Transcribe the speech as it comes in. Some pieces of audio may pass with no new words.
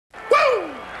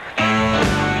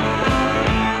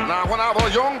I was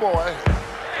a young boy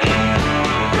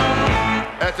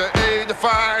at the age of 5.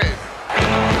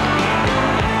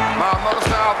 My mother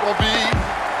said I was gonna be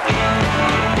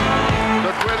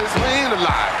the greatest man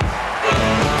alive.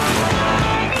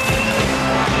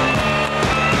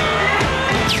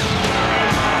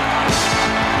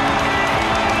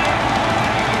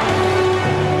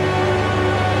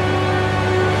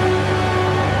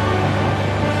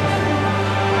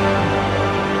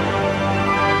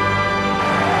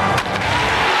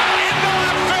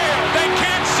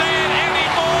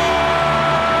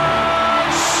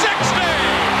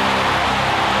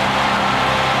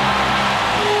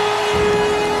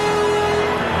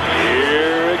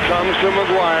 To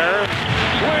McGwire.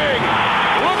 Swing.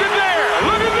 Look at there.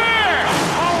 Look at there.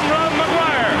 Home run,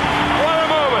 McGwire. What a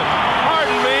moment.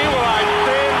 Pardon me while I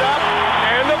stand up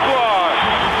and applaud.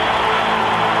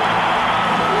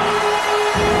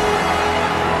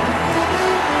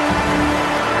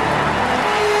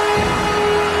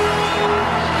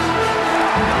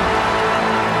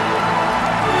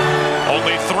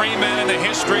 Only 3 men in the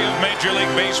history of Major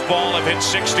League Baseball have hit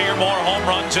 60 or more home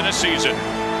runs in a season.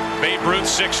 Babe Ruth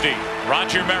 60,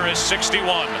 Roger Maris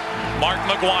 61, Mark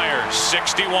McGwire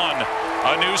 61.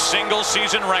 A new single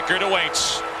season record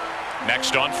awaits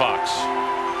next on Fox.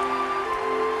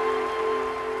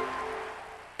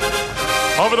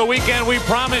 Over the weekend, we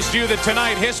promised you that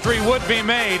tonight history would be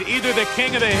made. Either the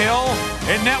King of the Hill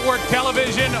in network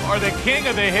television or the King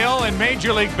of the Hill in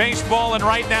Major League Baseball. And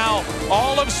right now,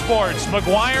 all of sports,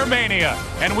 McGwire Mania.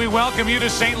 And we welcome you to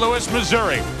St. Louis,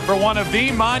 Missouri for one of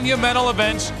the monumental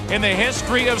events in the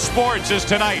history of sports as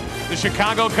tonight the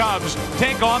Chicago Cubs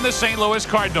take on the St. Louis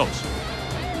Cardinals.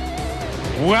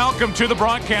 Welcome to the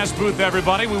broadcast booth,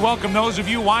 everybody. We welcome those of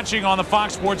you watching on the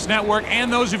Fox Sports Network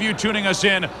and those of you tuning us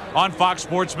in on Fox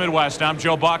Sports Midwest. I'm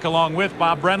Joe Buck along with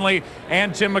Bob Brenly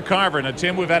and Tim McCarver. Now,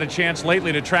 Tim, we've had a chance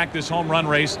lately to track this home run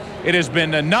race. It has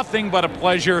been nothing but a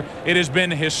pleasure. It has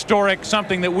been historic,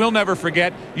 something that we'll never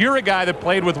forget. You're a guy that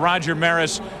played with Roger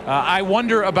Maris. I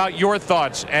wonder about your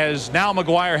thoughts as now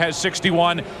McGwire has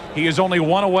 61. He is only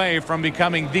one away from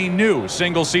becoming the new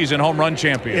single-season home run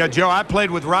champion. Yeah, Joe, I played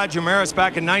with Roger Maris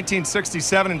back in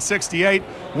 1967 and 68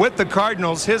 with the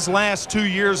Cardinals, his last 2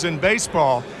 years in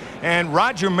baseball. And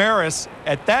Roger Maris,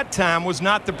 at that time, was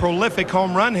not the prolific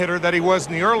home run hitter that he was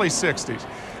in the early 60s.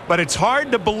 But it's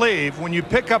hard to believe when you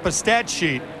pick up a stat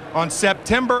sheet on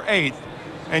September 8th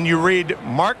and you read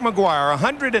Mark McGwire,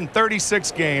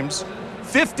 136 games,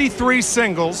 53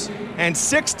 singles, and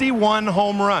 61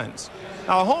 home runs.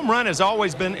 Now, a home run has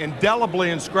always been indelibly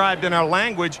inscribed in our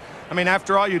language. I mean,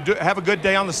 after all, you have a good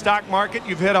day on the stock market,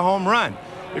 you've hit a home run.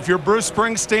 If you're Bruce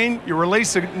Springsteen, you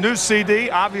release a new CD,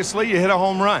 obviously you hit a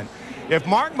home run. If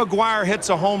Mark McGwire hits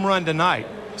a home run tonight,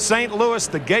 St. Louis,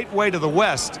 the gateway to the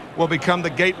West, will become the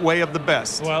gateway of the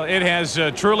best. Well, it has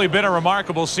truly been a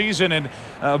remarkable season. And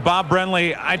Bob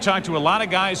Brenly, I talked to a lot of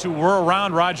guys who were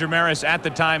around Roger Maris at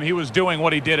the time he was doing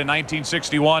what he did in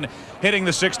 1961, hitting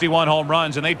the 61 home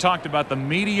runs. And they talked about the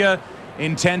media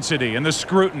intensity and the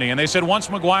scrutiny. And they said once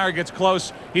McGwire gets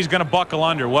close, he's going to buckle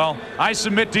under. Well, I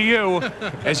submit to you,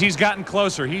 as he's gotten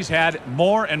closer, he's had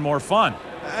more and more fun.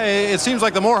 It seems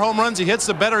like the more home runs he hits,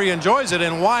 the better he enjoys it,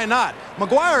 and why not?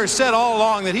 McGwire said all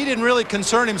along that he didn't really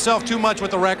concern himself too much with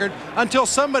the record until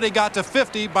somebody got to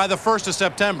 50 by the 1st of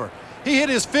September. He hit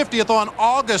his 50th on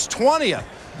August 20th.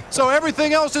 So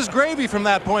everything else is gravy from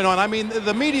that point on. I mean,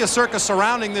 the media circus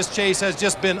surrounding this chase has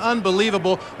just been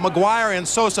unbelievable. McGwire and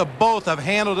Sosa both have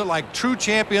handled it like true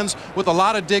champions with a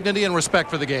lot of dignity and respect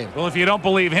for the game. Well, if you don't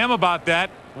believe him about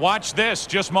that, watch this.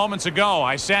 Just moments ago,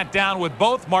 I sat down with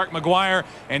both Mark McGwire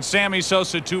and Sammy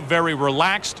Sosa, two very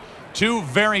relaxed, two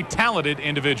very talented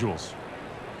individuals.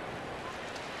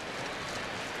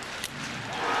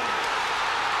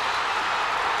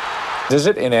 Does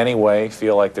it in any way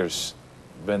feel like there's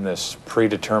been this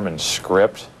predetermined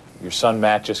script? Your son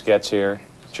Matt just gets here.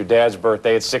 It's your dad's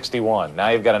birthday at 61. Now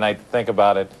you've got a night to think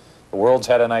about it. The world's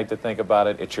had a night to think about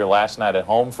it. It's your last night at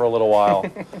home for a little while.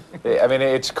 I mean,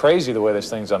 it's crazy the way this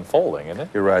thing's unfolding, isn't it?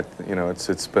 You're right. You know,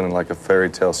 it's been like a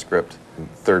fairy tale script.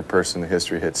 Third person in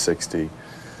history hit 60.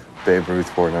 Babe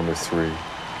Ruth wore number 3.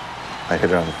 I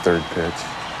hit it on the 3rd pitch.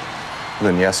 And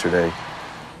then yesterday,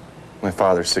 my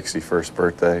father's 61st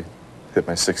birthday, hit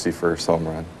my 61st home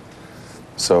run.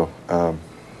 So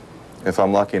if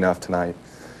I'm lucky enough tonight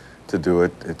to do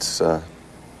it, it's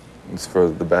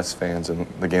for the best fans in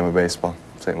the game of baseball,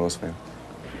 St. Louis fans.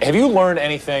 Have you learned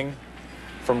anything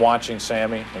from watching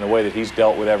Sammy and the way that he's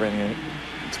dealt with everything?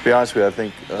 To be honest with you, I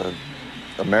think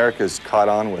America's caught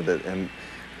on with it, and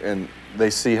and they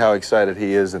see how excited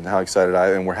he is and how excited I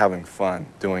am, and we're having fun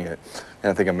doing it.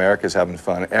 And I think America's having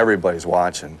fun. Everybody's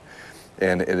watching,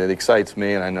 and it excites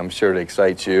me, and I'm sure it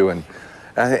excites you. And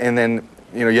then,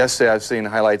 you know, yesterday I've seen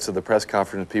highlights of the press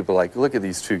conference. People like, look at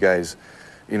these two guys.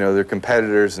 You know, they're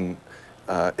competitors, and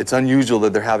it's unusual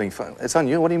that they're having fun. It's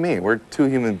unusual. What do you mean? We're two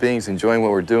human beings enjoying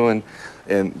what we're doing,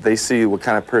 and they see what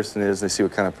kind of person it is. They see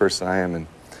what kind of person I am, and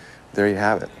there you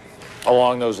have it.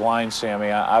 Along those lines, Sammy,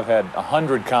 I've had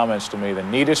 100 comments to me. The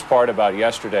neatest part about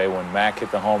yesterday when Mac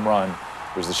hit the home run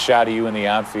was the shot of you in the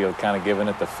outfield kind of giving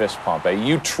it the fist pump.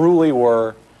 You truly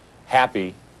were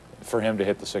happy for him to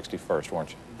hit the 61st, weren't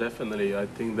you? Definitely. I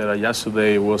think that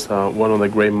yesterday was one of the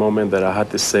great moments that I had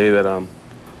to say that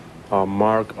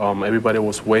Mark, everybody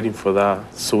was waiting for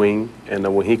that swing,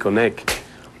 and when he connect,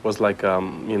 was like,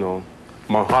 you know,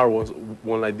 my heart was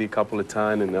one like this a couple of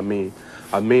times, and I mean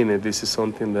it. This is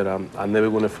something that I'm never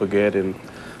going to forget, and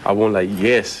I won't like,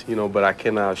 yes, you know, but I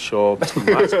cannot show up too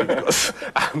much because,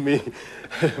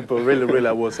 but really,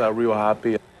 I was real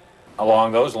happy.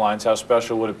 Along those lines, how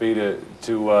special would it be to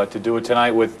do it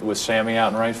tonight with Sammy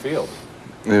out in right field?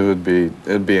 It'd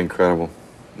be incredible.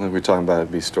 Like we're talking about,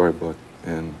 it'd be storybook,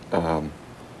 and I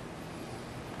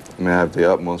have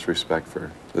the utmost respect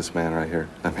for this man right here.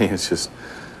 It's just,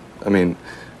 I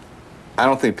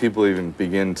don't think people even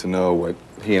begin to know what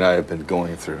he and I have been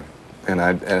going through. And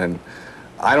I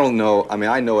don't know,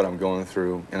 I know what I'm going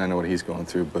through, and I know what he's going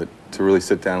through, but to really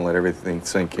sit down and let everything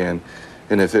sink in,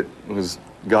 and if it was,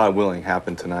 God willing,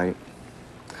 happen tonight,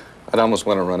 I'd almost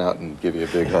want to run out and give you a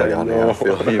big hug on the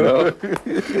outfield, you know?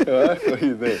 What do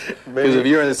you think? Because if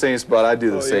you're in the same spot, I'd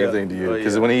do the same thing to you.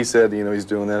 Because when he said, you know, he's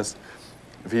doing this,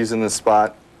 if he's in this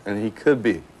spot, and he could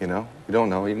be, you know? You don't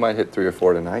know. He might hit 3 or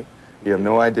 4 tonight. You have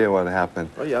no idea what happened.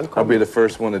 Oh, yeah, I'm coming. I'll be the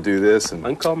first one to do this. And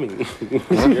I'm coming.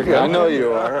 I know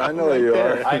you are. I know you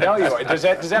are. I know you are. Does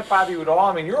that bother you at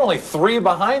all? You're only 3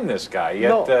 behind this guy. Yet,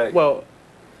 no, well,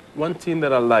 one thing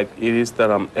that I like it is that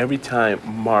every time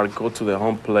Mark go to the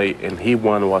home plate and he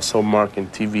won, or I saw Mark in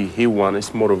TV, he won,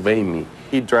 it's motivating me.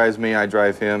 He drives me, I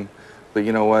drive him. But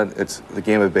you know what? It's the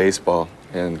game of baseball.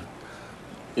 And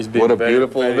it's been what a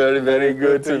beautiful, very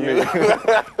good to me.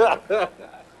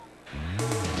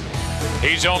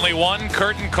 He's only one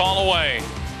curtain call away.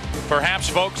 Perhaps,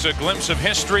 folks, a glimpse of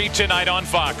history tonight on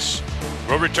Fox.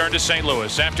 We'll return to St.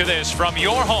 Louis after this from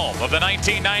your home of the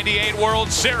 1998 World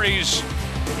Series,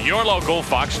 your local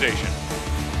Fox station.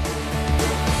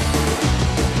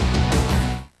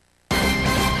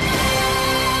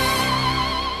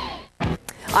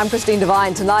 I'm Christine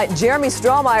Devine. Tonight, Jeremy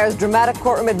Strawmeyer's dramatic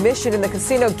courtroom admission in the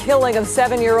casino killing of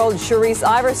 7-year-old Sharice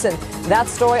Iverson. That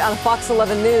story on Fox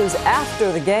 11 News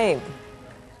after the game.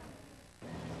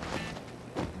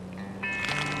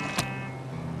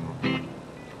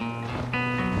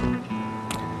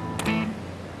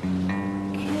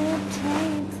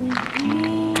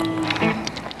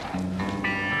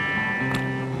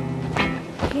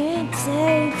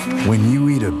 When you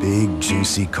eat a big,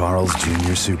 juicy Carl's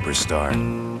Jr. Superstar,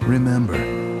 remember,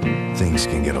 things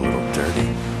can get a little dirty.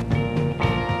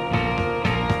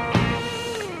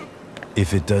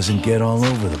 If it doesn't get all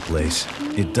over the place,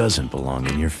 it doesn't belong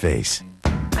in your face.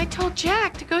 I told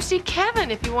Jack to go see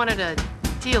Kevin if you wanted a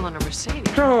deal on a Mercedes.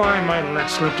 Oh, I might have let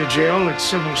slip to jail that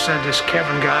Sybil said this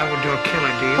Kevin guy would do a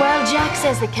killer deal. Well, Jack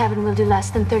says that Kevin will do less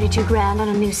than 32 grand on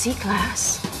a new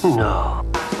C-Class. No.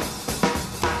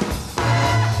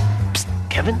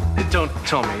 Kevin? Don't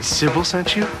tell me. Sybil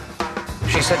sent you?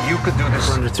 She said you could do this.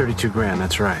 For under 32 grand,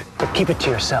 that's right. But keep it to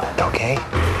yourself, okay?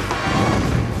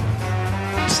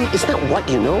 See, it's not what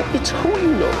you know, it's who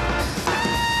you know.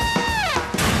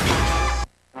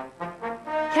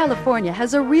 California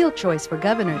has a real choice for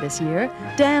governor this year.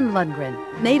 Dan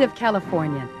Lundgren, native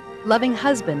Californian, loving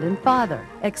husband and father,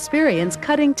 experience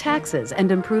cutting taxes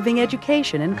and improving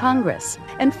education in Congress,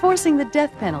 enforcing the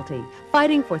death penalty,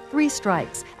 fighting for 3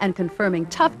 strikes, and confirming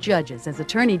tough judges as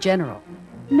Attorney General.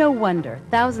 No wonder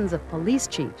thousands of police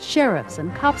chiefs, sheriffs,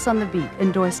 and cops on the beat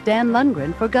endorsed Dan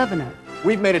Lundgren for governor.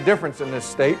 We've made a difference in this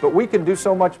state, but we can do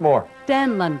so much more.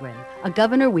 Dan Lundgren, a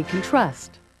governor we can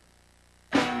trust.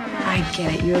 I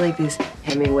get it. You're like this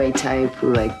Hemingway type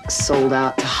who sold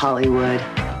out to Hollywood.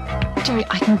 Jerry,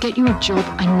 I can get you a job.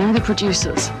 I know the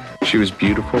producers. She was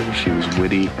beautiful, she was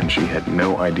witty, and she had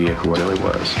no idea who I really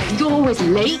was. You're always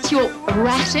late, you're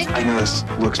erratic. I know this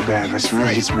looks bad, but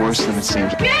it's worse than it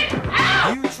seems. Get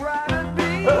out!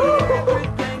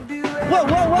 Whoa,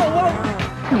 whoa, whoa,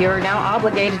 whoa! You're now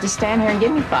obligated to stand here and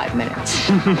give me 5 minutes.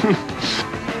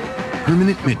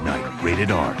 Permanent Midnight,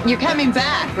 rated R. You're coming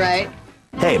back, right?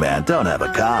 Hey, man, don't have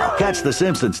a cow. Catch The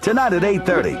Simpsons tonight at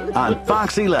 8:30 on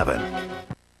Fox 11.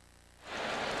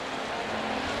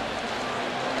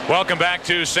 Welcome back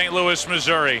to St. Louis,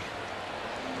 Missouri.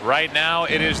 Right now,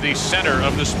 it is the center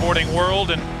of the sporting world,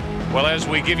 and well, as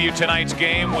we give you tonight's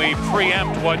game, we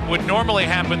preempt what would normally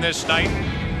happen this night.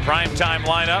 Primetime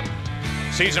lineup,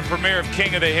 season premiere of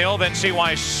King of the Hill, then see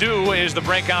why Sue is the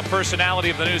breakout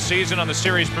personality of the new season on the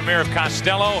series premiere of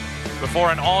Costello before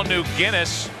an all-new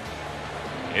Guinness.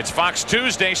 It's Fox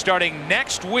Tuesday starting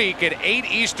next week at 8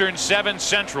 Eastern, 7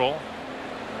 Central.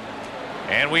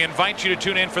 And we invite you to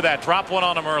tune in for that. Drop one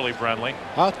on them early, Brentley.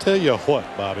 I'll tell you what,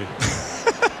 Bobby.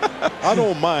 I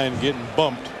don't mind getting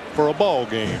bumped for a ball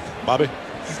game, Bobby.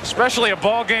 Especially a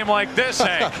ball game like this,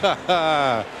 Hank.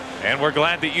 And we're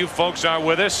glad that you folks are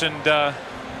with us. And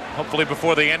hopefully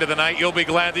before the end of the night, you'll be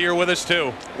glad that you're with us,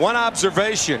 too. One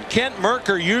observation. Kent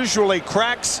Mercker usually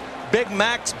cracks Big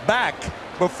Mac's back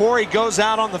before he goes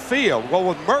out on the field. Well,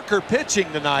 with Mercker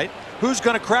pitching tonight, who's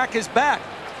going to crack his back?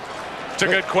 It's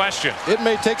a good question. It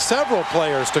may take several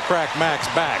players to crack Mac's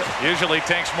back. Usually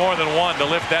takes more than one to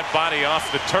lift that body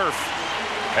off the turf.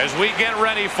 As we get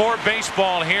ready for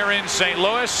baseball here in St.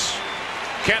 Louis,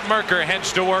 Kent Mercker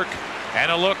heads to work,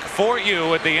 and a look for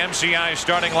you at the MCI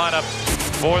starting lineup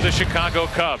for the Chicago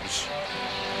Cubs.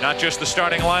 Not just the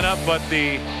starting lineup, but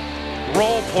the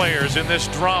role players in this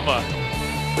drama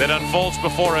that unfolds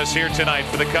before us here tonight.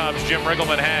 For the Cubs, Jim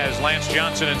Riggleman has Lance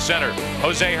Johnson in center,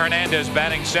 Jose Hernandez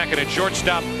batting second at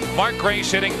shortstop, Mark Grace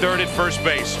hitting third at first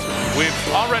base. We've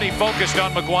already focused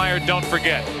on McGwire. Don't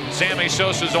forget, Sammy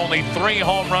Sosa's only 3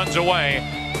 home runs away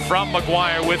from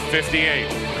McGwire with 58.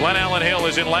 Glenn Allen Hill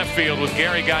is in left field with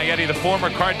Gary Gaetti, the former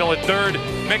Cardinal, at third,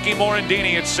 Mickey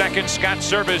Morandini at second, Scott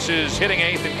Service is hitting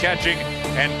eighth and catching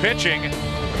and pitching.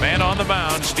 Man on the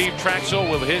mound, Steve Trachsel,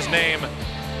 will his name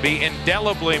be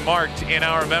indelibly marked in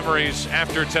our memories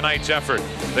after tonight's effort.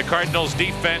 The Cardinals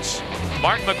defense,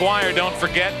 Mark McGwire, don't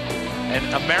forget,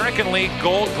 an American League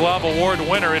Gold Glove Award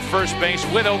winner at first base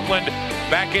with Oakland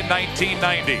back in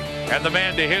 1990. And the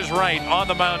man to his right on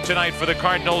the mound tonight for the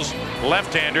Cardinals,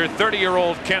 left-hander,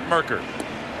 30-year-old Kent Mercker.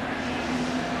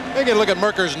 Again, look at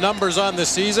Mercker's numbers on this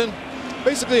season.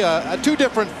 Basically a 2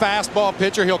 different fastball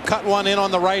pitcher. He'll cut one in on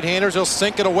the right-handers. He'll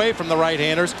sink it away from the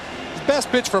right-handers.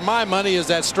 Best pitch for my money is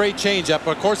that straight changeup.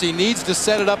 Of course, he needs to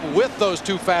set it up with those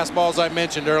 2 fastballs I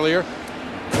mentioned earlier.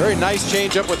 Very nice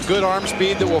changeup with good arm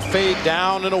speed that will fade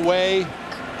down and away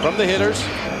from the hitters.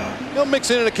 He'll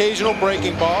mix in an occasional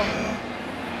breaking ball.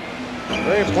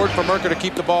 Very important for Mercker to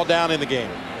keep the ball down in the game.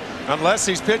 Unless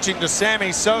he's pitching to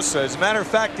Sammy Sosa. As a matter of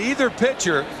fact, either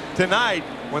pitcher tonight,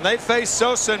 when they face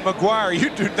Sosa and McGwire,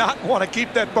 you do not want to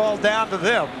keep that ball down to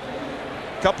them.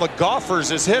 A couple of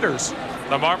golfers as hitters.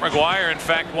 Now, Mark McGwire, in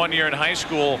fact, one year in high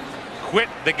school, quit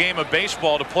the game of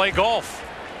baseball to play golf.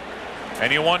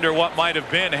 And you wonder what might have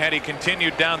been had he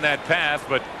continued down that path.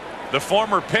 But the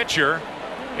former pitcher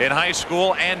in high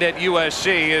school and at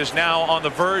USC is now on the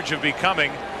verge of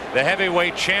becoming the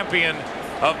heavyweight champion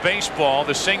of baseball,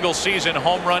 the single-season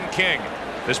home run king.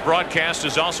 This broadcast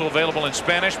is also available in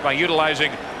Spanish by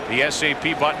utilizing the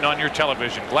SAP button on your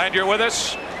television. Glad you're with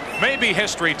us. Maybe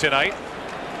history tonight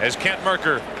as Kent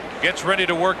Mercker gets ready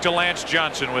to work to Lance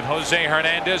Johnson with Jose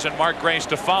Hernandez and Mark Grace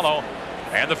to follow.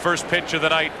 And the first pitch of the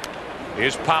night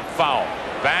is pop foul.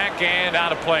 Back and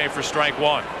out of play for strike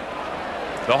 1.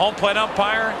 The home plate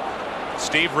umpire,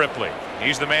 Steve Ripley.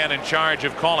 He's the man in charge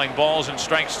of calling balls and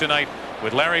strikes tonight,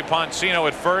 with Larry Poncino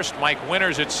at first, Mike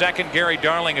Winters at second, Gary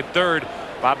Darling at third.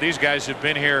 Bob, these guys have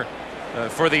been here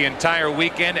for the entire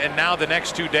weekend, and now the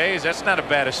next 2 days. That's not a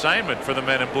bad assignment for the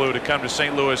men in blue to come to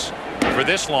St. Louis for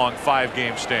this long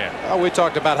 5-game stand. Well, we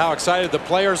talked about how excited the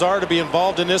players are to be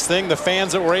involved in this thing, the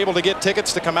fans that were able to get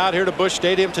tickets to come out here to Busch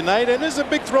Stadium tonight, and this is a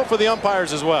big thrill for the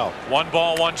umpires as well. 1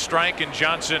 ball, 1 strike, and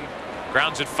Johnson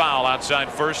grounds it foul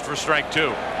outside first for strike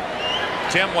 2.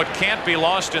 Tim, what can't be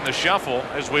lost in the shuffle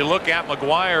as we look at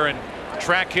McGwire and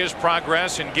track his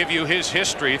progress and give you his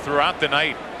history throughout the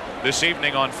night this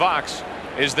evening on Fox,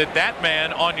 is that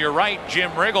man on your right,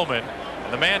 Jim Riggleman,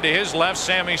 and the man to his left,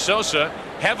 Sammy Sosa,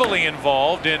 heavily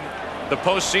involved in the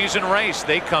postseason race.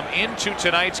 They come into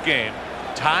tonight's game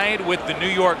tied with the New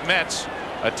York Mets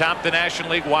atop the National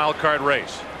League wild card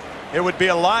race. It would be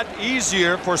a lot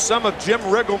easier for some of Jim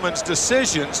Riggleman's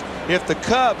decisions if the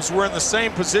Cubs were in the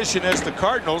same position as the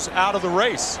Cardinals out of the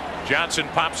race. Johnson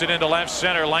pops it into left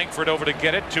center. Langford over to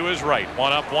get it to his right.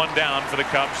 1 up, 1 down for the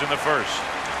Cubs in the first.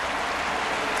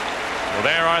 Well,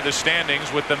 there are the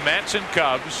standings with the Mets and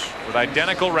Cubs with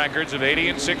identical records of 80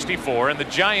 and 64. And the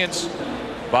Giants,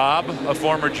 Bob, a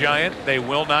former Giant, they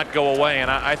will not go away.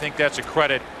 And I think that's a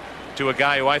credit to a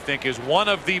guy who I think is one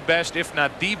of the best, if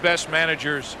not the best,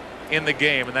 managers in the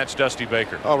game, and that's Dusty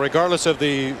Baker. Oh, regardless of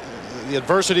the the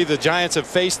adversity the Giants have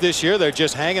faced this year. They're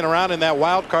just hanging around in that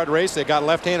wild card race. They got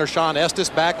left-hander Sean Estes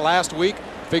back last week.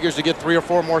 Figures to get 3 or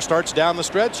 4 more starts down the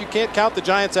stretch. You can't count the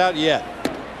Giants out yet.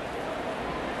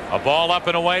 A ball up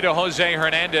and away to Jose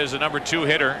Hernandez, the number 2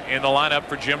 hitter in the lineup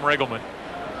for Jim Riggleman.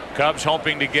 Cubs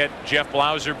hoping to get Jeff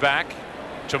Blauser back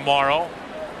tomorrow.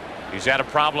 He's had a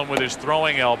problem with his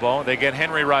throwing elbow. They get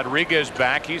Henry Rodriguez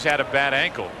back. He's had a bad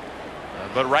ankle.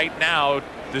 But right now,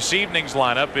 this evening's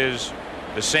lineup is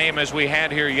the same as we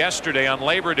had here yesterday on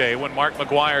Labor Day when Mark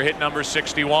McGwire hit number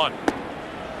 61.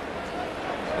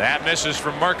 That misses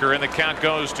from Mercker, and the count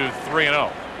goes to 3-0.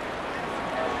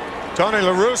 Tony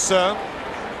La Russa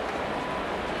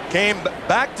came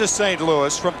back to St.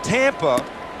 Louis from Tampa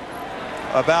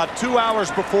about 2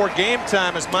 hours before game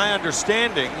time, is my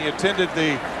understanding. He attended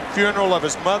the funeral of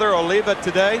his mother, Oliva,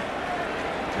 today.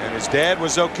 And his dad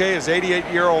was okay, his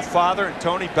 88-year-old father, and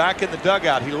Tony back in the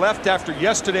dugout. He left after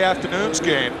yesterday afternoon's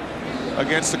game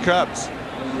against the Cubs.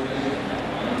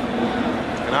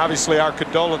 And obviously our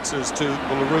condolences to the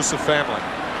La Russa family.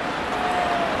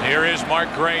 Here is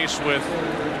Mark Grace with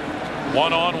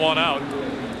 1 on, 1 out.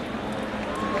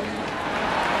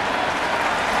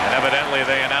 And evidently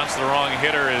they announced the wrong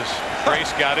hitter as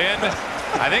Grace got in.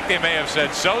 I think they may have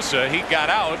said Sosa. He got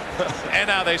out, and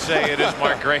now they say it is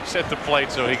Mark Grace at the plate,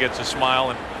 so he gets a smile,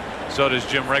 and so does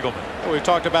Jim Riggleman. Well, we've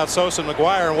talked about Sosa and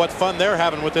McGwire and what fun they're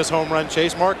having with this home run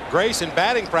chase. Mark Grace in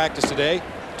batting practice today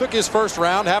took his first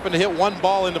round, happened to hit 1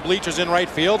 ball in the bleachers in right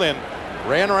field, and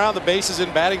ran around the bases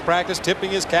in batting practice,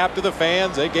 tipping his cap to the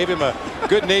fans. They gave him a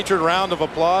good-natured round of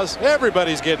applause.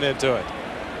 Everybody's getting into it.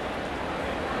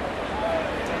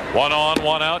 1 on,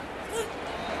 1 out.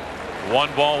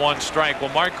 1 ball, 1 strike.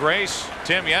 Well, Mark Grace,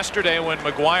 Tim, yesterday when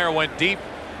McGwire went deep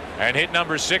and hit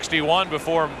number 61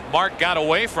 before Mark got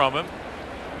away from him,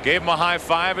 gave him a high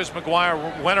five as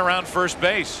McGwire went around first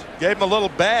base. Gave him a little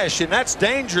bash, and that's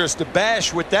dangerous to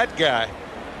bash with that guy.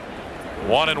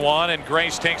 1-1, and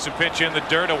Grace takes a pitch in the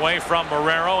dirt away from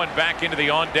Marrero and back into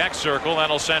the on-deck circle.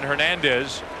 That'll send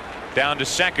Hernandez down to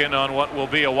second on what will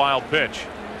be a wild pitch.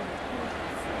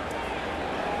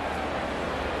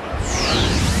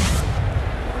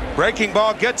 Breaking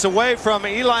ball gets away from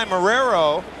Eli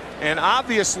Marrero, and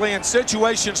obviously in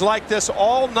situations like this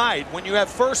all night, when you have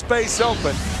first base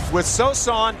open with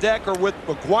Sosa on deck or with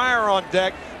McGwire on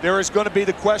deck, there is going to be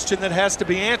the question that has to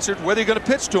be answered whether you're going to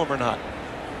pitch to him or not.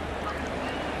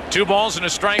 2 balls and a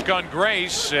strike on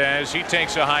Grace as he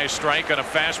takes a high strike on a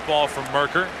fastball from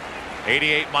Mercker.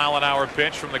 88-mile-an-hour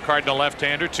pitch from the Cardinal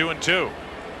left-hander. 2-2.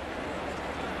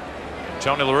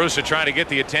 Tony La Russa trying to get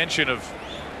the attention of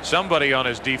somebody on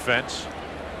his defense.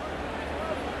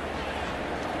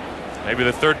 Maybe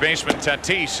the third baseman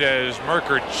Tatis says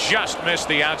Mercker just missed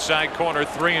the outside corner.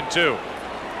 3-2.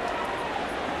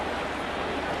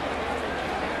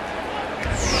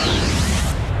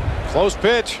 Close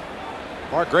pitch.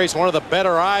 Mark Grace, one of the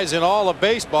better eyes in all of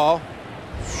baseball.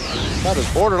 About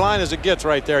as borderline as it gets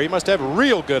right there. He must have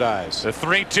real good eyes. The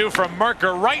 3-2 from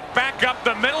Mercker, right back up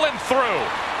the middle and through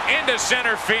into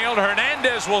center field.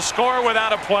 Hernandez will score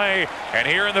without a play, and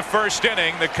here in the first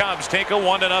inning the Cubs take a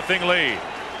 1-0 lead.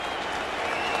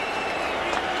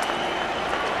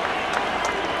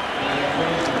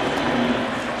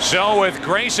 So with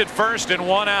Grace at first and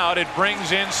 1 out, it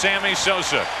brings in Sammy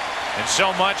Sosa, and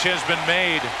so much has been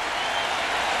made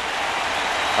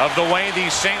of the way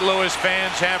these St. Louis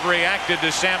fans have reacted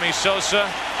to Sammy Sosa.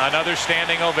 Another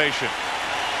standing ovation.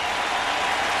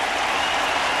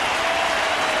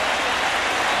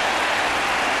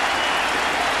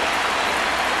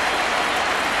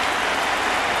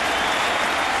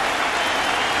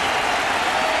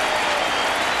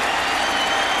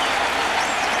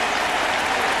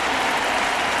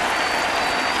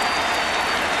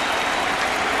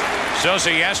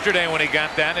 Sosa yesterday when he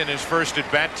got that in his first at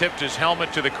bat tipped his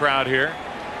helmet to the crowd here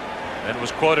and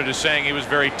was quoted as saying he was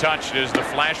very touched as the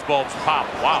flashbulbs pop.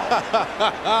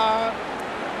 Wow.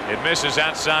 It misses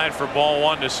outside for ball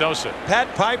 1 to Sosa.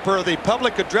 Pat Piper, the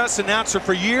public address announcer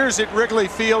for years at Wrigley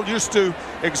Field, used to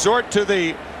exhort to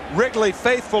the Wrigley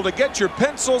faithful to get your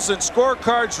pencils and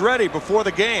scorecards ready before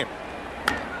the game.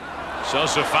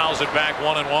 Sosa fouls it back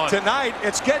 1-1. Tonight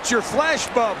it's get your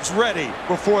flashbulbs ready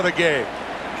before the game.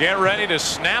 Get ready to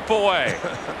snap away.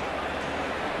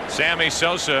 Sammy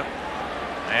Sosa,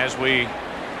 as we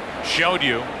showed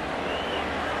you.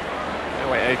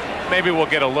 Anyway, maybe we'll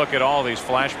get a look at all these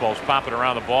flashbulbs popping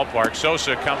around the ballpark.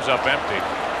 Sosa comes up empty.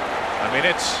 I mean,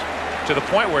 it's to the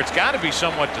point where it's got to be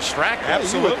somewhat distracting.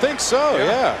 Absolutely. You would think so,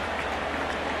 yeah.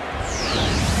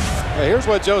 Here's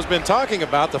what Joe's been talking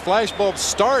about. The flashbulbs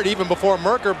start even before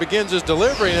Mercker begins his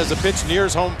delivery, and as the pitch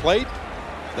nears home plate,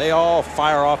 They all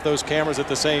fire off those cameras at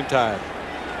the same time.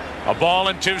 A ball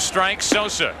and 2 strikes.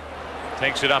 Sosa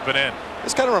takes it up and in.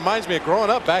 This kind of reminds me of growing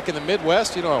up back in the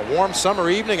Midwest. You know, a warm summer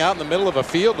evening out in the middle of a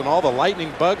field and all the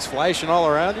lightning bugs flashing all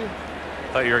around you.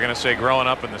 I thought you were going to say growing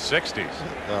up in the 60s.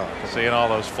 Seeing all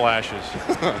those flashes.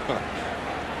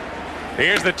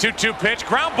 Here's the 2-2 pitch.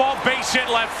 Ground ball, base hit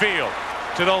left field.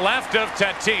 To the left of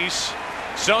Tatis.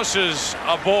 Sosa's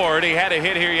aboard. He had a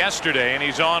hit here yesterday, and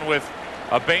he's on with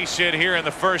a base hit here in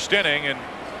the first inning. And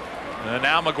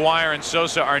now McGwire and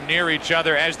Sosa are near each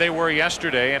other as they were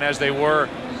yesterday and as they were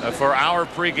for our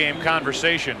pregame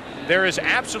conversation. There is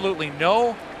absolutely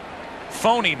no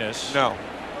phoniness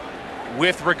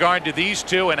with regard to these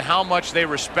two and how much they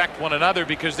respect one another,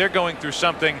 because they're going through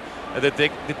something that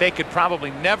they could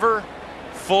probably never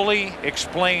fully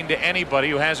explain to anybody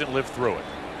who hasn't lived through it.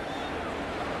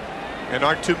 And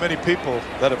aren't too many people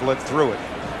that have lived through it.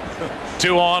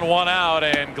 2 on, 1 out,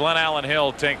 and Glenn Allen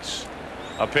Hill takes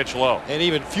a pitch low. And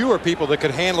even fewer people that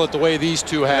could handle it the way these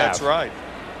two have. That's right.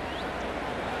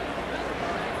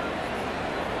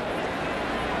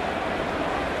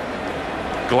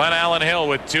 Glenn Allen Hill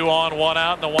with 2 on, 1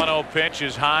 out, and the 1-0 pitch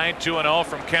is high. 2-0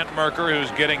 from Kent Mercker,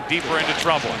 who's getting deeper into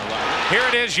trouble. Here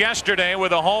it is yesterday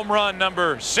with a home run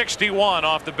number 61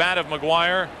 off the bat of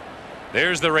McGwire.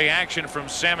 There's the reaction from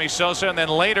Sammy Sosa, and then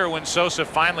later when Sosa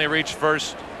finally reached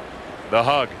first, the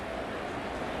hug.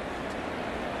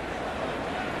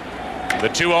 The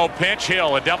 2-0 pitch.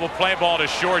 Hill, a double play ball to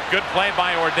short. Good play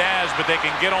by Ordaz, but they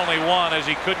can get only one as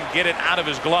he couldn't get it out of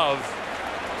his glove.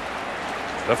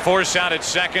 The force out at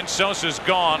second. Sosa's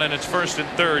gone, and it's first and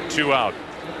third, 2 out.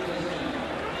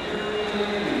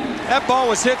 That ball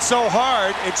was hit so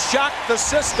hard it shocked the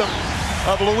system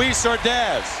of Luis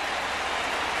Ordaz.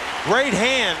 Great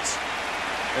hands,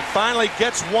 and finally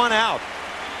gets 1 out.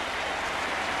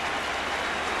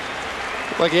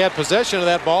 Looked like he had possession of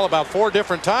that ball about 4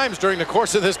 different times during the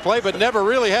course of this play, but never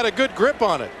really had a good grip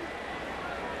on it.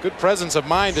 Good presence of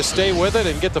mind to stay with it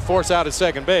and get the force out at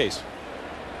second base.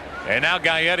 And now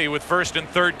Gaetti with first and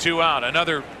third, 2 out.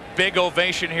 Another big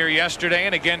ovation here yesterday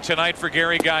and again tonight for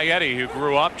Gary Gaetti, who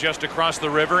grew up just across the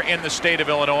river in the state of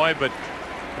Illinois, but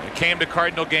came to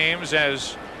Cardinal games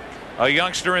as a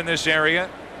youngster in this area.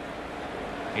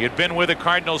 He had been with the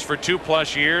Cardinals for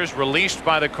 2+ years, released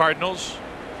by the Cardinals.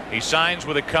 He signs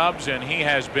with the Cubs, and he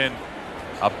has been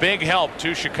a big help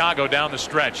to Chicago down the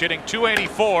stretch, hitting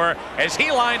 .284 as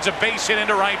he lines a base hit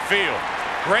into right field.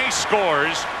 Gray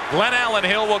scores. Glenn Allen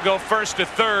Hill will go first to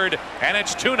third, and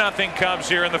it's 2-0 Cubs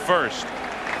here in the first.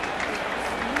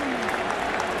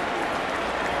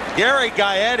 Gary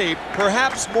Gaetti,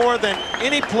 perhaps more than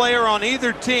any player on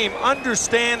either team,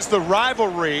 understands the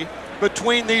rivalry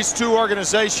between these two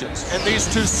organizations and these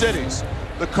two cities.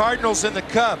 The Cardinals and the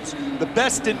Cubs, the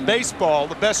best in baseball,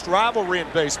 the best rivalry in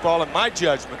baseball, in my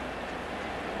judgment.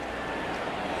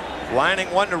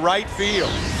 Lining one to right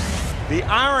field. The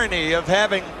irony of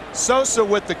having Sosa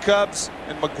with the Cubs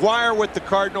and McGwire with the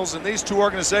Cardinals, and these two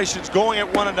organizations going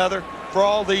at one another for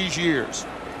all these years.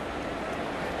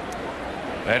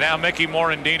 And now Mickey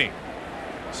Morandini.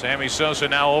 Sammy Sosa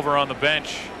now over on the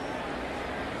bench.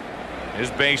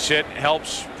 His base hit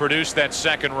helps produce that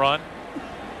second run.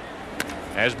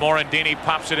 As Morandini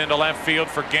pops it into left field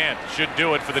for Gant. Should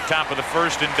do it for the top of the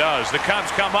first, and does. The Cubs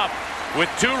come up with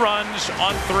 2 runs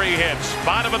on 3 hits.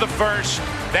 Bottom of the first.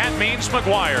 That means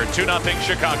McGwire. 2-0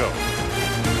 Chicago.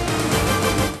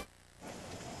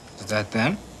 Is that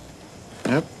them?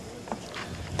 Yep.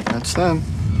 That's them.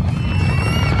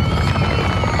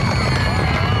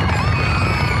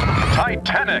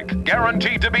 Titanic,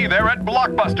 guaranteed to be there at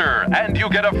Blockbuster, and you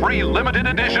get a free limited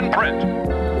edition print.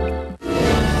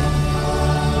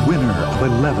 Winner of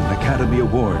 11 Academy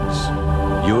Awards.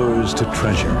 Yours to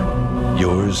treasure.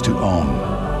 Yours to own.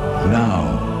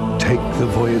 Now, take the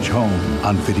voyage home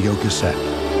on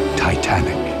videocassette.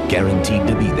 Titanic. Guaranteed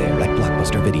to be there at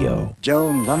Blockbuster Video.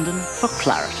 Joan London for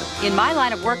Claritin. In my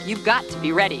line of work, you've got to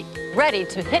be ready. Ready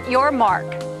to hit your mark.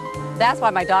 That's why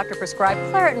my doctor prescribed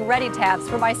Claritin Ready tabs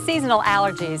for my seasonal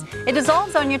allergies. It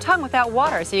dissolves on your tongue without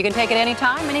water, so you can take it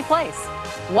anytime, any place.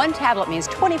 1 tablet means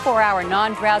 24-hour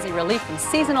non-drowsy relief from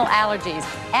seasonal allergies,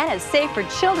 and it's safe for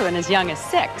children as young as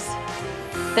 6.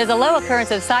 There's a low occurrence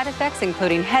of side effects,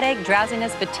 including headache,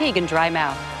 drowsiness, fatigue, and dry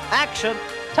mouth. Action!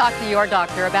 Talk to your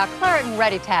doctor about Claritin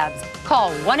Ready tabs.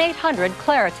 Call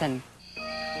 1-800-Claritin.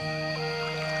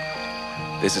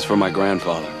 This is for my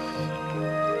grandfather,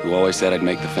 who always said I'd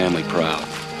make the family proud.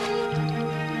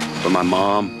 For my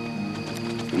mom,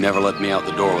 who never let me out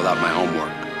the door without my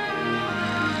homework.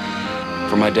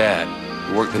 For my dad,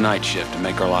 who worked the night shift to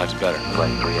make our lives better. Play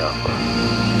 3 up.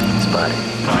 Spotty.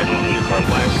 Are you ready to pick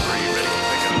up?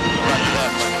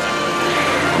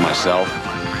 myself,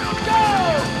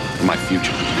 for my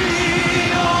future.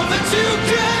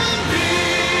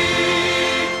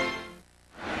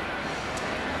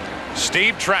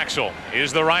 Steve Trachsel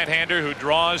is the right-hander who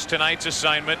draws tonight's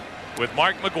assignment with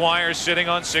Mark McGwire sitting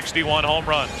on 61 home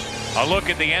runs. A look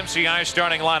at the MCI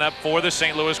starting lineup for the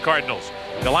St. Louis Cardinals.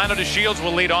 Delino DeShields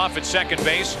will lead off at second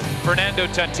base. Fernando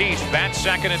Tatis bats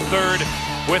second and third,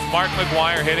 with Mark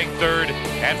McGwire hitting third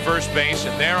and first base.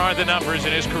 And there are the numbers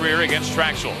in his career against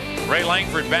Trachsel. Ray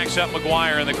Langford backs up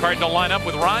McGwire in the Cardinal lineup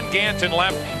with Ron Gant in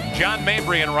left, John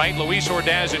Mabry in right, Luis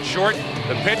Ordaz in short.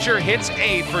 The pitcher hits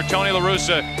 8 for Tony La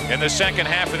Russa in the second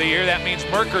half of the year. That means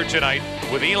Mercker tonight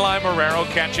with Eli Marrero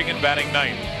catching and batting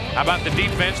ninth. How about the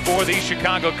defense for the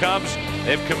Chicago Cubs?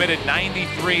 They've committed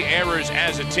 93 errors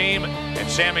as a team, and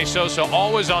Sammy Sosa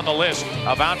always on the list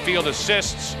of outfield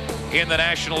assists in the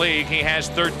National League. He has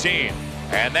 13.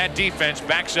 And that defense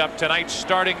backs up tonight's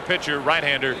starting pitcher,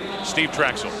 right-hander Steve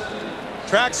Trachsel.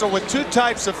 Trachsel with two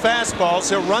types of fastballs.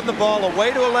 He'll run the ball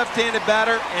away to a left-handed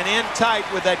batter and in tight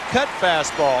with that cut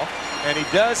fastball. And he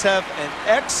does have an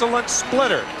excellent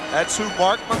splitter. That's who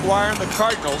Mark McGwire and the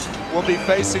Cardinals will be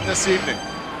facing this evening.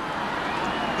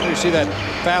 You see that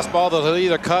fastball that he'll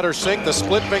either cut or sink, the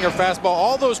split finger fastball,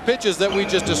 all those pitches that we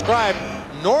just described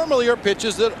normally are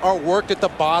pitches that are worked at the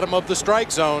bottom of the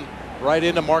strike zone, right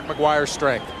into Mark McGwire's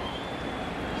strength.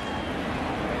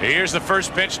 Here's the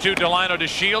first pitch to Delino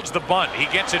DeShields, the bunt. He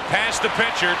gets it past the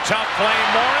pitcher. Tough play,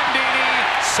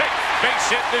 Morandini. Safe base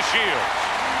hit DeShields.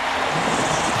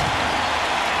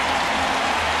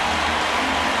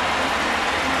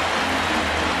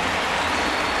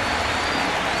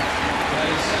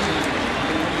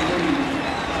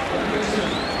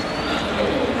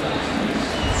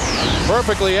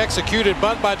 Perfectly executed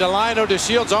bunt by Delino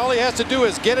DeShields. All he has to do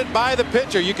is get it by the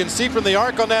pitcher. You can see from the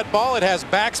arc on that ball, it has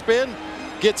backspin.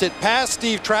 Gets it past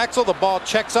Steve Trachsel. The ball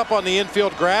checks up on the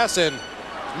infield grass, and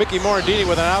Mickey Morandini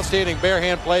with an outstanding bare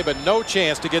hand play, but no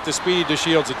chance to get the speedy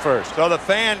DeShields at first. So the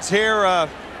fans here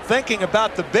thinking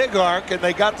about the big arc, and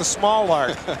they got the small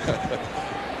arc.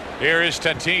 Here is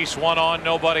Tatis, 1 on,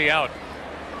 nobody out.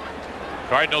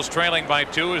 Cardinals trailing by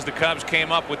 2 as the Cubs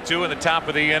came up with 2 in the top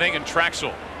of the inning, and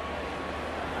Trachsel.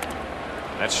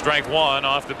 That's strike 1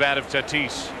 off the bat of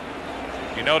Tatis.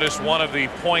 You notice one of the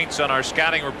points on our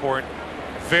scouting report,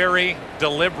 very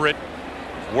deliberate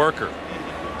worker.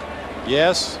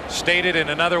 Yes. Stated in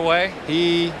another way,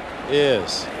 he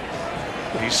is.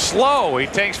 He's slow. He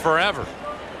takes forever.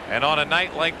 And on a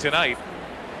night like tonight,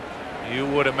 you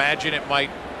would imagine it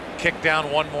might kick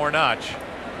down one more notch.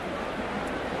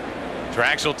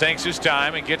 Trachsel takes his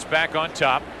time and gets back on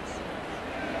top.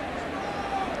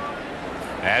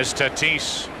 As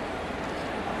Tatis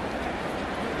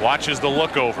watches the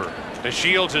look over.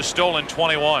 DeShields has stolen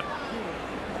 21.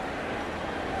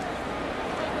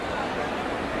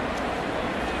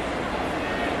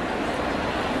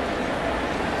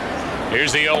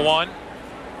 Here's the 0-1.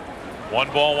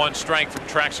 1 ball, 1 strike from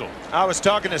Trachsel. I was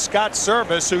talking to Scott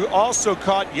Service, who also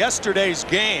caught yesterday's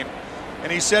game,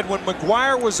 and he said when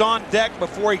McGwire was on deck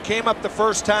before he came up the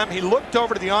first time, he looked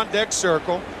over to the on-deck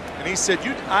circle, and he said,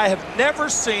 I have never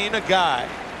seen a guy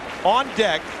on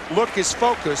deck look as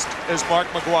focused as Mark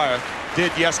McGwire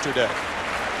did yesterday.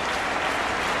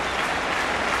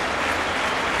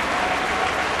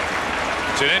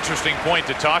 It's an interesting point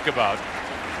to talk about.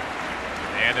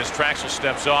 And as Trachsel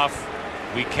steps off,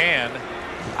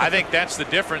 I think that's the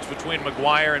difference between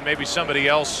McGwire and maybe somebody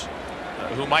else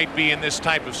who might be in this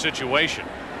type of situation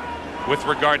with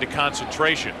regard to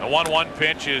concentration. The 1-1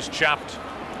 pitch is chopped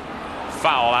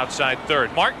foul outside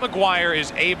third. Mark McGwire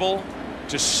is able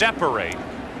to separate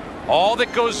all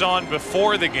that goes on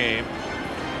before the game,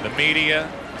 the media,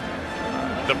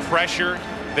 the pressure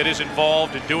that is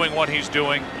involved in doing what he's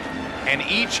doing, and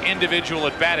each individual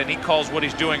at bat, and he calls what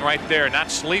he's doing right there not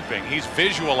sleeping. He's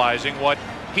visualizing what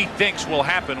he thinks will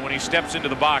happen when he steps into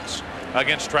the box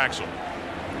against Trachsel.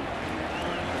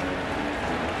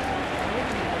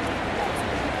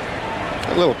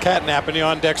 A little catnap in the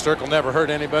on-deck circle never hurt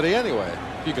anybody anyway.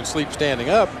 You can sleep standing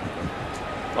up.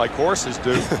 Like horses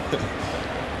do.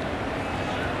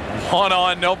 1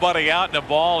 on, nobody out, and a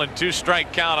ball, and 2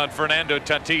 strike count on Fernando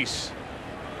Tatis.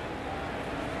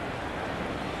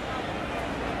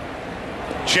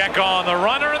 Check on the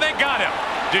runner, and they got him.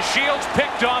 DeShields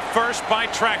picked off first by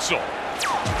Trachsel.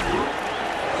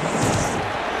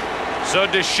 So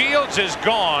DeShields is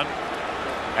gone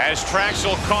as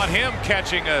Trachsel caught him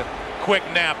catching a quick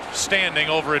nap standing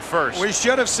over at first. We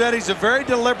should have said he's a very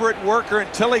deliberate worker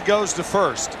until he goes to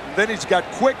first. Then he's got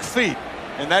quick feet,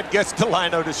 and that gets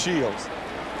Delino DeShields.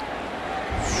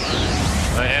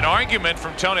 An argument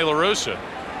from Tony La Russa.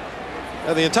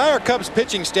 The entire Cubs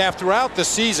pitching staff throughout the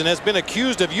season has been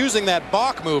accused of using that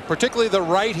balk move, particularly the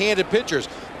right-handed pitchers,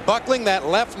 buckling that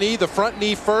left knee, the front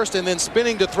knee first, and then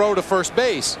spinning to throw to first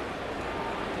base.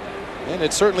 And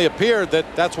it certainly appeared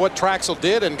that that's what Trachsel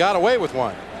did and got away with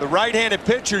one. The right-handed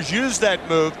pitchers used that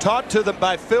move, taught to them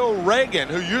by Phil Reagan,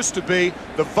 who used to be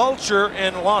the Vulture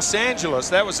in Los Angeles.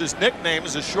 That was his nickname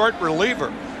as a short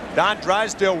reliever. Don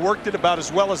Drysdale worked it about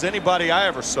as well as anybody I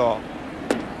ever saw.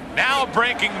 Now a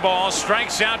breaking ball,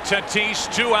 strikes out Tatis,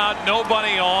 2 out,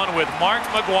 nobody on, with Mark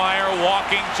McGwire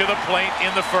walking to the plate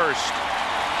in the first.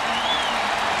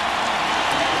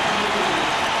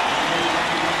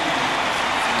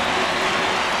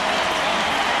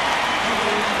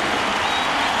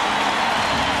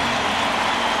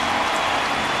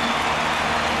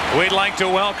 We'd like to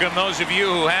welcome those of you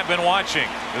who have been watching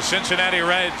the Cincinnati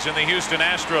Reds and the Houston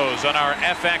Astros on our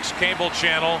FX cable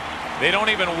channel. They don't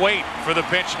even wait for the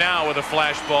pitch now with the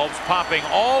flash bulbs popping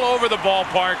all over the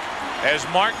ballpark as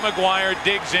Mark McGwire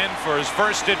digs in for his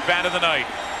first at bat of the night.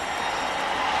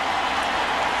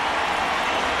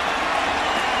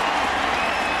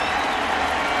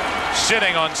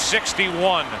 Sitting on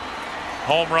 61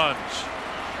 home runs.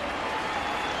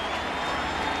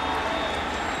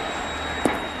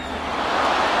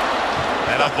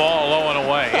 And a ball low and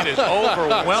away. It is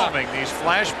overwhelming, these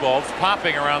flash bulbs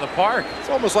popping around the park. It's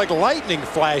almost like lightning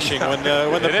flashing when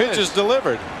the pitch is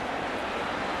delivered.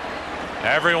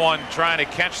 Everyone trying to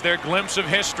catch their glimpse of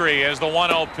history as the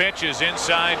 1-0 pitch is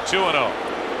inside 2-0.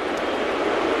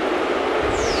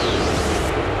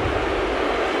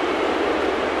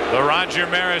 The Roger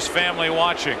Maris family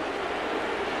watching.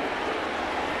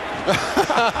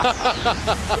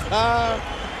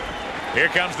 Here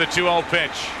comes the 2-0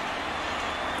 pitch.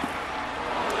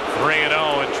 3-0,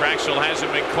 and Trachsel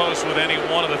hasn't been close with any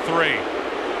one of the three.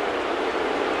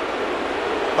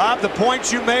 Bob, the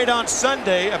points you made on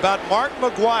Sunday about Mark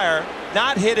McGwire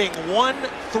not hitting one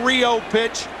 3-0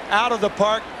 pitch out of the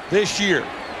park this year.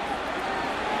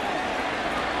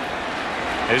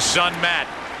 His son Matt,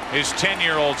 his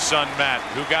 10-year-old son Matt,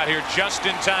 who got here just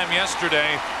in time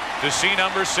yesterday to see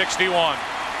number 61.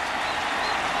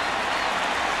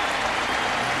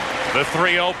 The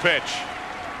 3-0 pitch.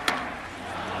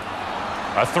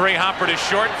 A 3-hopper to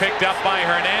short, picked up by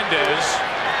Hernandez,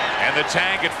 and the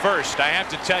tag at first. I have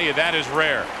to tell you, that is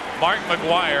rare. Mark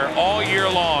McGwire all year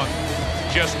long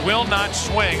just will not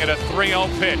swing at a 3-0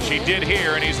 pitch. He did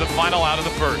here, and he's the final out of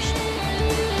the first.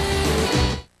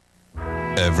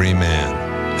 Every man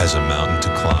has a mountain to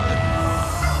climb.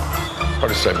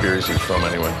 Part of Siberia is he from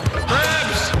anyway?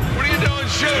 Krebs! What are you doing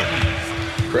shooting?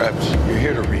 Krebs, you're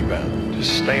here to rebound.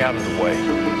 Just stay out of the way.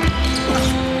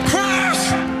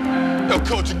 Yo,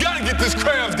 coach, you gotta get this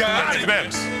Krabs guy out of here.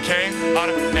 Krebs. I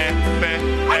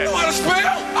know how to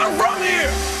spell. I'm from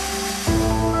here.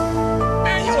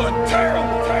 Man, you are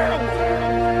terrible, terrible,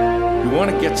 terrible. You want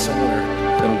to get somewhere,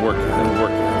 then work it, then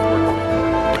work it, then work it.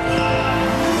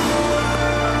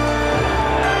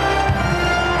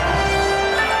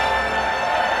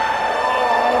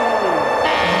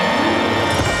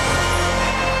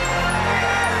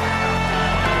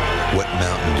 What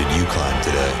mountain did you climb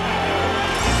today?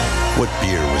 What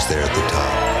beer was there at the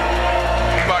top?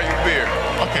 Buy your beer.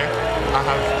 Okay. I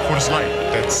have Coors Light.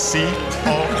 That's C-O-O-R-S.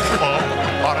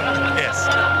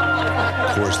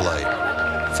 Coors Light.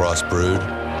 Frost brewed.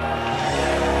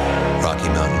 Rocky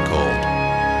Mountain cold.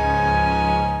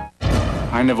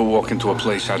 I never walk into a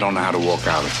place I don't know how to walk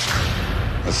out of.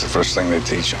 That's the first thing they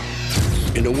teach you.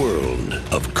 In a world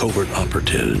of covert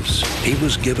operatives, he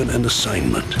was given an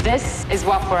assignment. This is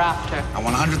what we're after. I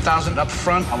want 100,000 up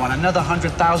front. I want another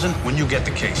 100,000 when you get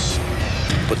the case.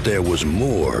 But there was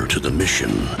more to the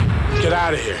mission. Get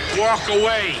out of here. Walk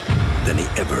away. Than he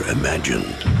ever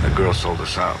imagined. The girl sold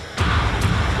us out.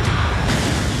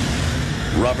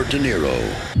 Robert De Niro,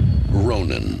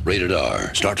 Ronin, rated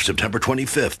R. Starts September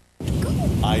 25th.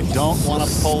 I don't want to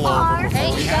pull over.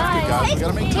 Hey, you guys. Hey,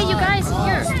 you guys,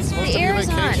 here. The air is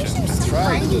on. That's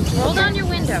right. Roll down your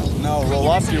window. No, roll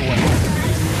up your window.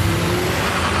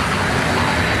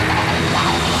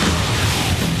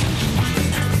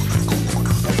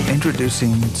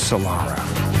 Introducing Solara,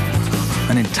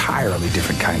 an entirely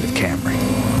different kind of Camry.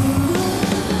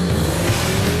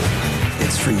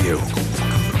 It's for you.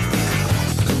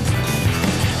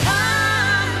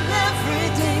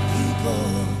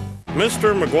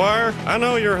 Mr. McGwire, I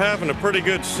know you're having a pretty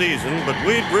good season, but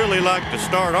we'd really like to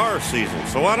start our season.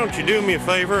 So why don't you do me a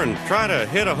favor and try to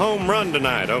hit a home run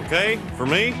tonight, okay? For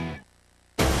me?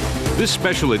 This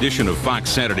special edition of Fox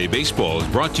Saturday Baseball is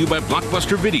brought to you by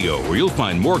Blockbuster Video, where you'll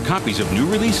find more copies of new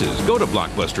releases. Go to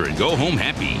Blockbuster and go home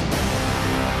happy.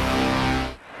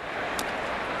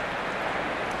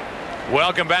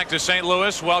 Welcome back to St.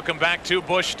 Louis. Welcome back to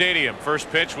Busch Stadium.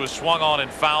 First pitch was swung on and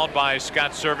fouled by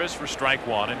Scott Service for strike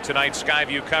one. And tonight's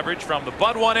Skyview coverage from the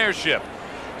Bud One Airship.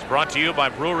 It's brought to you by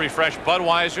Brewery Fresh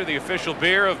Budweiser, the official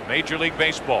beer of Major League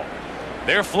Baseball.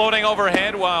 They're floating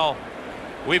overhead while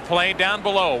we play down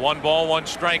below. 1 ball, 1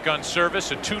 strike on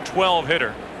Service, a .212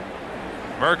 hitter.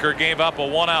 Mercker gave up a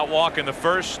 1-out walk in the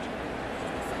first.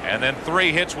 And then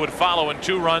 3 hits would follow and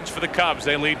 2 runs for the Cubs.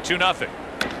 They lead 2-0.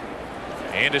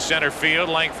 Into center field.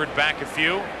 Langford back a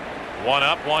few. 1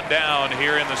 up, 1 down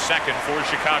here in the second for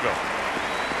Chicago.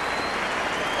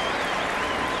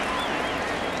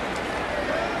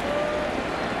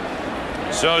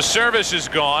 So Service is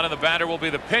gone, and the batter will be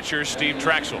the pitcher, Steve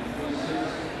Trachsel.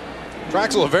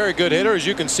 Trachsel, a very good hitter, as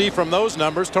you can see from those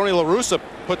numbers. Tony La Russa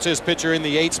puts his pitcher in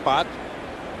the 8th spot.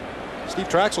 Steve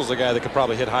Trachsel's a guy that could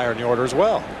probably hit higher in the order as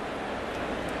well.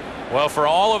 Well, for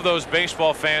all of those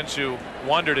baseball fans who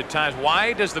wondered at times,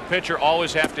 why does the pitcher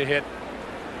always have to hit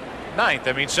 9th?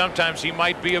 I mean, sometimes he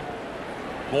might be a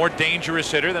more dangerous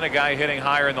hitter than a guy hitting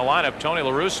higher in the lineup. Tony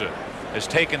La Russa has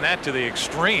taken that to the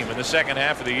extreme in the second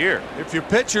half of the year. If your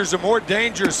pitcher's a more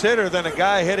dangerous hitter than a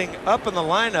guy hitting up in the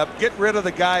lineup, get rid of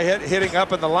the guy hitting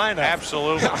up in the lineup.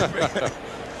 Absolutely.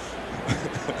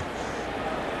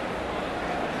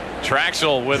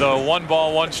 Trachsel with a 1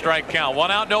 ball, 1 strike count.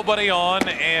 1 out, nobody on,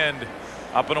 and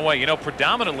up and away. You know,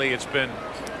 predominantly it's been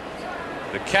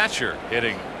the catcher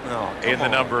hitting in the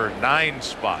number 9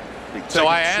 spot. So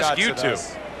I ask you two,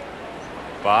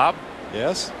 Bob.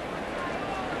 Yes.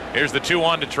 Here's the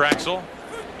 2-1 to Trachsel.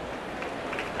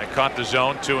 I caught the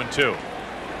zone 2-2.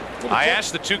 I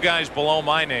asked the 2 guys below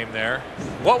my name there,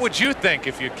 what would you think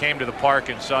if you came to the park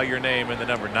and saw your name in the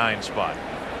number 9 spot?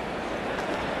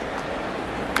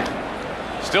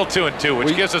 Still 2-2,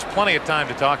 which gives us plenty of time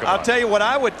to talk about. I'll tell you what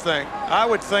I would think. I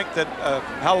would think that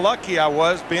how lucky I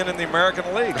was being in the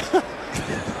American League.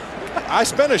 I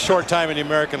spent a short time in the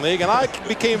American League, and I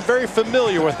became very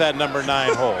familiar with that number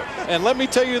 9 hole. And let me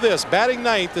tell you this, batting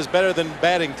 9th is better than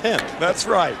batting 10th. That's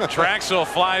right. Trachsel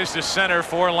flies to center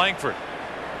for Langford.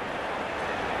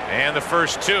 And the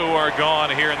first 2 are gone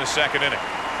here in the second inning.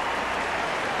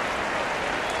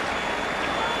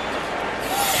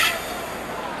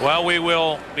 Well, we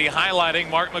will be highlighting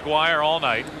Mark McGwire all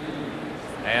night.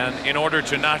 And in order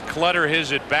to not clutter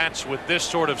his at-bats with this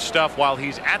sort of stuff while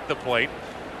he's at the plate,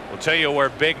 we'll tell you where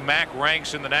Big Mac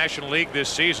ranks in the National League this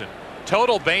season.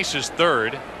 Total bases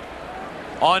 3rd.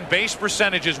 On base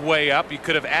percentage is way up. You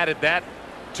could have added that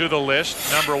to the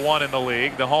list. Number 1 in the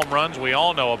league. The home runs we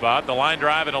all know about. The line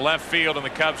drive into left field, and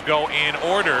the Cubs go in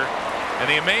order. And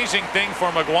the amazing thing for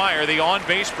McGwire, the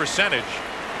on-base percentage,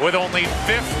 with only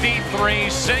 53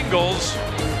 singles,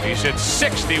 he's hit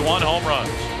 61 home runs.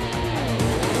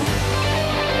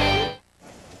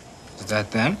 Is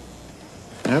that them?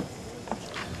 Yep.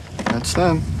 That's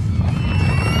them.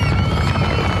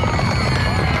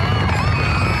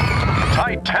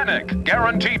 Titanic,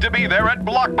 guaranteed to be there at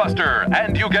Blockbuster,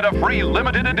 and you get a free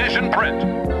limited edition print.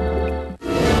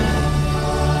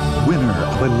 Winner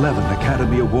of 11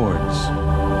 Academy Awards.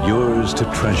 Yours to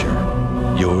treasure.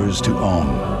 Yours to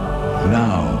own.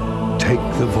 Now, take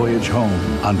the voyage home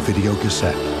on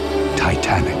videocassette.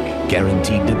 Titanic.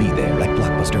 Guaranteed to be there at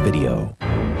Blockbuster Video.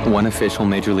 1 official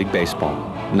Major League Baseball,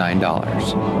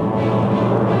 $9.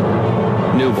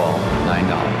 New ball,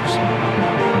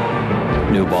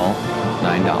 $9. New ball,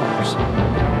 $9.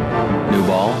 New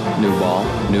ball, new ball,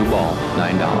 new ball,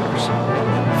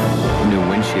 $9. New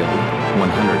windshield,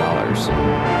 $100.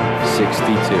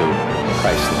 62,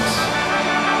 priceless.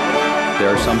 There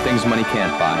are some things money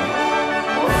can't buy.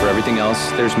 For everything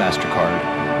else, there's MasterCard.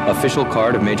 Official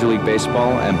card of Major League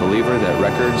Baseball and believer that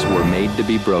records were made to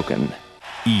be broken.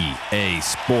 EA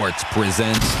Sports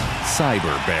presents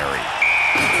Cyberberry.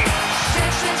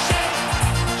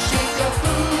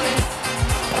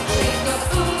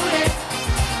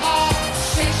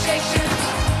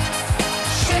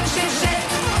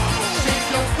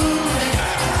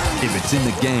 If it's in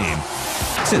the game,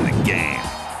 it's in the game.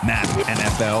 Madden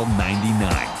NFL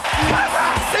 99.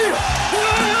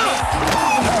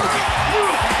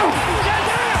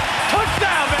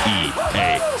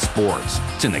 EA Sports,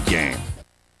 it's in the game.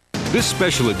 This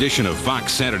special edition of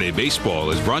Fox Saturday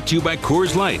Baseball is brought to you by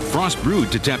Coors Light, frost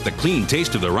brewed to tap the clean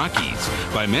taste of the Rockies.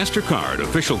 By MasterCard,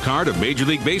 official card of Major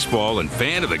League Baseball and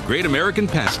fan of the great American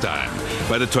pastime.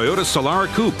 By the Toyota Solara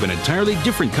Coupe, an entirely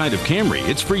different kind of Camry.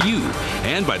 It's for you.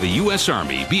 And by the U.S.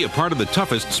 Army. Be a part of the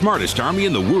toughest, smartest Army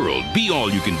in the world. Be all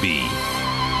you can be.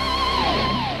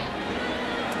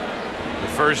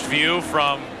 The first view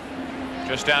from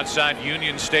just outside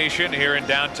Union Station here in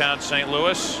downtown St.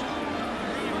 Louis.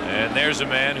 And there's a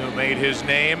man who made his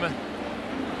name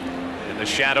the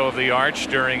shadow of the arch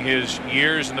during his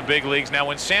years in the big leagues. Now,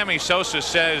 when Sammy Sosa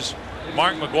says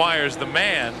Mark McGwire is the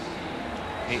man,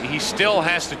 he still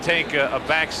has to take a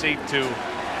backseat to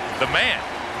the man,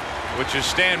 which is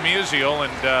Stan Musial,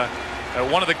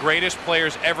 and one of the greatest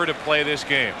players ever to play this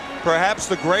game. Perhaps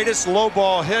the greatest low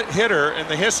ball hitter in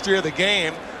the history of the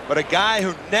game, but a guy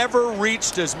who never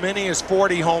reached as many as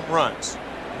 40 home runs.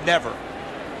 Never.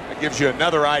 That gives you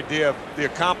another idea of the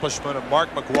accomplishment of Mark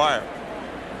McGwire.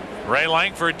 Ray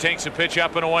Langford takes a pitch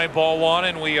up and away, ball one,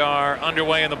 and we are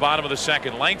underway in the bottom of the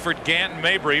second. Langford, Gant, and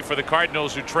Mabry for the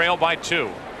Cardinals, who trail by 2.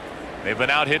 They've been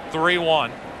out hit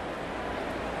 3-1.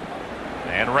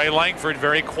 And Ray Langford,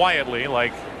 very quietly,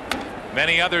 like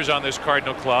many others on this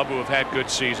Cardinal club who have had good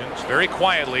seasons, very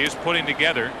quietly is putting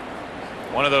together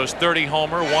one of those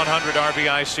 30-homer, 100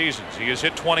 RBI seasons. He has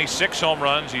hit 26 home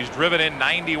runs. He's driven in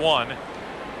 91,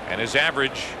 and his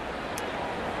average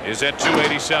is at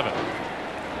 287.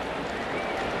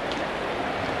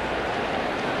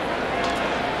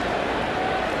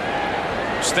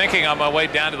 I was thinking on my way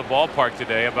down to the ballpark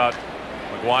today about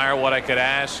McGwire, what I could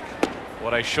ask,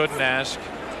 what I shouldn't ask.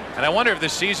 And I wonder if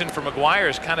this season for McGwire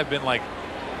has kind of been like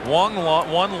one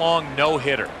long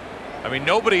no-hitter. I mean,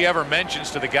 nobody ever mentions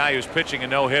to the guy who's pitching a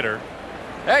no-hitter,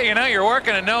 hey, you know, you're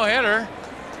working a no-hitter.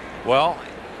 Well,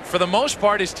 for the most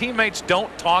part, his teammates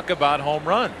don't talk about home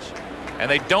runs, and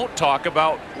they don't talk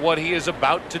about what he is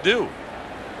about to do.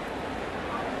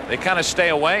 They kind of stay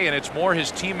away, and it's more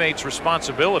his teammates'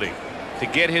 responsibility to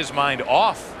get his mind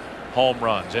off home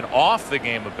runs and off the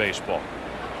game of baseball.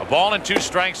 A ball and 2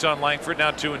 strikes on Langford, now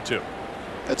 2-2.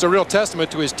 That's a real testament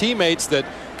to his teammates that,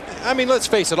 I mean, let's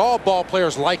face it, all ball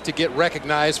players like to get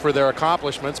recognized for their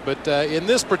accomplishments, but in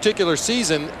this particular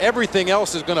season, everything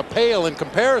else is going to pale in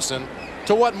comparison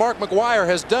to what Mark McGwire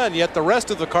has done. Yet the rest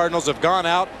of the Cardinals have gone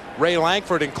out, Ray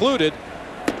Langford included,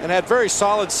 and had very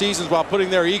solid seasons while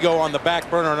putting their ego on the back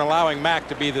burner and allowing Mac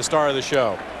to be the star of the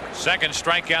show. Second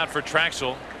strikeout for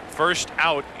Trachsel. First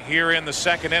out here in the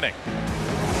second inning.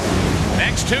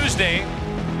 Next Tuesday,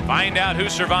 find out who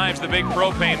survives the big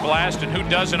propane blast and who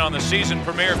doesn't on the season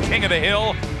premiere of King of the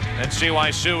Hill. And see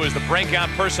why Sue is the breakout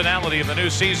personality of the new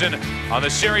season on the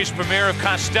series premiere of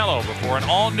Costello before an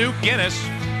all-new Guinness.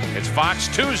 It's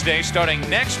Fox Tuesday starting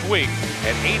next week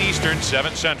at 8 Eastern,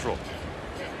 7 Central.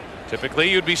 Typically,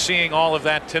 you'd be seeing all of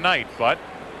that tonight, but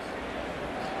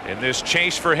in this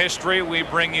chase for history, we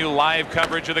bring you live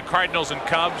coverage of the Cardinals and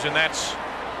Cubs, and that's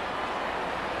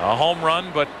a home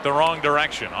run, but the wrong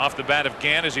direction. Off the bat of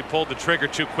Gant as he pulled the trigger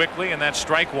too quickly, and that's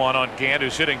strike 1 on Gant,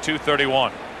 who's hitting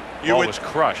 .231. Ball was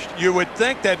crushed. You would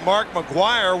think that Mark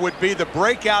McGwire would be the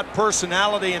breakout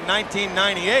personality in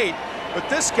 1998, but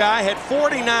this guy had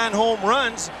 49 home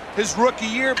runs his rookie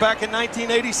year back in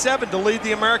 1987 to lead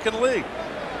the American League.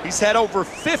 He's had over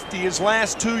 50 his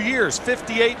last 2 years,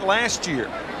 58 last year.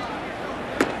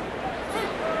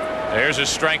 There's a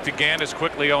strike to Gant. It's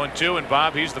quickly 0-2, and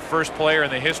Bob, he's the first player in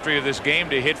the history of this game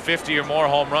to hit 50 or more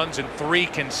home runs in 3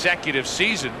 consecutive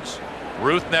seasons.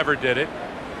 Ruth never did it.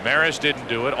 Maris didn't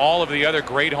do it. All of the other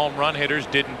great home run hitters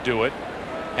didn't do it.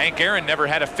 Hank Aaron never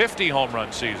had a 50 home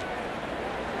run season.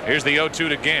 Here's the 0-2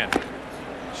 to Gant.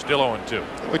 Still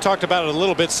 0-2. We talked about it a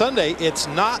little bit Sunday. It's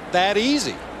not that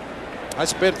easy. I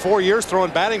spent 4 years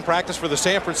throwing batting practice for the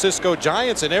San Francisco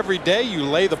Giants, and every day you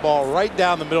lay the ball right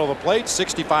down the middle of the plate,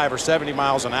 65 or 70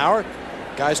 miles an hour.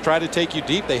 Guys try to take you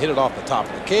deep. They hit it off the top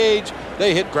of the cage.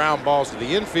 They hit ground balls to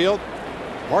the infield.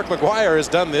 Mark McGwire has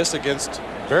done this against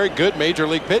very good major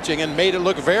league pitching and made it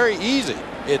look very easy.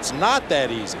 It's not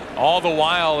that easy. All the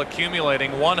while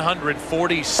accumulating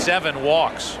 147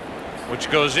 walks, which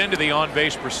goes into the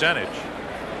on-base percentage.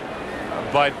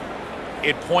 But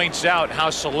it points out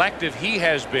how selective he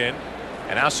has been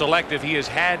and how selective he has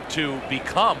had to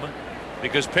become,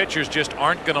 because pitchers just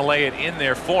aren't going to lay it in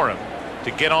there for him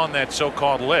to get on that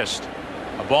so-called list.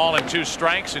 A ball and 2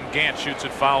 strikes, and Gant shoots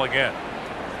it foul again.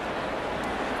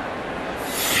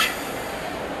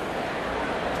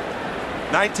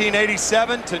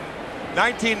 (1987 to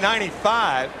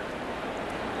 1995).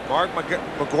 Mark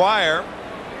McGwire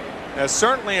has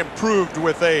certainly improved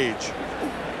with age.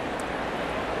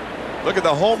 Look at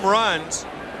the home runs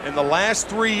in the last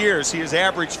 3 years. He has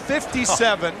averaged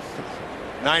 57,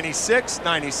 96,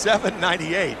 97,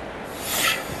 98.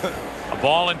 A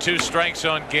ball and 2 strikes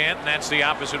on Gant, and that's the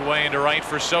opposite way into right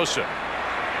for Sosa.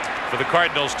 For the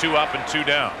Cardinals, 2 up and 2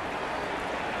 down.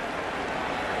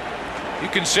 You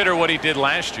consider what he did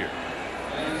last year.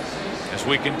 As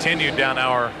we continue down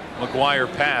our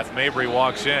McGwire path, Mabry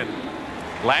walks in.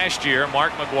 Last year,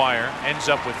 Mark McGwire ends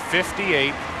up with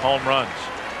 58 home runs.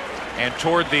 And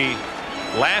toward the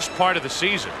last part of the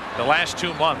season, the last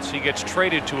 2 months, he gets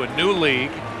traded to a new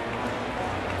league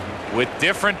with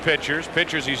different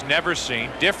pitchers he's never seen,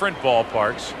 different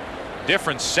ballparks,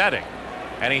 different setting,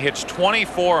 and he hits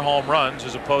 24 home runs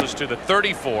as opposed to the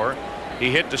 34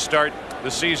 he hit to start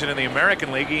the season in the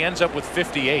American League. He ends up with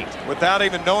 58. Without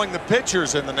even knowing the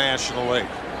pitchers in the National League.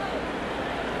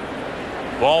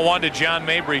 Ball 1 to John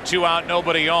Mabry, 2 out,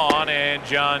 nobody on, and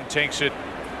John takes it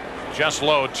just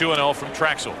low, 2-0 from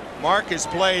Trachsel. Mark has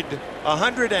played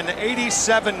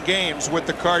 187 games with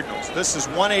the Cardinals. This is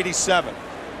 187.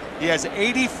 He has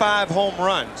 85 home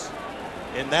runs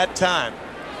in that time,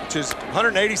 which is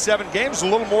 187 games, a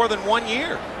little more than 1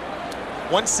 year,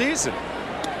 1 season.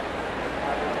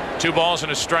 2 balls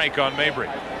and a strike on Mabry.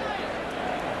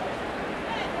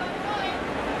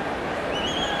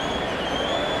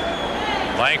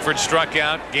 Langford struck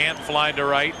out. Gant flied to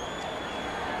right.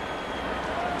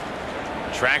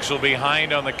 Trachsel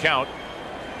behind on the count.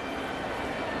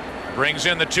 Brings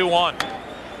in the 2-1.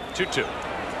 2-2.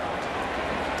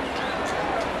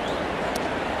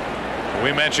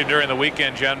 We mentioned during the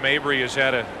weekend John Mabry has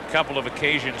had a couple of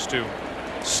occasions to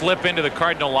slip into the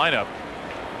Cardinal lineup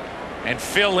and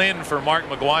fill in for Mark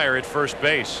McGwire at first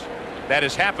base. That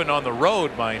has happened on the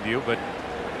road, mind you, but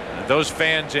those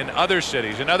fans in other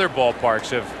cities and other ballparks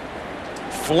have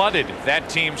flooded that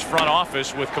team's front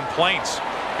office with complaints.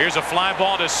 Here's a fly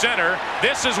ball to center.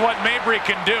 This is what Mabry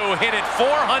can do. Hit it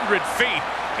 400 feet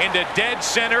into dead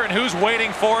center, and who's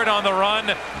waiting for it on the run?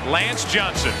 Lance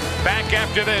Johnson. Back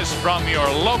after this from your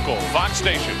local Fox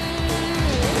station.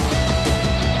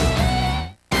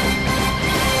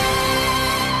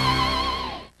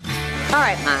 All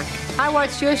right, Mark. I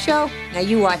watched your show. Now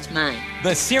you watch mine.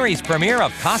 The series premiere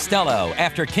of Costello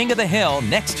after King of the Hill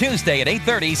next Tuesday at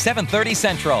 8:30, 7:30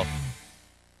 Central.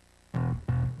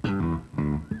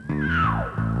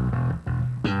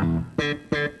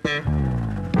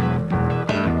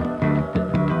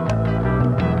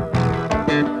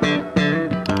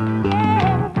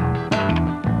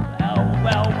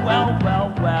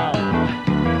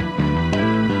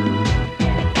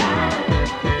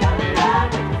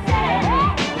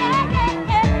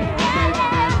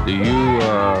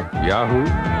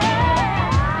 Yahoo?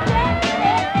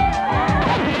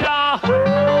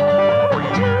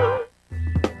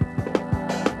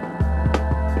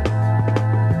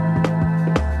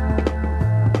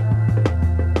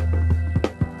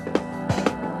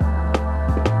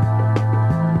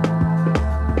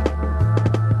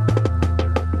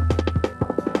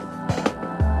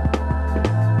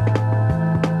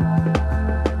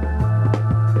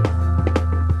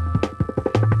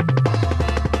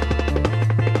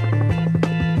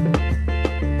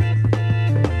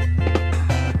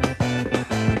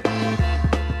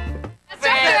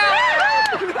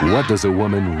 What does a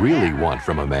woman really want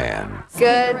from a man?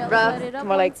 Good, rough,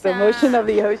 more like the motion of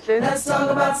the ocean. Let's talk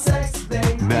about sex,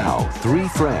 baby. Now, 3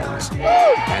 friends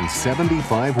and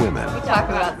 75 women We talk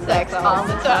about sex all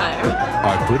the time.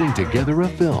 are putting together a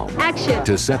film Action.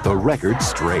 to set the record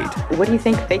straight. What do you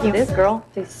think faking this, girl?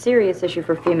 It's a serious issue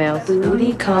for females.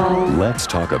 Booty call. Let's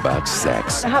talk about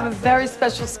sex. I have a very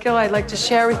special skill I'd like to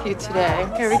share with you today.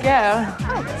 Here we go.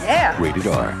 Oh, yeah. Rated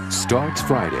R starts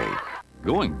Friday.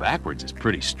 Going backwards is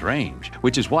pretty strange,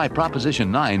 which is why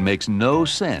Proposition 9 makes no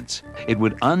sense. It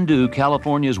would undo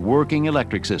California's working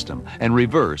electric system and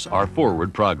reverse our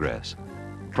forward progress.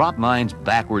 Prop 9's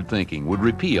backward thinking would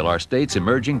repeal our state's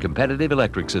emerging competitive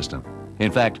electric system.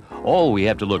 In fact, all we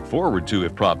have to look forward to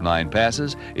if Prop 9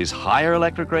 passes is higher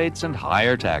electric rates and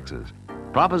higher taxes.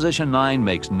 Proposition 9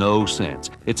 makes no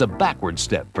sense. It's a backward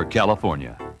step for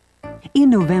California. In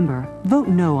November, vote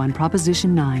no on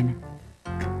Proposition 9.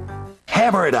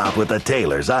 Hammer it out with the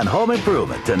Taylors on Home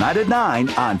Improvement tonight at 9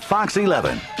 on Fox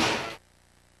 11.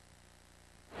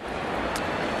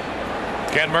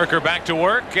 Ken Mercker back to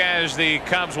work as the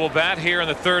Cubs will bat here in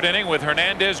the 3rd inning with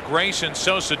Hernandez, Grace, and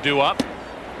Sosa due up.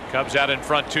 Cubs out in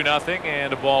front 2-0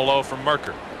 and a ball low from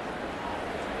Mercker.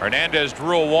 Hernandez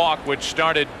drew a walk which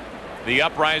started the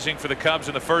uprising for the Cubs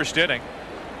in the 1st inning.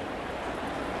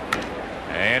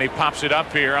 And he pops it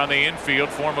up here on the infield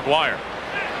for McGwire.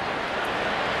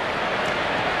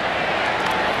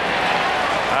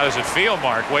 How does it feel,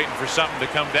 Mark, waiting for something to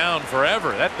come down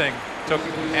forever? That thing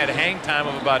had hang time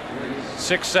of about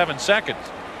 6-7 seconds.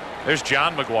 There's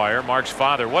John McGwire, Mark's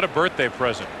father. What a birthday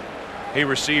present he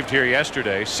received here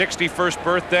yesterday. 61st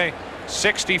birthday,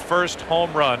 61st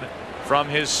home run from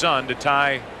his son to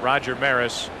tie Roger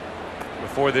Maris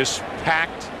before this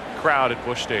packed crowd at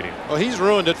Busch Stadium. Well, he's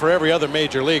ruined it for every other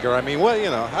major leaguer. I mean, what, you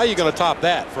know, how are you going to top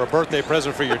that for a birthday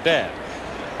present for your dad?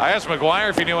 I asked McGwire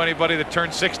if he knew anybody that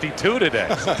turned 62 today.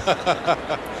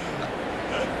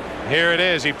 Here it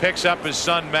is. He picks up his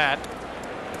son Matt.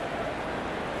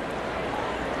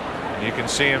 And you can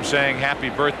see him saying happy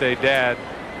birthday, Dad,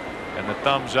 and the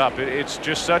thumbs up. It's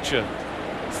just such a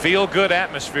feel-good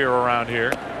atmosphere around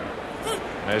here.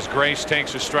 As Grace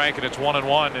takes a strike, and it's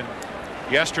 1-1, and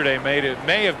yesterday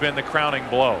may have been the crowning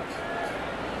blow.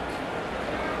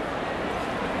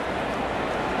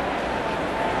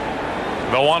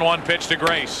 The 1-1 pitch to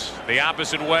Grace, the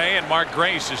opposite way, and Mark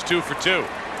Grace is 2 for 2.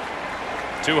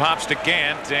 2 hops to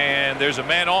Gant, and there's a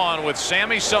man on with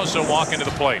Sammy Sosa walking to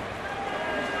the plate.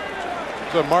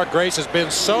 What Mark Grace has been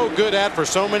so good at for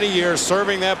so many years,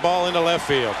 serving that ball into left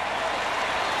field.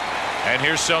 And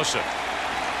here's Sosa.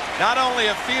 Not only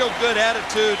a feel-good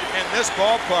attitude in this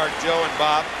ballpark, Joe and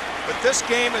Bob, but this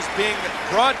game is being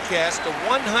broadcast to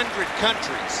 100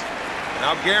 countries. And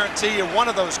I'll guarantee you one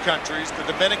of those countries, the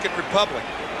Dominican Republic.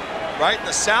 Right in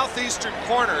the southeastern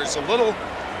corner is a little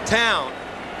town,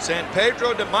 San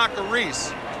Pedro de Macorís,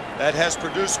 that has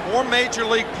produced more major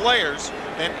league players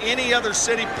than any other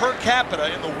city per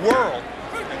capita in the world,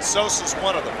 and Sosa's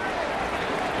one of them.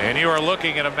 And you are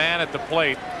looking at a man at the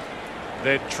plate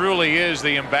that truly is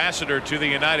the ambassador to the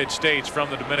United States from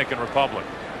the Dominican Republic.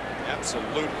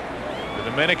 Absolutely. The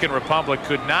Dominican Republic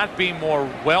could not be more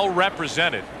well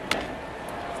represented.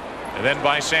 And then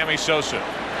by Sammy Sosa.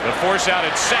 The force out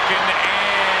at second,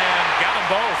 and got them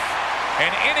both.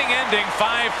 An inning-ending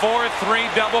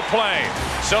 5-4-3 double play.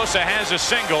 Sosa has a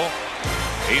single.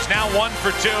 He's now 1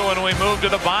 for 2, and we move to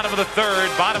the bottom of the third,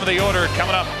 bottom of the order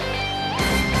coming up.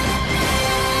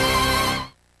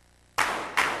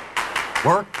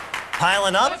 Work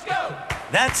piling up? Let's go.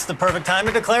 That's the perfect time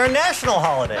to declare a national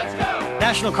holiday.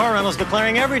 National Car Rental's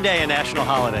declaring every day a national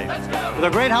holiday. With our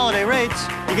great holiday rates,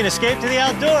 you can escape to the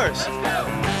outdoors.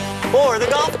 Or the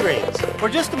golf greens. Or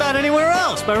just about anywhere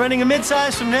else by renting a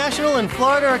midsize from National in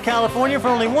Florida or California for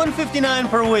only $159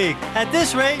 per week. At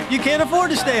this rate, you can't afford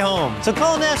to stay home. So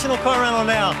call National Car Rental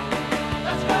now.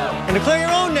 And declare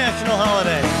your own national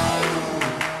holiday.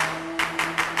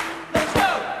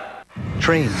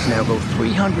 Trains now go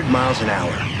 300 miles an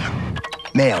hour.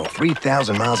 Mail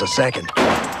 3,000 miles a second.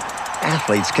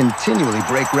 Athletes continually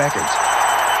break records.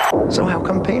 So how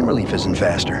come pain relief isn't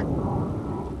faster?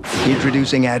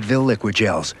 Introducing Advil Liquid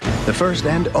Gels, the first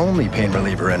and only pain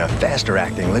reliever in a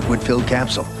faster-acting liquid-filled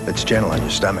capsule that's gentle on your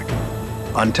stomach.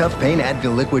 On tough pain,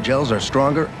 Advil Liquid Gels are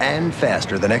stronger and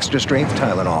faster than extra-strength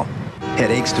Tylenol.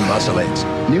 Headaches to muscle aches.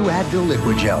 New Advil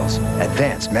Liquid Gels.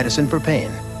 Advanced medicine for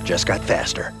pain. Just got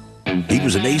faster. He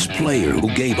was an ace player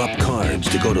who gave up cards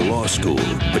to go to law school.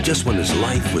 But just when his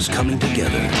life was coming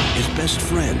together, his best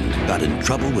friend got in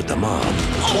trouble with the mob.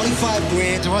 25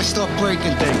 grand or I start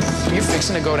breaking things. You're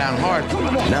fixing to go down hard.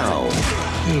 Now,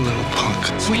 you little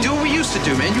punk. We do what we used to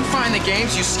do, man. You find the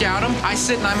games, you scout them, I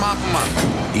sit and I mop them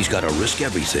up. he's got to risk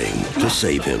everything to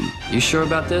save him. You sure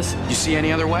about this? You see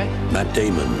any other way? Matt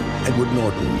Damon, Edward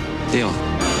Norton. Deal.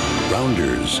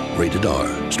 Rounders, rated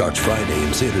R. Starts Friday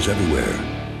in theaters everywhere.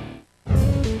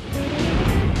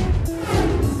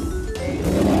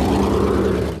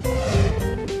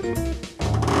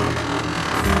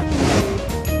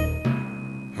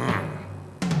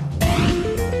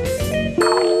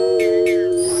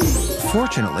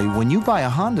 Fortunately, when you buy a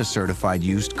Honda certified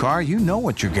used car, you know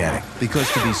what you're getting.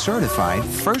 Because to be certified,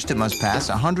 first it must pass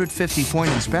a 150-point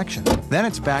inspection. Then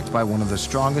it's backed by one of the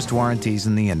strongest warranties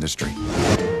in the industry.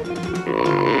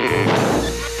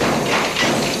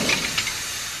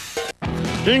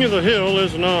 King of the Hill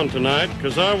isn't on tonight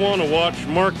because I want to watch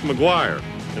Mark McGwire,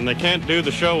 and they can't do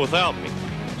the show without me.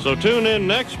 So tune in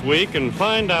next week and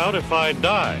find out if I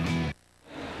die.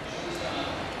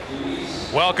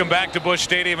 Welcome back to Busch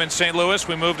Stadium in St. Louis.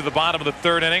 We move to the bottom of the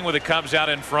third inning with the Cubs out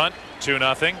in front,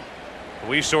 2-0.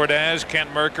 Luis Ordaz,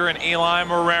 Kent Mercker, and Eli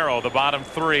Marrero, the bottom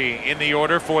three in the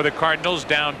order for the Cardinals,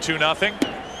 down 2-0.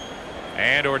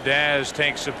 And Ordaz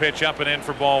takes a pitch up and in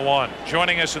for ball one.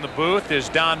 Joining us in the booth is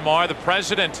Don Marr, the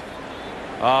president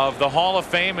of the Hall of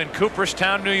Fame in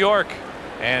Cooperstown, New York.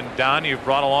 And Don, you've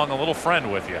brought along a little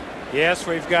friend with you. Yes,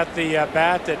 we've got the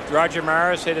bat that Roger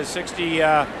Maris hit his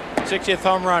 60th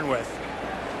home run with.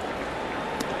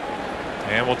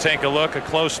 And we'll take a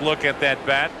close look at that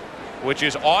bat, which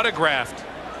is autographed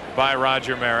by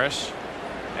Roger Maris.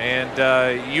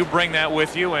 And you bring that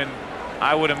with you, and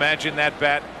I would imagine that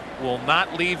bat will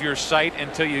not leave your sight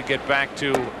until you get back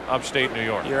to upstate New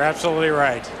York. You're absolutely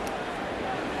right.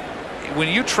 When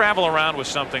you travel around with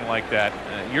something like that,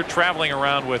 you're traveling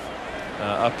around with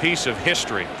a piece of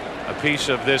history, a piece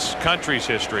of this country's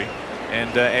history.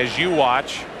 And as you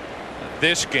watch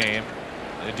this game,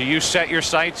 do you set your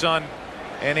sights on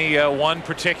any one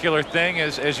particular thing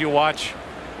as you watch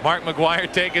Mark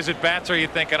McGwire take his at-bats, or are you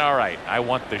thinking, all right, I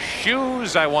want the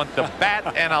shoes, I want the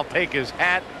bat, and I'll take his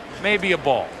hat, maybe a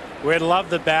ball? We'd love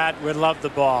the bat, we'd love the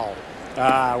ball.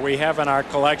 We have in our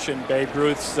collection Babe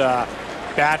Ruth's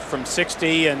bat from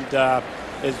 60 and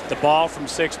is the ball from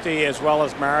 60, as well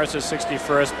as Maris's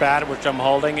 61st bat, which I'm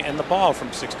holding, and the ball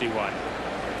from 61.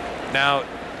 Now,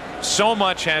 so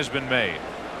much has been made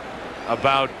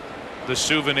about the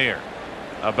souvenir,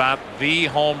 about the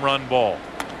home run ball.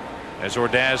 As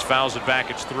Ordaz fouls it back,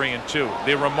 it's 3-2.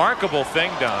 The remarkable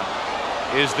thing, Don,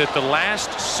 is that the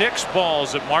last 6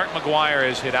 balls that Mark McGwire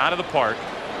has hit out of the park,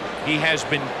 he has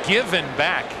been given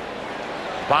back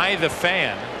by the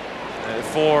fan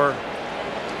for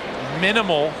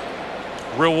minimal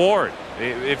reward.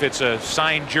 If it's a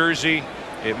signed jersey,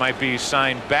 it might be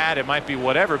signed bat, it might be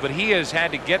whatever, but he has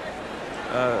had to get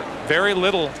very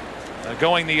little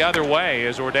going the other way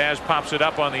as Ordaz pops it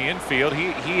up on the infield.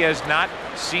 He has not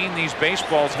seen these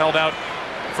baseballs held out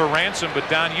for ransom. But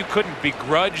Don, you couldn't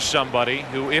begrudge somebody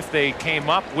who, if they came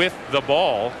up with the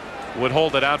ball, would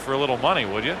hold it out for a little money,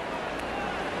 would you?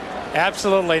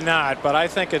 Absolutely not, but I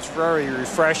think it's very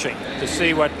refreshing to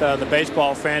see what the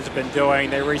baseball fans have been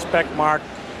doing. They respect Mark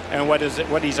and what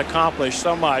he's accomplished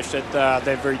so much that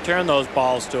they've returned those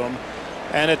balls to him.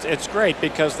 And it's great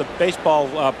because the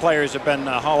baseball players have been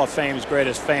Hall of Fame's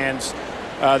greatest fans.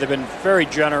 They've been very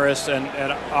generous,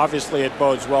 and obviously it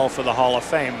bodes well for the Hall of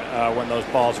Fame when those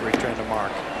balls are returned to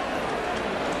Mark.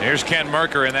 Here's Ken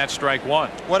Mercker, and that's strike 1.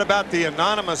 What about the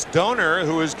anonymous donor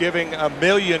who is giving $1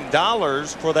 million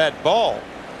for that ball?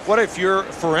 What if you're,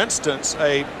 for instance,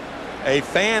 a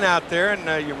fan out there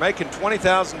and you're making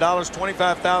 $20,000,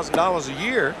 $25,000 a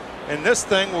year, and this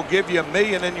thing will give you $1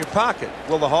 million in your pocket?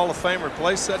 Will the Hall of Fame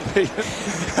replace that $1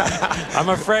 million? I'm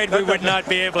afraid we would not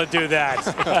be able to do that.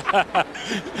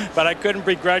 But I couldn't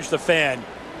begrudge the fan.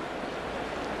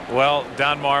 Well,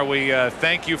 Don Marr, we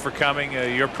thank you for coming.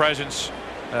 Your presence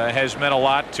has meant a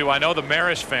lot to, I know, the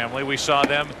Maris family. We saw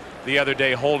them the other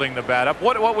day holding the bat up.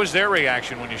 What was their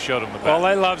reaction when you showed them the bat? Well,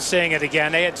 they loved seeing it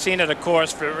again. They had seen it, of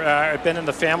course, for been in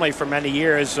the family for many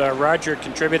years. Roger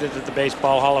contributed to the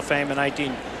Baseball Hall of Fame in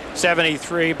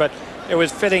 1973, but it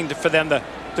was fitting for them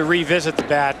to revisit the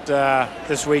bat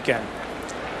this weekend.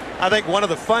 I think one of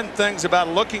the fun things about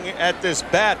looking at this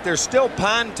bat, there's still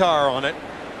pine tar on it,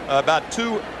 about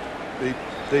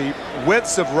the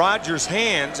widths of Roger's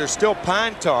hands are still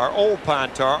pine tar, old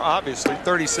pine tar, obviously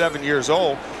 37 years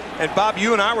old. And Bob,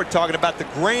 you and I were talking about the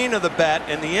grain of the bat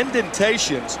and the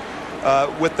indentations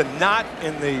with the knot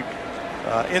in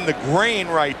the grain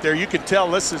right there. You can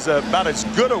tell this is about as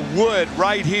good a wood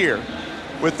right here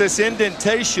with this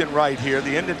indentation right here,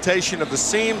 the indentation of the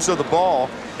seams of the ball,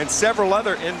 and several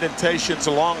other indentations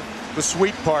along the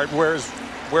sweet part,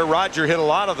 where Roger hit a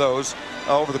lot of those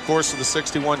over the course of the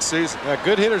 61 season. Yeah,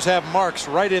 good hitters have marks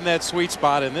right in that sweet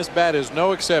spot, and this bat is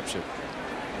no exception.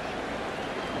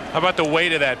 How about the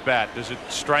weight of that bat? Does it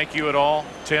strike you at all,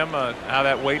 Tim, how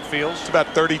that weight feels? It's about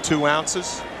 32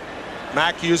 ounces.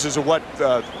 Mac uses a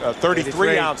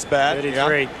 33-ounce bat.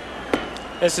 33. Yeah.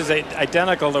 This is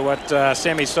identical to what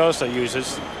Sammy Sosa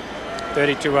uses.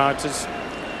 32 ounces,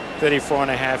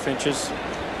 34.5 inches.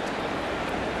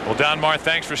 Well, Don Marr,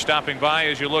 thanks for stopping by.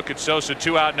 As you look at Sosa,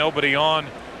 2 out, nobody on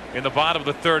in the bottom of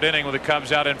the 3rd inning with the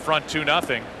Cubs out in front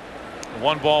 2-0.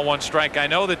 1 ball, 1 strike. I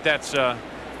know that that's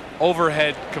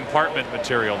overhead compartment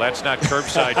material. That's not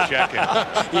curbside checking.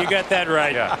 You got that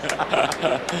right. Yeah.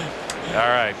 All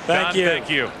right. Thank you. Thank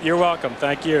you. You're welcome.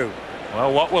 Thank you.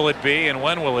 Well, what will it be and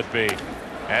when will it be?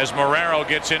 As Marrero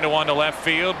gets into one to left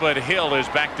field, but Hill is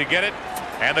back to get it,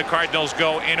 and the Cardinals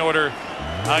go in order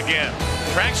again.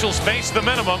 Trachsel's faced the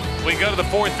minimum. We go to the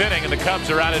 4th inning, and the Cubs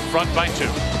are out in front by 2.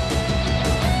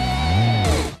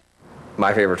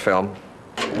 My favorite film?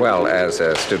 Well, as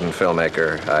a student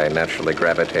filmmaker, I naturally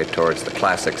gravitate towards the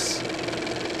classics.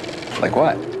 Like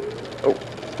what? Oh,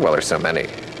 well, there's so many.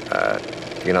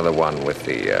 You know the one with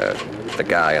the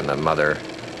guy and the mother,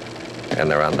 and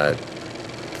they're on the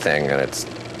thing, and it's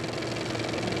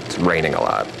raining a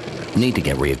lot. Need to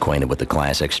get reacquainted with the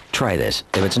classics? Try this.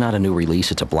 If it's not a new release,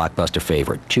 it's a blockbuster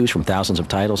favorite. Choose from thousands of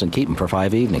titles and keep them for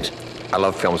 5 evenings. I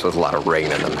love films with a lot of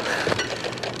rain in them.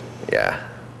 Yeah.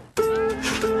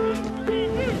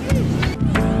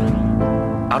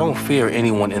 I don't fear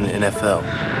anyone in the NFL.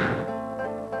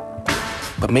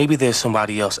 But maybe there's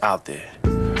somebody else out there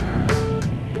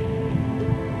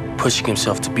pushing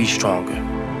himself to be stronger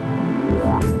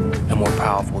and more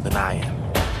powerful than I am.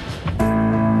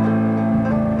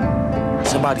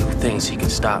 Somebody who thinks he can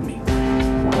stop me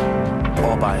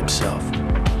all by himself.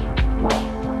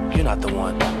 You're not the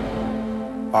one,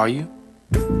 are you?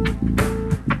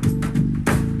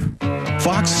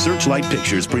 Fox Fox Searchlight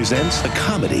Pictures presents a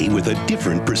comedy with a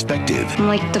different perspective. I'm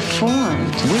like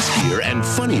deformed. Riskier and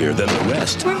funnier than the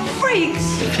rest. We're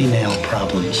freaks. Female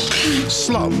problems.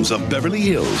 Slums of Beverly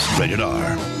Hills. Rated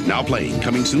R. Now playing.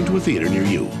 Coming soon to a theater near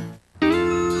you.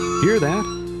 Hear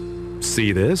that?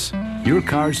 See this? Your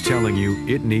car's telling you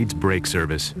it needs brake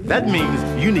service. That means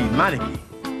you need Meineke.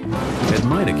 At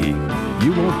Meineke,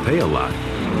 you won't pay a lot,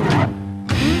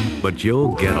 but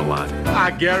you'll get a lot.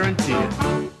 I guarantee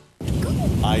it.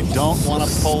 I don't want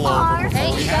to pull over.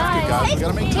 Hey, you guys. We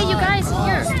gotta make Hey, you guys,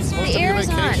 here. The air is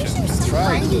on.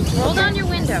 Right. Roll down your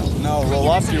window. No,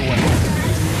 roll up your window.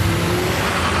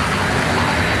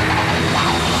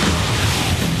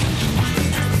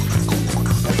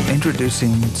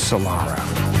 Introducing Solara,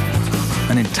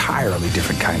 an entirely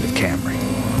different kind of Camry.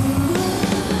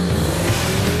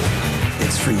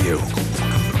 It's for you.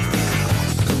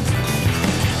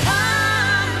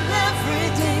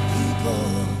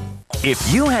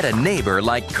 If you had a neighbor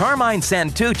like Carmine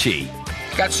Santucci,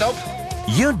 got soap?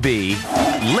 You'd be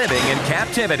living in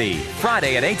captivity.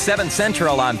 Friday at 8/7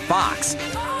 Central on Fox.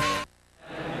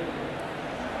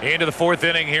 Into the fourth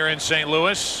inning here in St.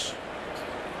 Louis.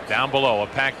 Down below, a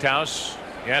packed house.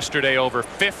 Yesterday, over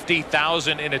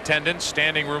 50,000 in attendance,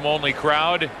 standing room only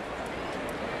crowd.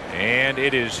 And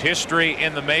it is history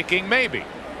in the making, maybe.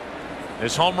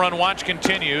 This home run watch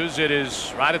continues. It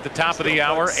is right at the top of the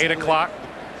hour, 8 o'clock.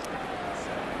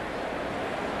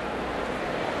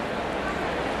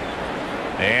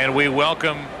 And we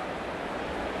welcome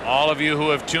all of you who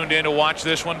have tuned in to watch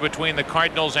this one between the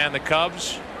Cardinals and the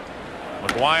Cubs.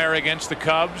 McGwire against the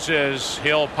Cubs as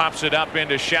Hill pops it up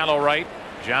into shallow right.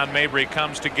 John Mabry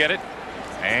comes to get it,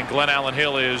 and Glenn Allen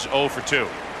Hill is 0 for 2.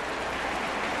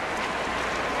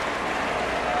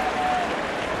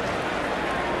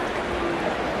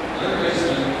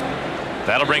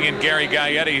 That'll bring in Gary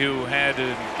Gaetti, who had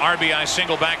an RBI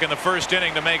single back in the first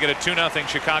inning to make it a 2-0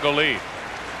 Chicago lead.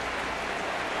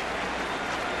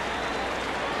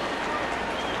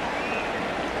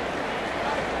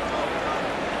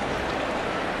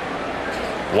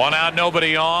 One out,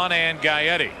 nobody on, and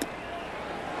Gaetti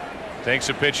takes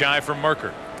a pitch high from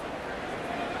Mercker.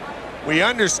 We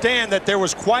understand that there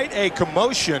was quite a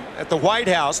commotion at the White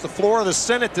House, the floor of the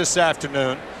Senate this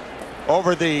afternoon,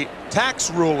 over the tax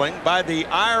ruling by the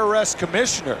IRS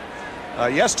commissioner.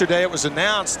 Yesterday it was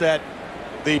announced that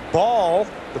the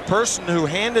person who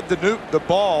handed the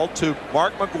ball to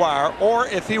Mark McGwire, or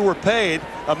if he were paid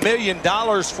 $1 million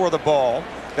for the ball,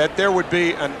 that there would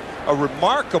be a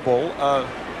remarkable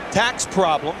tax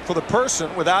problem for the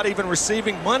person without even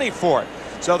receiving money for it.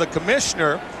 So the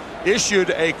commissioner issued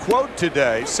a quote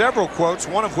today, several quotes,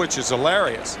 one of which is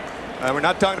hilarious. We're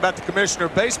not talking about the commissioner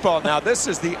of baseball now. This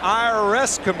is the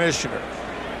IRS commissioner,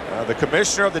 the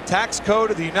commissioner of the tax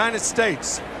code of the United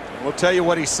States. We'll tell you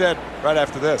what he said right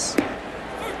after this.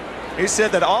 He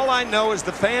said that all I know is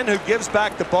the fan who gives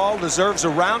back the ball deserves a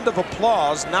round of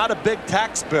applause, not a big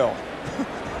tax bill.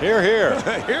 Hear, hear.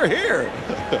 Hear, hear.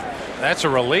 That's a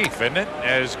relief, isn't it?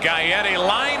 As Gaetti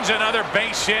lines another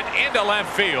base hit into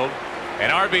left field. An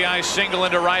RBI single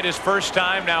into right his first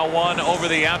time. Now one over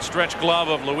the outstretched glove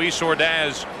of Luis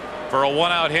Ordaz for a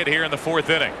one-out hit here in the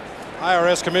fourth inning.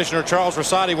 IRS Commissioner Charles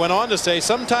Rosati went on to say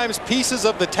sometimes pieces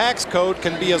of the tax code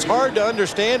can be as hard to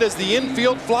understand as the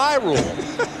infield fly rule.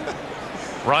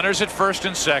 Runners at first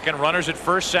and second, runners at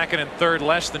first, second, and third,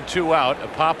 less than 2 out. A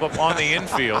pop-up on the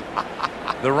infield.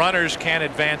 The runners can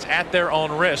advance at their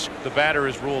own risk. The batter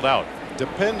is ruled out.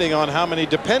 Depending on how many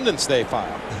dependents they file.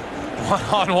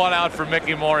 1 on 1 out for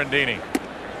Mickey Morandini.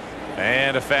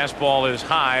 And a fastball is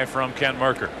high from Ken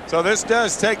Mercker. So this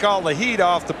does take all the heat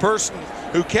off the person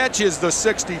who catches the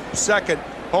 62nd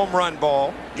home run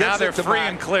ball. Now they're free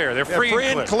and clear. They're free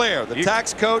and clear. The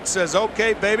tax code says,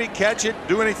 okay, baby, catch it.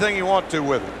 Do anything you want to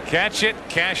with it. Catch it,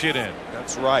 cash it in.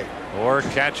 That's right. Or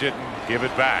catch it and give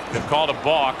it back. They've called a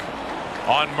balk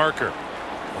on Mercker.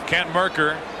 Well, Kent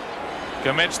Mercker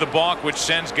commits the balk, which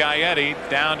sends Gaetti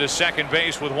down to second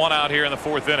base with 1 out here in the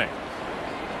fourth inning.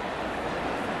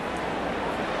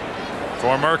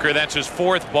 For Mercker, that's his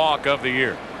 4th balk of the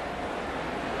year.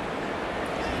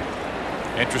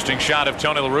 Interesting shot of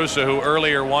Tony La Russa, who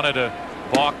earlier wanted a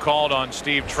balk called on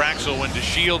Steve Trachsel when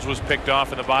DeShields was picked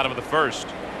off in the bottom of the first.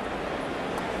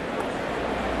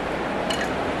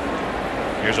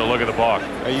 Here's a look at the balk.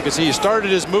 You can see he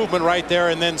started his movement right there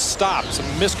and then stopped. Some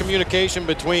miscommunication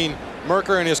between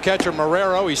Mercker and his catcher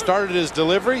Marrero. He started his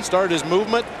delivery, started his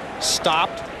movement,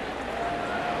 stopped.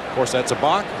 Of course, that's a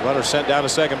balk. Runner sent down to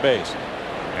second base.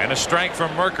 And a strike from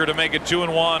Mercker to make it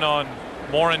 2-1 on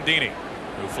Morandini,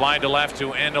 who flied to left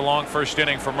to end a long first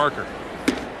inning for Mercker.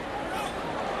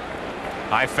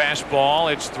 High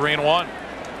fastball. It's 3-1.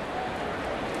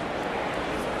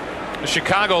 The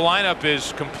Chicago lineup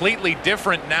is completely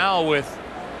different now with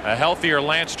a healthier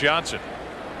Lance Johnson.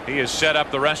 He has set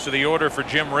up the rest of the order for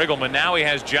Jim Riggleman. Now he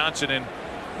has Johnson in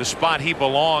the spot he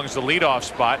belongs, the leadoff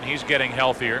spot, and he's getting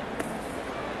healthier.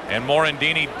 And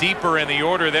Morandini deeper in the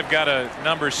order. They've got a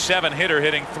number 7 hitter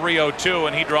hitting .302,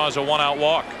 and he draws a 1-out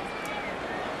walk.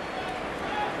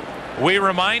 We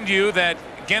remind you that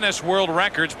Guinness World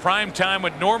Records prime time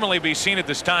would normally be seen at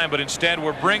this time, but instead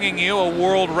we're bringing you a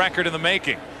world record in the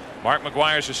making. Mark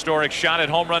McGwire's historic shot at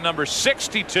home run number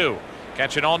 62.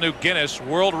 Catch an all-new Guinness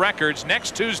World Records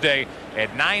next Tuesday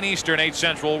at 9 Eastern, 8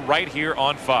 Central, right here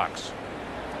on Fox.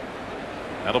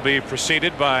 That'll be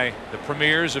preceded by the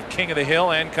premieres of King of the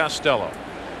Hill and Costello.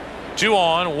 2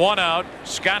 on, 1 out.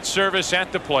 Scott Service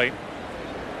at the plate.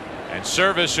 And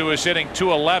Service, who is hitting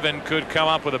 .211, could come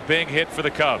up with a big hit for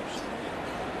the Cubs.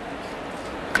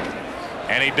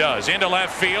 And he does. Into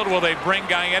left field. Will they bring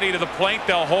Gaetti to the plate?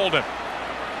 They'll hold him.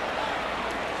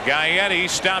 Gaetti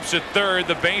stops at third.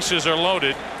 The bases are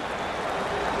loaded.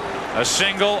 A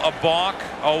single, a balk,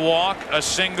 a walk, a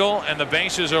single, and the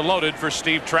bases are loaded for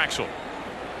Steve Trachsel.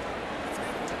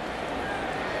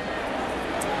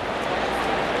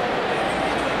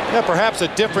 Yeah, perhaps a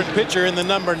different pitcher in the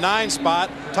number 9 spot.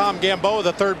 Tom Gamboa,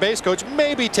 the third base coach,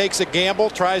 maybe takes a gamble,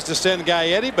 tries to send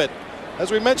Gaetti, but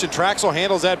as we mentioned, Trachsel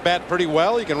handles that bat pretty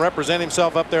well. He can represent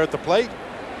himself up there at the plate.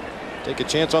 Take a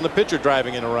chance on the pitcher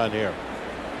driving in a run here.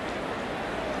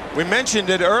 We mentioned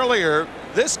it earlier.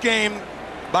 This game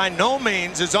by no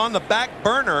means is on the back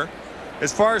burner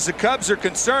as far as the Cubs are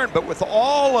concerned, but with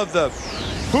all of the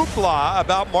hoopla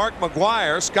about Mark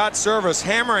McGwire, Scott Service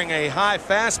hammering a high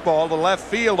fastball to left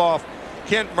field off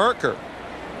Kent Mercker.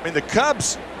 I mean, the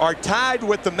Cubs are tied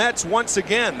with the Mets once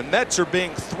again. The Mets are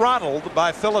being throttled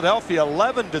by Philadelphia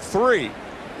 11-3.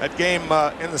 That game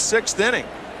in the 6th inning.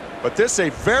 But this is a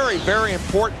very, very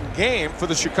important game for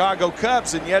the Chicago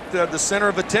Cubs, and yet the center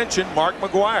of attention, Mark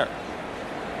McGwire.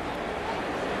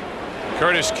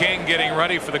 Curtis King getting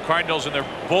ready for the Cardinals in their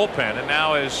bullpen, and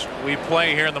now as we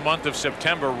play here in the month of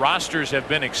September, rosters have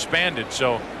been expanded,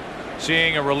 so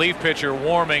seeing a relief pitcher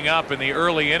warming up in the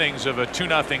early innings of a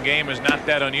 2-0 game is not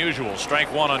that unusual.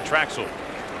 Strike 1 on Trachsel.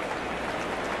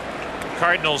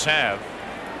 Cardinals have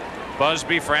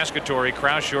Busby, Frascatore,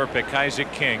 Krauscher,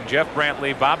 Pekazik, King, Jeff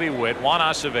Brantley, Bobby Witt, Juan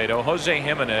Acevedo, Jose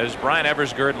Jimenez, Brian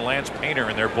Eversgerd, and Lance Painter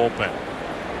in their bullpen.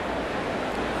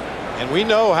 And we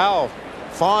know how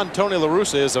fond Tony La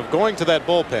Russa is of going to that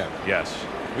bullpen. Yes.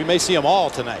 We may see them all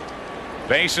tonight.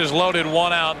 Bases loaded,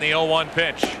 1 out in the 0-1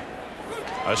 pitch.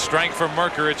 A strike for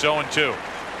Mercker. It's 0-2.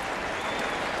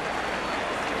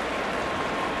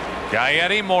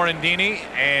 Gaetti, Morandini,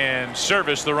 and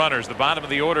Service, the runners. The bottom of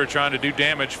the order trying to do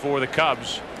damage for the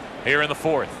Cubs here in the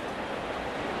 4th.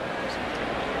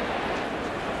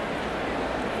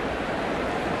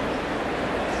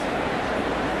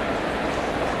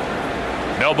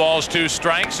 No balls, 2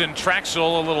 strikes, and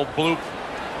Trachsel, a little bloop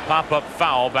pop-up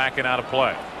foul, backing out of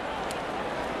play.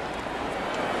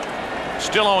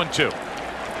 Still 0-2.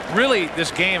 Really,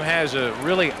 this game has a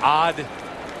really odd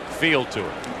feel to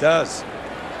it. It does.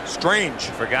 Strange.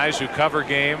 For guys who cover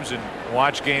games and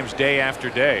watch games day after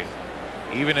day,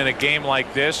 even in a game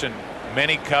like this, and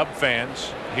many Cub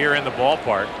fans here in the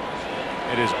ballpark,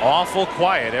 it is awful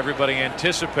quiet. Everybody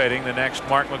anticipating the next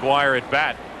Mark McGwire at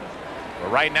bat.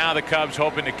 But right now the Cubs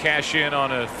hoping to cash in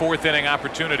on a 4th inning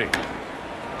opportunity.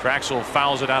 Trachsel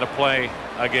fouls it out of play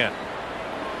again.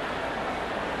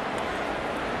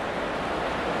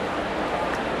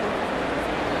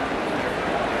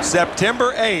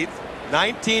 September 8th,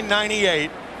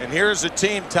 1998, and here's a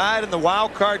team tied in the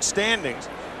wild card standings,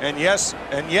 and yes,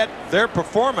 and yet their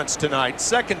performance tonight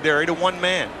secondary to 1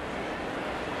 man.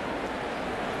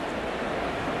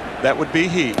 That would be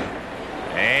he.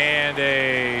 And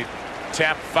a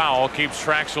tap foul keeps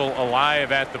Trachsel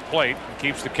alive at the plate and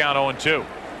keeps the count 0-2.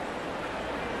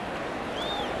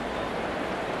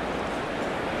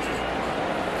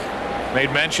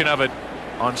 Made mention of it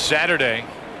on Saturday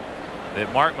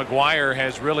that Mark McGwire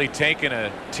has really taken a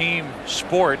team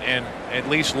sport and at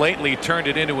least lately turned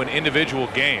it into an individual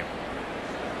game,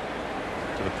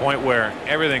 to the point where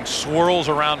everything swirls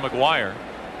around McGwire.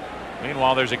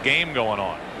 Meanwhile, there's a game going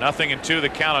on. 0-2, the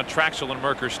count on Trachsel, and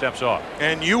Mercker steps off.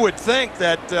 And you would think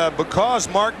that because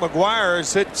Mark McGwire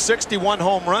has hit 61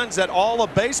 home runs, that all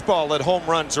of baseball at home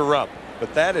runs are up.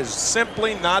 But that is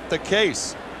simply not the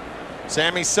case.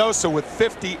 Sammy Sosa with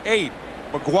 58.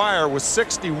 McGwire with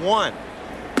 61.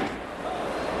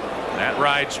 That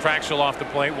rides Trachsel off the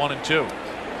plate, 1-2.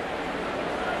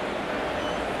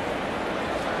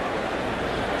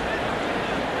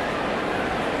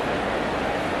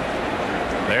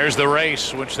 There's the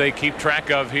race, which they keep track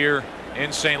of here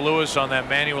in St. Louis on that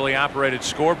manually operated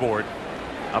scoreboard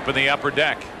up in the upper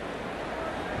deck.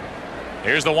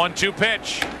 Here's the 1-2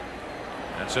 pitch.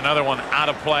 That's another one out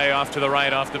of play, off to the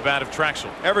right, off the bat of Trachsel.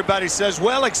 Everybody says,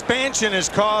 well, expansion has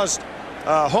caused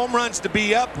home runs to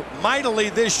be up mightily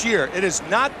this year. It is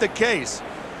not the case.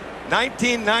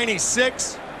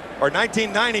 1996 or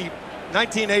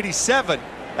 1987,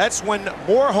 that's when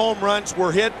more home runs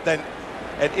were hit than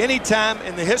at any time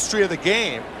in the history of the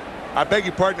game. I beg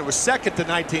your pardon, it was second to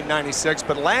 1996,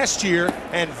 but last year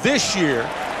and this year,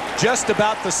 just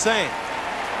about the same.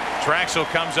 Trachsel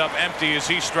comes up empty as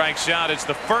he strikes out. It's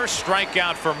the first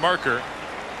strikeout for Mercker.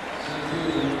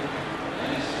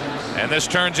 And this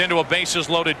turns into a bases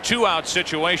loaded 2-out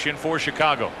situation for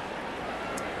Chicago.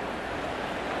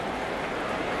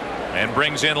 And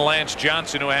brings in Lance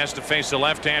Johnson, who has to face the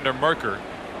left-hander Mercker.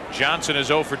 Johnson is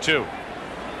 0 for 2.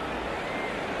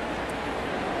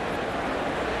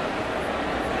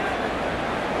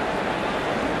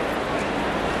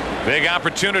 Big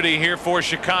opportunity here for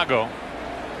Chicago.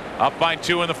 Up by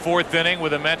 2 in the 4th inning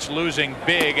with the Mets losing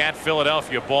big at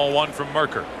Philadelphia. Ball 1 from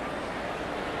Mercker.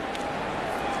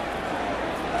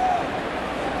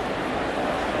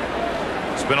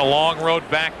 It's been a long road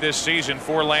back this season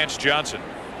for Lance Johnson.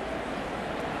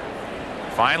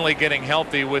 Finally getting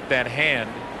healthy with that hand,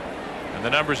 and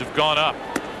the numbers have gone up.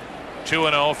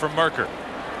 2-0 from Mercker.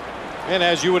 And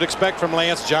as you would expect from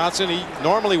Lance Johnson, he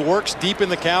normally works deep in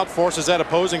the count, forces that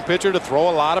opposing pitcher to throw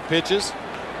a lot of pitches.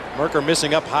 Mercker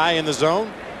missing up high in the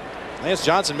zone. Lance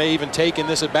Johnson may even take in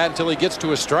this at bat until he gets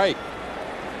to a strike.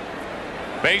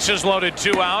 Bases loaded,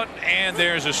 2 out, and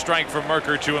there's a strike for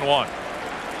Mercker. 2-1.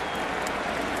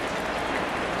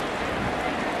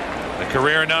 The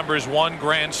career numbers 1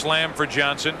 grand slam for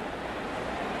Johnson.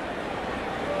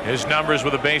 His numbers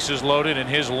with the bases loaded in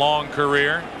his long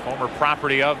career. Former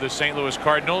property of the St. Louis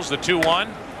Cardinals. The 2-1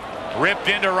 ripped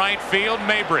into right field.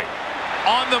 Mabry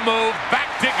on the move,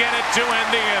 back to get it to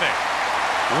end the inning.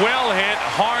 Well hit,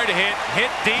 hard hit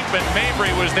deep, and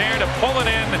Mabry was there to pull it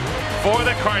in for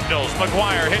the Cardinals.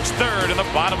 McGwire hits 3rd in the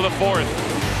bottom of the 4th.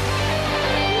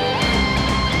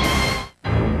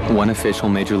 One official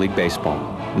Major League Baseball,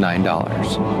 $9.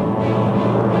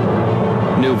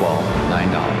 New ball,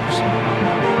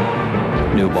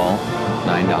 $9. New ball,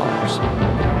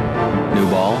 $9. New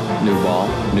ball, new ball,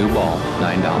 new ball,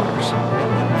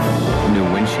 $9. New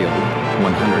windshield,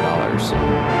 $100.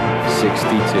 62,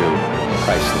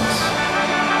 priceless.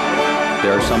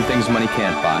 There are some things money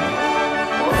can't buy.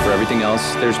 For everything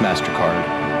else, there's MasterCard.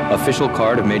 Official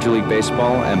card of Major League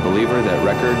Baseball and believer that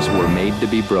records were made to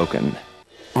be broken.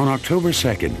 On October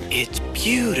 2nd, it's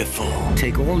beautiful.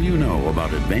 Take all you know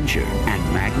about adventure and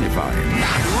magnify it.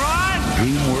 Run!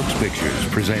 DreamWorks Pictures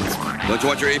presents... Don't you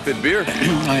want your 8-bit beer?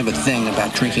 I have a thing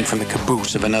about drinking from the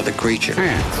caboose of another creature.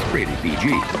 And rated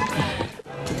PG.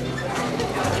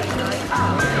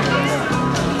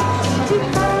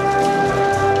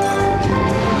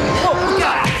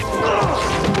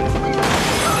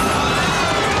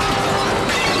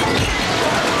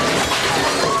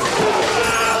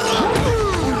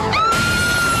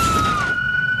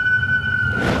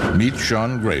 Meet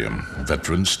Sean Graham,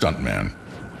 veteran stuntman.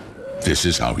 This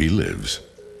is how he lives.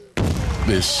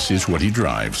 This is what he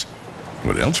drives.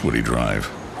 What else would he drive?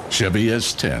 Chevy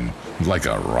S10, like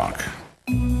a rock.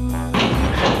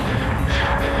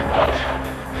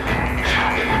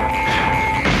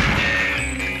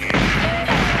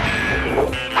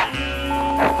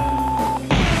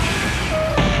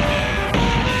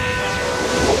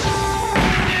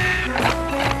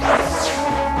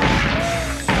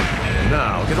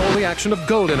 Action of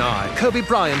GoldenEye, Kobe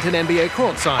Bryant in NBA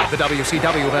courtside, the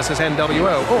WCW versus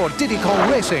NWO, or Diddy Kong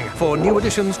Racing for new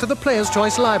additions to the Player's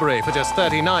Choice Library for just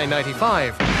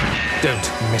 $39.95.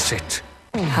 Don't miss it.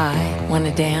 Hi, want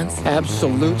to dance?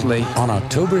 Absolutely. On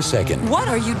October 2nd. What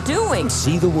are you doing?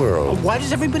 See the world. Why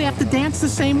does everybody have to dance the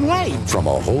same way? From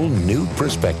a whole new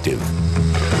perspective.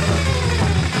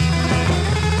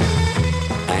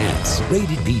 Ants,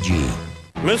 rated PG.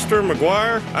 Mr.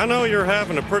 McGwire, I know you're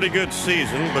having a pretty good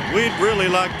season, but we'd really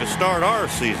like to start our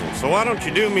season. So why don't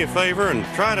you do me a favor and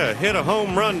try to hit a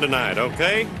home run tonight,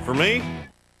 okay? For me?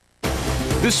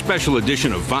 This special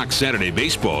edition of Fox Saturday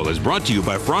Baseball is brought to you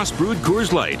by Frost Brewed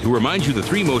Coors Light, who reminds you the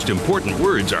 3 most important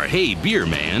words are, hey, beer,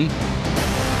 man.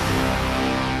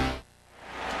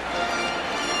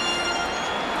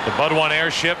 The Bud 1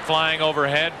 airship flying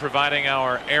overhead, providing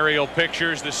our aerial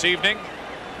pictures this evening.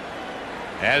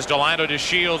 As Delino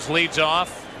DeShields leads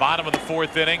off, bottom of the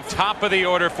 4th inning, top of the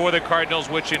order for the Cardinals,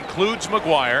 which includes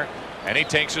McGwire, and he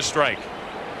takes a strike.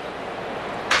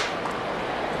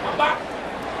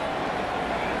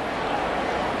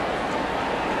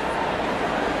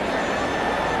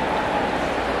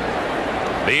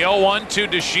 The 0-1 to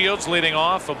DeShields leading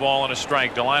off, a ball and a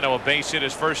strike. Delino a base hit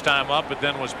his first time up, but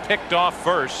then was picked off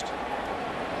first.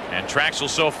 And Trachsel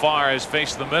so far has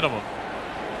faced the minimum.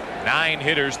 9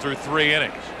 hitters through 3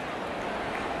 innings.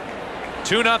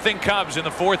 2-0 Cubs in the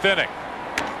 4th inning.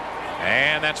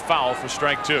 And that's foul for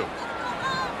strike 2.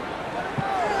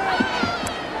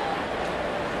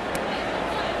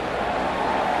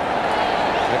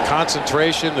 The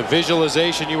concentration, the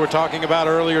visualization you were talking about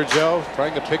earlier, Joe,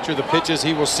 trying to picture the pitches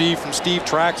he will see from Steve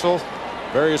Trachsel,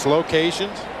 various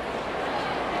locations.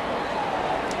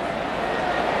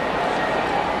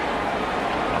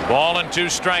 A ball and 2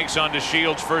 strikes on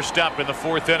DeShields first up in the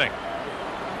 4th inning.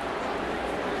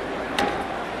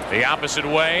 The opposite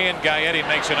way, and Gaetti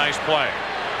makes a nice play.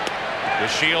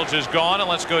 DeShields is gone, and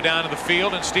let's go down to the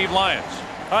field and Steve Lyons.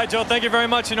 All right, Joe, thank you very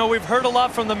much. You know, we've heard a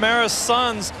lot from the Maris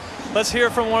sons. Let's hear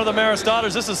from one of the Maris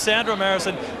daughters. This is Sandra Maris,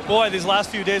 and boy, these last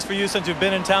few days for you since you've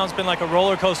been in town has been like a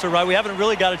roller coaster ride. We haven't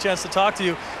really got a chance to talk to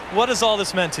you. What has all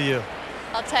this meant to you?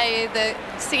 I'll tell you that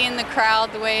seeing the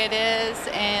crowd the way it is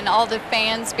and all the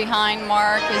fans behind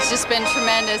Mark has just been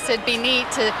tremendous. It'd be neat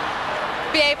to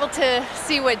be able to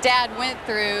see what Dad went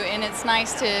through, and it's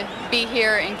nice to be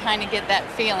here and kind of get that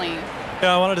feeling.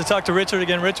 Yeah, I wanted to talk to Richard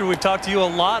again. Richard, we've talked to you a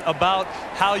lot about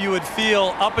how you would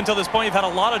feel up until this point. You've had a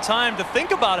lot of time to think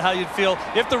about how you'd feel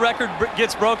if the record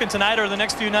gets broken tonight or the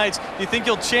next few nights. Do you think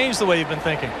you'll change the way you've been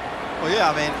thinking? Well, yeah,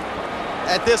 I mean,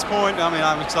 at this point, I mean,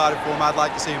 I'm excited for him. I'd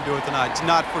like to see him do it tonight. It's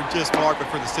not for just Mark, but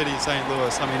for the city of St.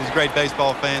 Louis. I mean, he's great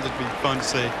baseball fans. It'd be fun to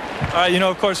see. All right, you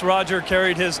know, of course, Roger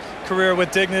carried his career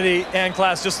with dignity and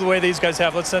class just the way these guys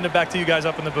have. Let's send it back to you guys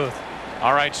up in the booth.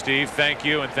 All right, Steve, thank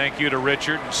you, and thank you to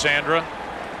Richard and Sandra.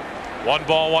 1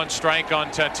 ball, 1 strike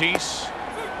on Tatis,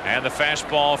 and the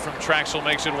fastball from Trachsel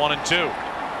makes it 1-2.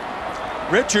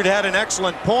 Richard had an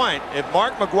excellent point. If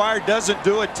Mark McGwire doesn't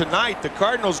do it tonight, the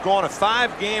Cardinals go on a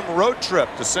 5-game road trip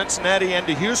to Cincinnati and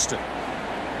to Houston.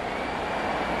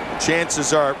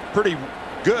 Chances are pretty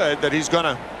good that he's going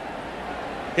to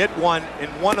hit one in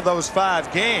one of those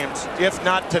 5 games, if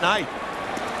not tonight.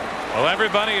 Well,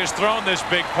 everybody has thrown this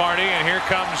big party, and here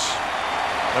comes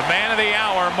the man of the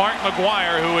hour, Mark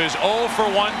McGwire, who is 0 for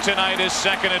 1 tonight, his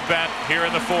second at bat here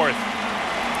in the 4th.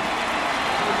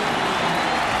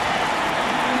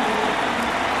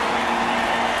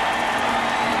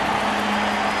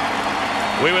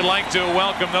 We would like to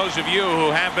welcome those of you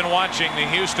who have been watching the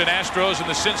Houston Astros and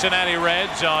the Cincinnati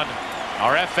Reds on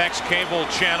our FX cable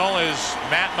channel as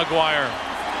Matt McGwire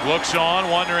looks on,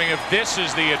 wondering if this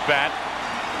is the at-bat.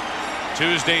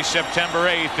 Tuesday, September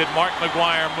 8th, that Mark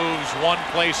McGwire moves 1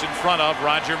 place in front of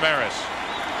Roger Maris.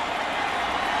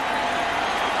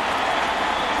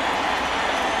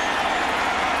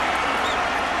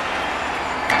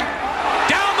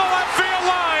 Down the left field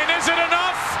line, is it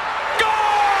enough?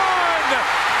 Gone!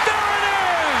 There it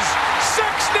is!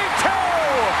 62!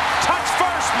 Touch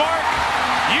first, Mark.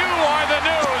 You are the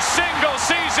new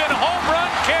single-season home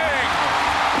run king.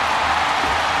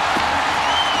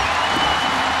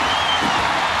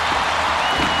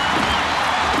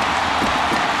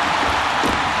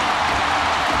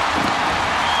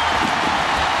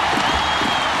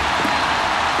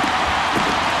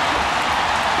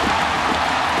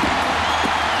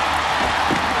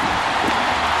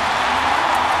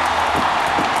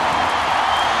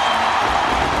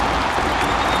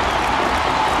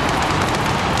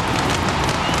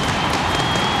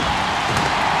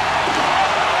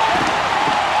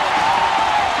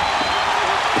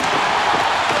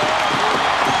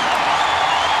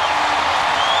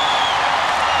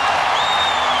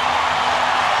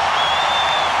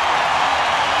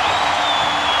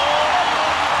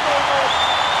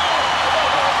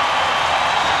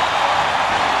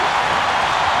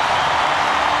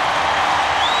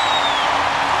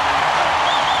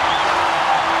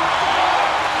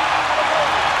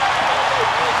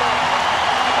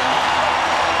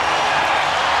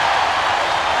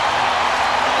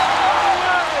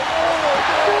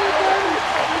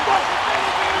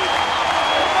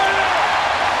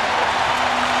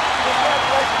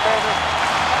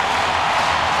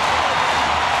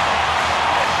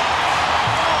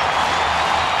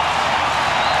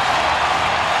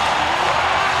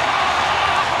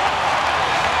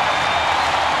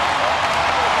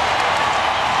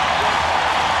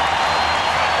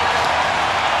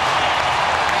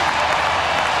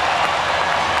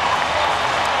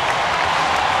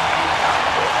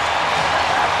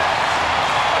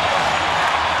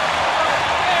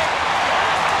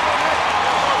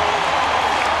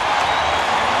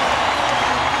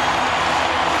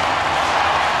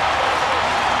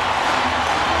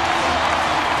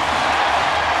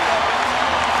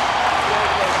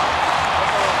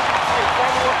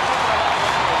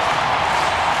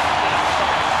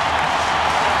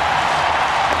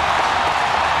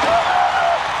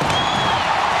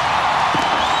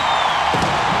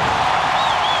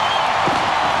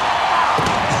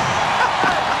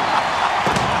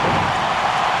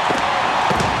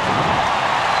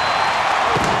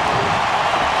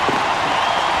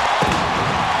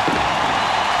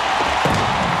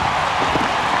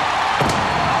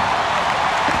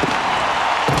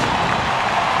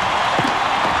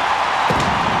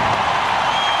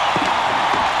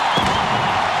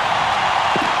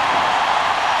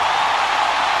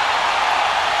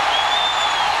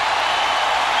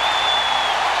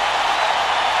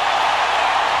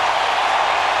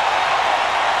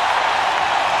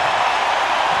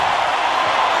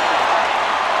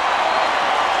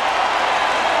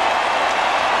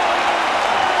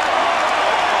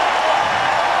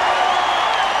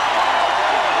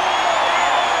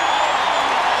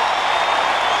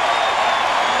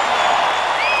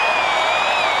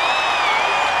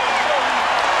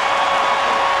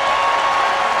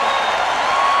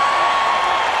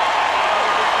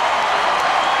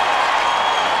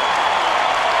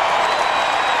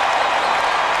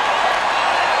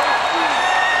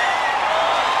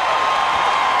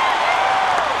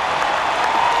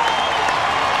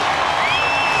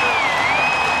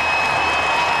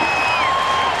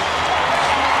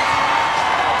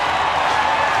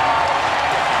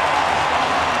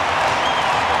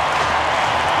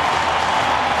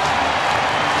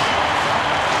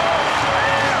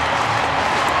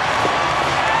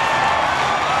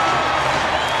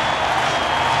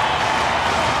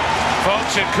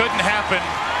 Folks, it couldn't happen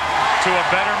to a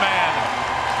better man.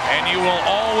 And you will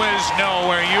always know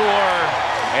where you were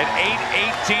at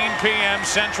 8:18 p.m.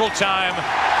 Central Time,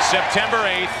 September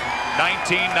 8th,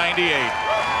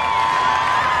 1998.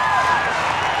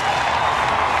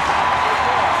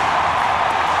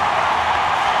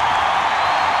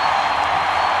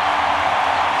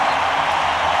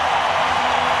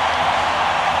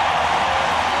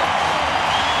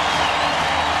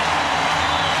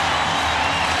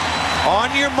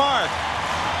 On your mark.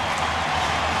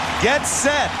 Get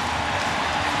set.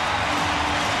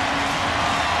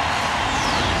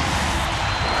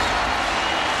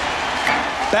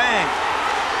 Bang.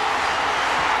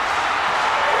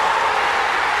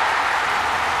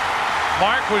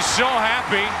 Mark was so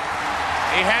happy,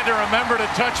 he had to remember to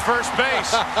touch first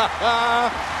base.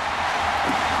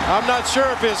 I'm not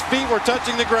sure if his feet were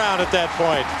touching the ground at that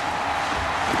point.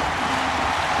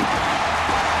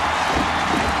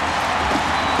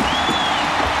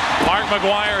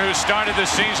 McGwire, who started the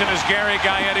season as Gary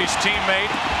Gaietti's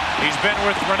teammate. He's been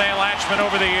with Rene Latchman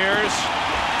over the years.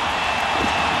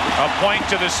 A point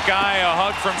to the sky, a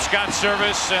hug from Scott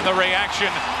Service, and the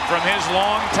reaction from his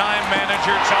longtime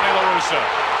manager, Tony La Russa.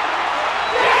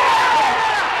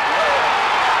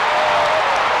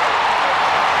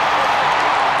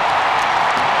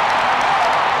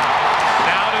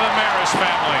 Now to the Maris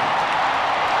family.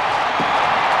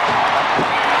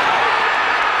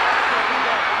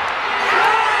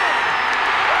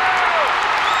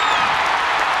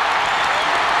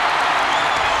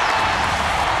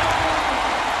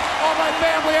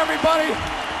 Family, everybody,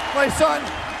 my son,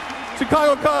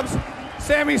 Chicago Cubs,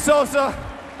 Sammy Sosa,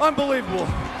 unbelievable,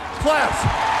 class.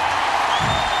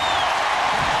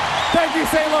 Thank you,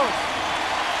 St. Louis.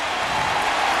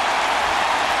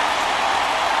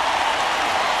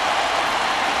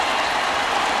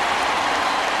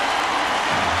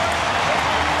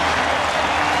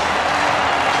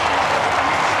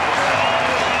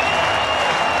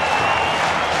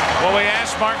 Well, we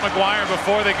asked Mark McGwire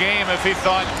before the game if he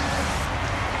thought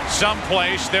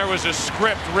someplace there was a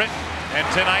script written, and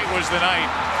tonight was the night.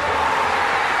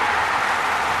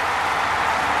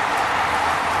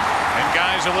 And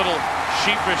guys, a little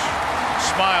sheepish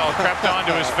smile crept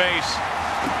onto his face.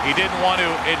 He didn't want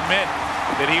to admit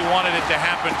that he wanted it to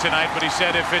happen tonight, but he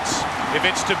said if it's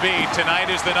to be, tonight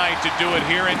is the night to do it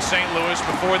here in St. Louis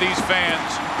before these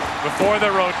fans, before the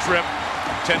road trip.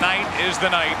 Tonight is the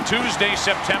night, Tuesday,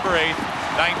 September 8th,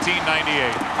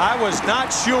 1998. I was not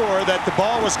sure that the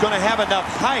ball was going to have enough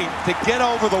height to get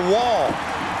over the wall.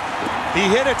 He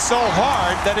hit it so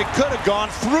hard that it could have gone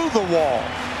through the wall.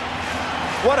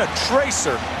 What a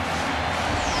tracer.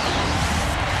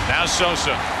 Now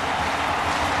Sosa.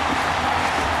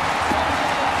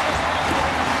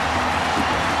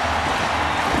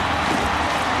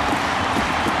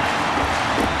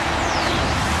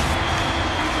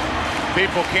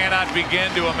 People cannot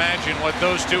begin to imagine what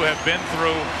those two have been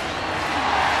through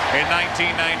in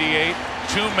 1998.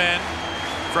 Two men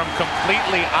from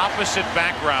completely opposite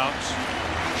backgrounds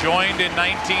joined in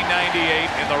 1998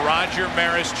 in the Roger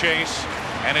Maris chase,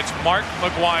 and it's Mark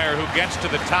McGwire who gets to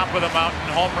the top of the mountain,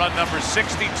 home run number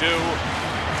 62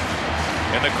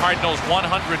 in the Cardinals'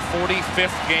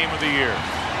 145th game of the year.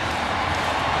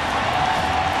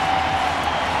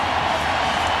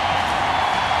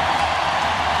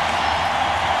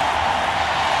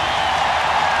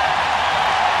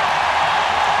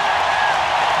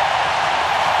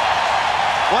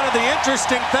 One of the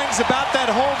interesting things about that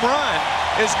home run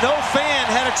is no fan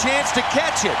had a chance to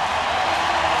catch it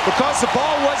because the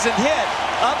ball wasn't hit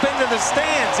up into the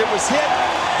stands. It was hit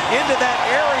into that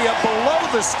area below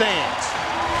the stands.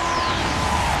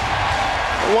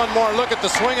 One more look at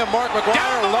the swing of Mark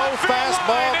McGwire. Low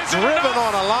fastball driven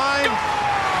on a line.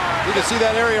 You can see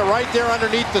that area right there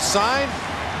underneath the sign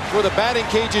where the batting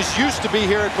cages used to be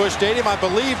here at Busch Stadium. I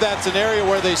believe that's an area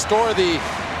where they store the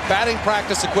batting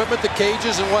practice equipment, the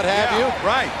cages and what have you.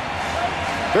 Right.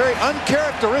 Very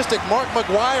uncharacteristic Mark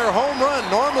McGwire home run.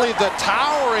 Normally the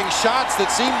towering shots that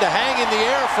seem to hang in the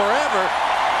air forever.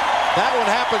 That one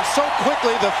happened so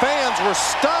quickly the fans were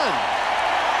stunned.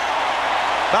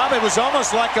 Bob, it was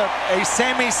almost like a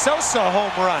Sammy Sosa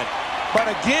home run.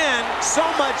 But again, so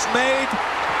much made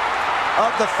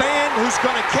of the fan who's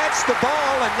going to catch the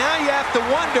ball, and now you have to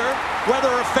wonder whether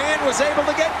a fan was able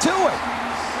to get to it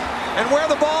and where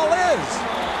the ball is.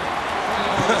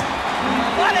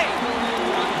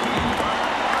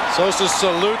 Sosa's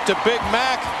salute to Big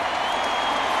Mac.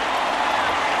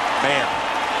 Man.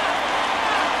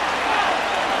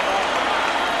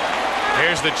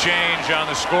 Here's the change on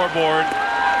the scoreboard.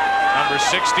 Number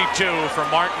 62 for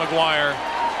Mark McGwire.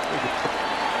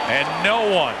 And no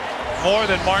one more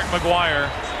than Mark McGwire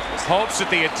hopes that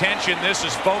the attention this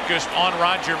is focused on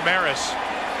Roger Maris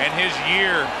and his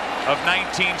year of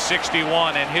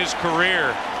 1961 and his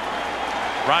career.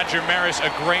 Roger Maris,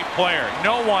 a great player.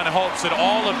 No one hopes that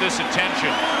all of this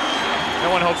attention,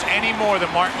 no one hopes any more than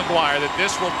Mark McGwire that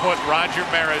this will put Roger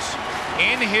Maris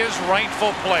in his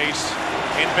rightful place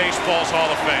in baseball's Hall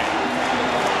of Fame.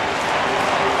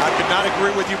 I could not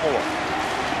agree with you more.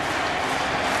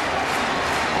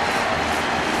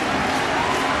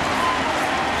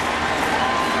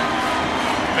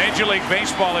 Major League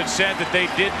Baseball had said that they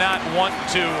did not want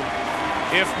to,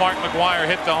 if Mark McGwire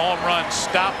hit the home run,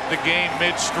 stop the game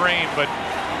midstream, but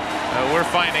we're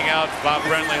finding out, Bob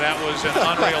Brentley, that was an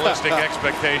unrealistic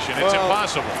expectation. It's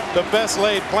impossible. The best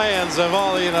laid plans of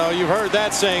all, you know, you've heard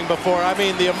that saying before. I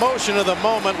mean, the emotion of the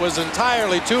moment was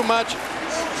entirely too much.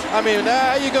 I mean,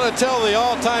 how are you going to tell the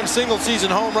all-time single-season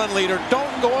home run leader,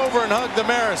 don't go over and hug the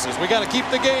Marises? We got to keep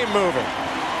the game moving.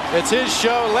 It's his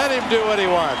show. Let him do what he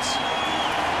wants.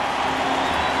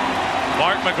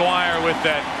 Mark McGwire with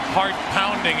that heart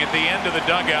pounding at the end of the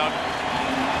dugout.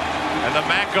 And the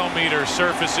Macometer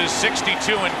surfaces 62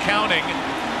 and counting.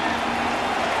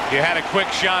 You had a quick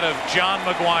shot of John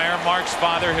McGwire, Mark's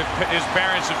father. His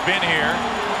parents have been here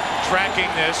tracking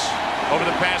this over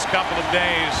the past couple of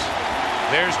days.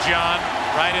 There's John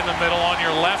right in the middle on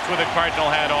your left with a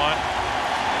Cardinal hat on.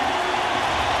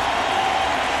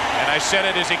 And I said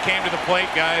it as he came to the plate,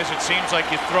 guys. It seems like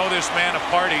you throw this man a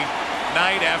party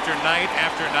night after night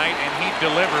after night, and he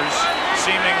delivers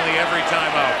seemingly every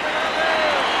time out.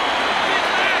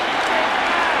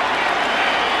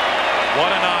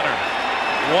 What an honor.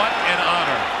 What an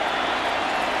honor.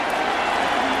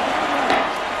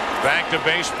 Back to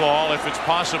baseball, if it's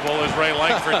possible, as Ray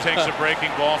Langford takes a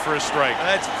breaking ball for a strike.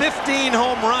 That's 15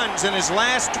 home runs in his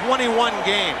last 21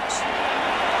 games.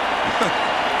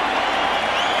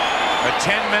 A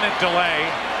 10-minute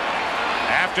delay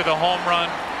after the home run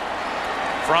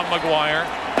from McGwire,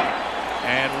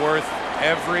 and worth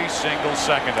every single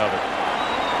second of it.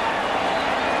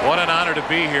 What an honor to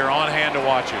be here, on hand to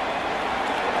watch it.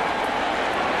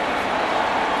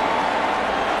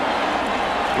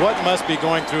 What must be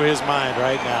going through his mind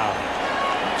right now?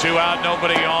 2 out,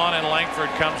 nobody on, and Langford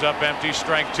comes up empty,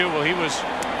 strike 2. Well, he was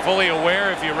fully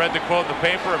aware, if you read the quote in the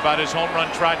paper, about his home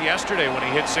run trot yesterday when he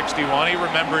hit 61. He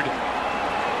remembered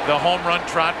the home run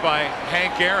trot by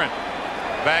Hank Aaron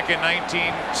back in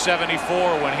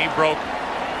 1974 when he broke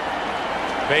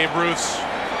Babe Ruth's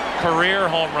career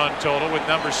home run total with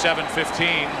number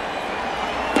 715.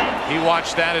 He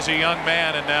watched that as a young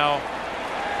man, and now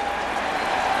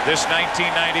this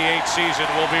 1998 season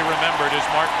will be remembered as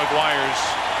Mark McGwire's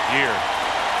year.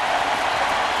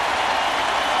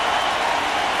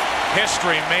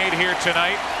 History made here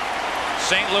tonight.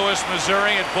 St. Louis,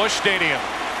 Missouri at Busch Stadium.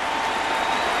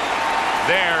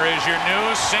 There is your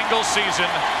new single-season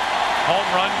home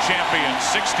run champion,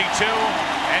 62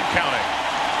 and counting.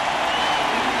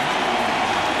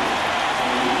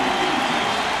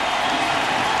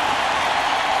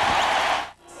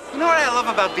 You know what I love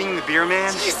about being the beer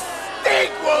man? You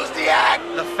stink,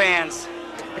 Wozniak! The fans.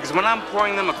 Because when I'm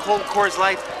pouring them a cold Coors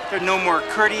Light, they're no more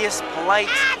courteous, polite.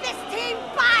 This team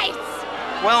fights!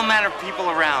 Well-mannered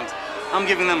people around. I'm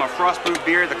giving them a frost-brewed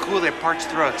beer to cool their parched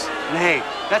throats. And hey,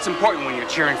 that's important when you're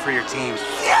cheering for your team.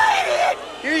 You idiot!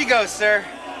 Here you go, sir.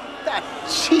 That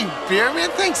cheap beer, man.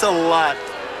 Thanks a lot.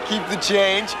 Keep the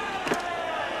change.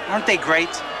 Aren't they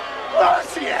great?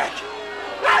 Wozniak!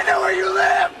 I know where you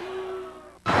live!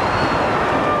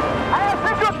 I have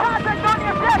visual contact on the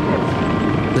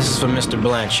objective! This is for Mr.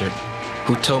 Blanchard,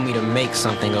 who told me to make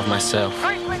something of myself.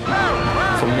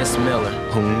 For Miss Miller,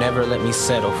 who never let me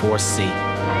settle for a C.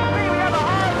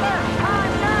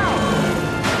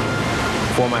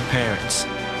 For my parents,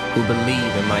 who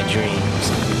believe in my dreams.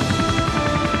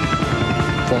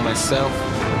 For myself,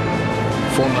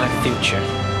 for my future.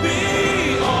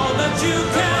 Be all that you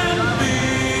can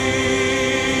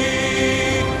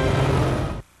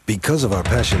be. Because of our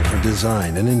passion for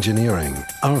design and engineering,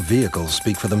 our vehicles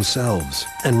speak for themselves.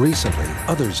 And recently,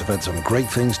 others have had some great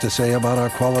things to say about our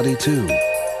quality too.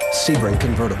 Sebring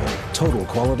Convertible, Total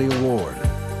Quality Award.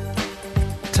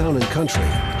 Town & Country,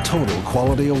 Total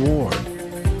Quality Award.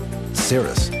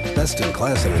 Cirrus, Best in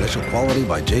Class and Initial Quality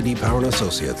by J.D. Power &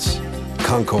 Associates.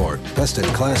 Concord, Best in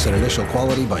Class and Initial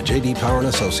Quality by J.D. Power &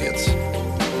 Associates.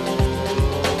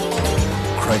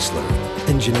 Chrysler,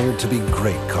 engineered to be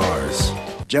great cars.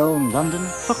 Joan London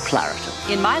for Claritin.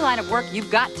 In my line of work,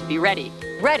 you've got to be ready.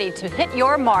 Ready to hit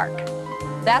your mark.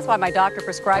 That's why my doctor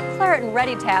prescribed Claritin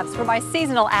Ready tabs for my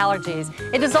seasonal allergies.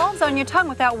 It dissolves on your tongue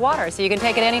without water, so you can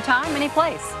take it anytime, any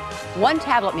place. One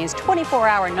tablet means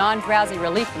 24-hour non-drowsy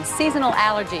relief from seasonal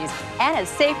allergies, and is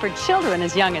safe for children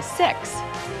as young as 6.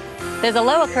 There's a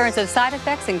low occurrence of side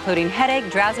effects, including headache,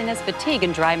 drowsiness, fatigue,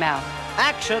 and dry mouth.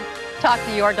 Action. Talk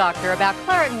to your doctor about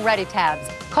Claritin Ready Tabs.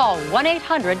 Call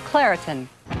 1-800-Claritin.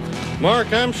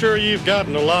 Mark, I'm sure you've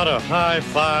gotten a lot of high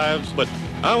fives, but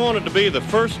I wanted to be the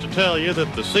first to tell you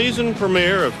that the season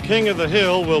premiere of King of the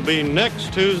Hill will be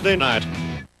next Tuesday night.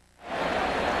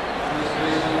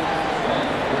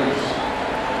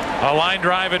 A line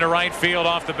drive into right field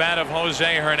off the bat of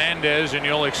Jose Hernandez, and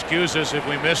you'll excuse us if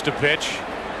we missed a pitch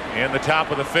in the top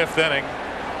of the 5th inning.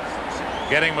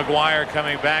 Getting McGwire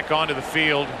coming back onto the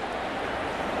field.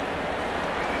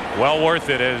 Well worth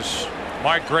it as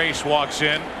Mark Grace walks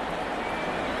in.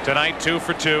 Tonight 2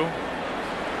 for 2.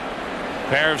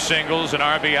 Pair of singles, an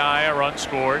RBI, a run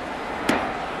scored.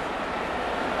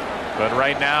 But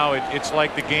right now it's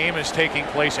like the game is taking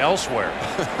place elsewhere.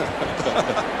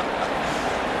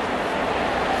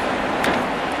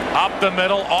 Up the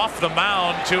middle, off the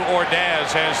mound to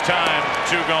Ordaz, has time,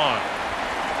 2 gone.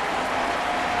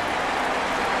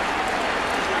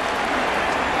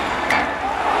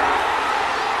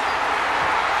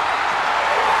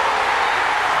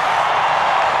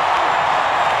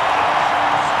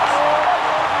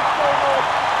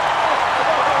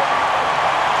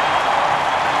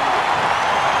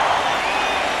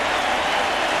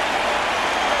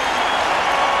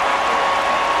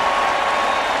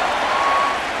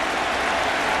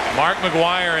 Mark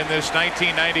McGwire in this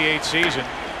 1998 season,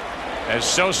 as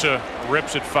Sosa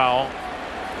rips it foul,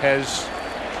 has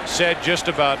said just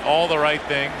about all the right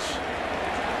things,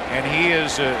 and he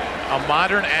is a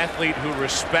modern athlete who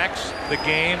respects the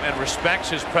game and respects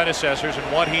his predecessors, and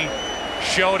what he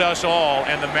showed us all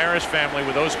and the Maris family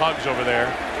with those hugs over there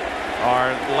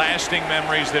are lasting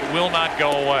memories that will not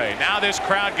go away. Now this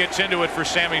crowd gets into it for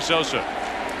Sammy Sosa.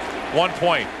 1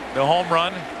 point. The home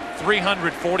run,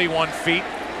 341 feet.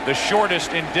 The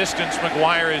shortest in distance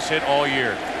McGwire has hit all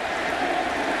year.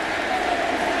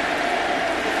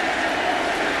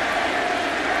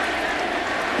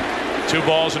 Two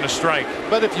balls and a strike.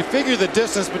 But if you figure the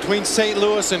distance between St.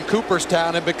 Louis and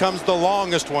Cooperstown, it becomes the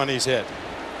longest one he's hit.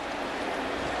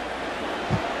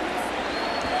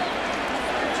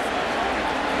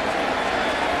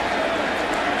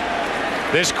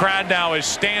 This crowd now is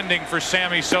standing for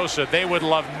Sammy Sosa. They would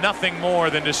love nothing more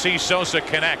than to see Sosa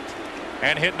connect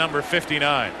and hit number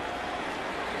 59.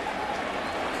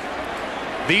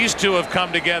 These two have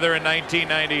come together in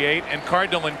 1998, and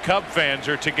Cardinal and Cub fans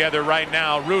are together right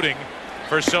now rooting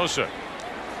for Sosa.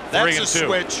 That's a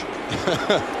switch.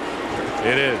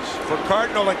 It is. For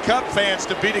Cardinal and Cub fans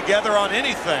to be together on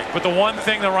anything. But the one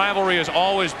thing the rivalry has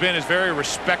always been is very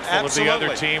respectful Absolutely. of the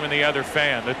other team and the other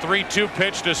fan. The 3-2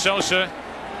 pitch to Sosa,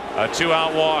 a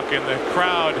 2-out walk, and the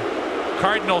crowd,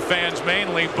 Cardinal fans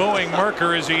mainly, booing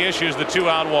Mercker as he issues the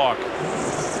 2-out walk.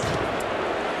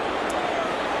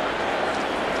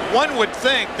 One would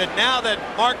think that now that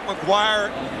Mark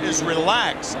McGwire is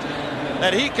relaxed,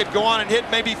 that he could go on and hit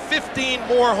maybe 15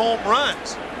 more home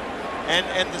runs.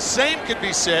 And the same could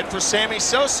be said for Sammy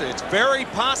Sosa. It's very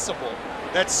possible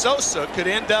that Sosa could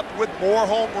end up with more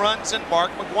home runs than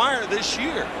Mark McGwire this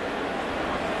year.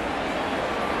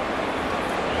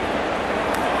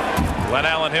 Glenn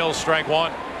Allen Hill, strike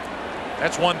one.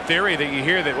 That's one theory that you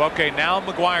hear, that, okay, now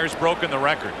McGwire's broken the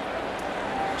record.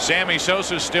 Sammy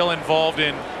Sosa's still involved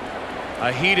in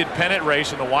a heated pennant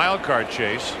race in the wild card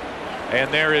chase, and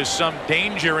there is some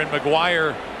danger in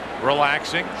McGwire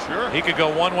relaxing. Sure. He could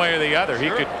go one way or the other. Sure.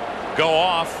 He could go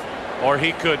off, or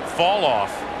he could fall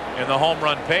off in the home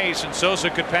run pace, and Sosa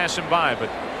could pass him by, but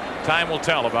time will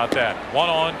tell about that. 1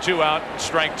 on, 2 out,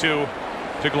 strike 2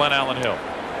 to Glenn Allen Hill.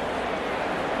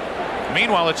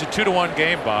 Meanwhile, it's a 2-1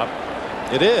 game, Bob.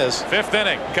 It is. 5th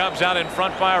inning. Cubs out in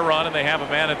front by a run, and they have a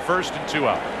man at first and 2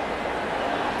 out.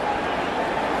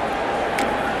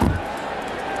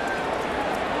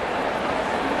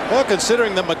 Well,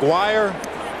 considering the McGwire,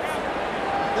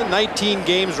 the 19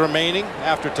 games remaining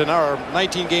after tonight, or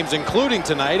 19 games including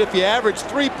tonight, if you average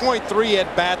 3.3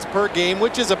 at bats per game,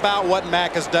 which is about what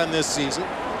Mac has done this season,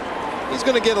 he's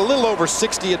going to get a little over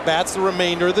 60 at bats the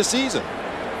remainder of the season.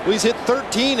 Well, he's hit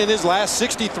 13 in his last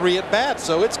 63 at bats,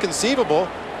 so it's conceivable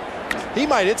he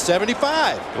might hit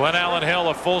 75. Glenn Allen Hill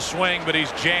a full swing, but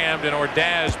he's jammed, and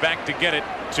Ordaz back to get it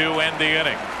to end the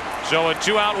inning. So a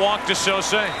 2-out walk to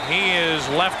Sosa. He is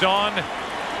left on.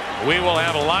 We will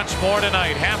have lots more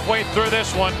tonight. Halfway through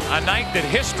this one, a night that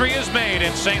history is made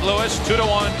in St. Louis.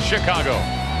 2-1 Chicago.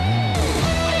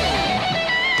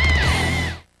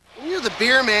 When you're the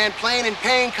beer man, playing in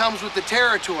pain comes with the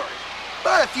territory.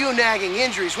 But a few nagging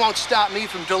injuries won't stop me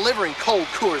from delivering cold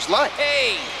Coors Light.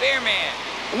 Hey,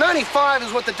 Bearman. 95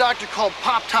 is what the doctor called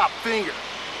pop-top finger.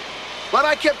 But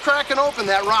I kept cracking open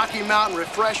that Rocky Mountain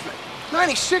refreshment.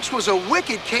 96 was a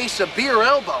wicked case of beer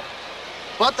elbow.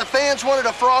 But the fans wanted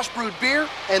a frost-brewed beer,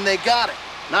 and they got it.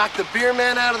 Knock the beer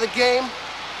man out of the game?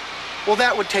 Well,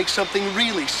 that would take something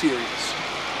really serious.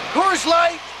 Coors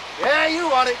Light! Yeah, you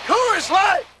want it. Coors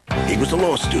Light! He was a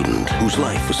law student whose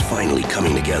life was finally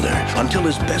coming together until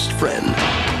his best friend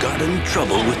got in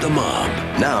trouble with the mob.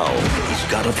 Now,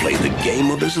 he's got to play the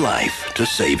game of his life to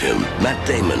save him. Matt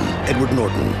Damon, Edward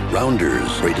Norton,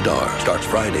 Rounders, rated R. Starts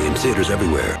Friday in theaters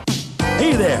everywhere.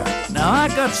 Hey there. Now, I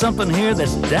got something here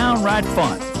that's downright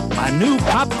fun. My new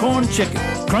popcorn chicken.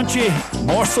 Crunchy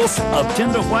morsels of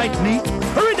tender white meat.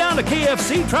 Hurry down to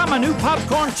KFC, try my new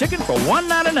popcorn chicken for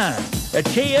 $1.99. At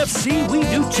KFC, we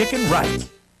do chicken right.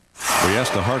 We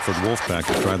asked the Hartford Wolfpack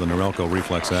to try the Norelco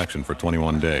reflex action for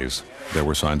 21 days. There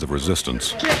were signs of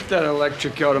resistance. Get that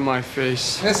electric out of my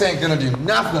face. This ain't gonna do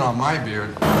nothing on my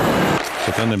beard.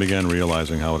 But then they began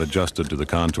realizing how it adjusted to the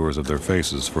contours of their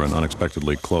faces for an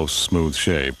unexpectedly close, smooth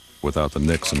shave without the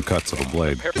nicks and cuts of a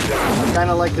blade.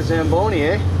 Kinda like the Zamboni,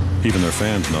 eh? Even their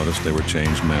fans noticed they were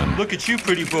changed men. Look at you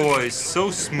pretty boys,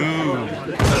 so smooth.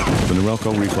 The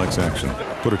Norelco reflex action.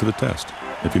 Put it to the test.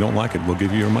 If you don't like it, we'll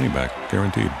give you your money back,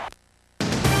 guaranteed.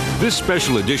 This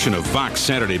special edition of Fox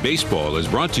Saturday Baseball is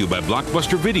brought to you by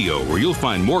Blockbuster Video, where you'll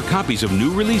find more copies of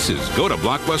new releases. Go to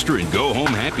Blockbuster and go home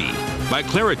happy. By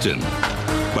Claritin.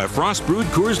 By Frost Brewed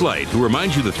Coors Light, who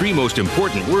reminds you the three most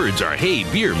important words are, hey,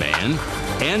 beer man.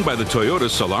 And by the Toyota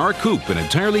Solara Coupe, an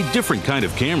entirely different kind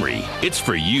of Camry. It's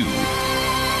for you.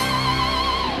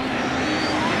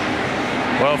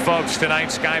 Well, folks,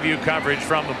 tonight's Skyview coverage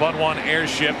from the Bud One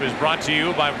Airship is brought to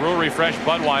you by Brewery Fresh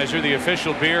Budweiser, the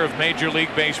official beer of Major League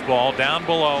Baseball. Down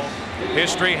below,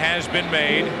 history has been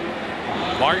made.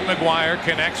 Mark McGwire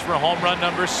connects for home run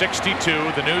number 62,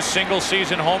 the new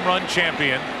single-season home run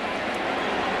champion.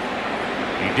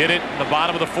 He did it in the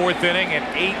bottom of the fourth inning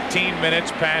at 18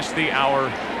 minutes past the hour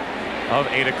of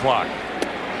 8 o'clock.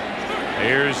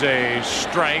 Here's a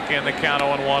strike and the count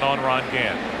 0-1 on Ron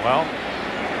Gant. Well,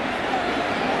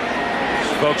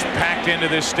 folks packed into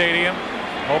this stadium,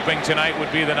 hoping tonight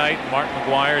would be the night. Mark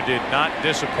McGwire did not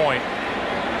disappoint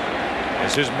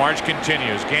as his march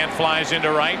continues. Gant flies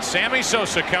into right. Sammy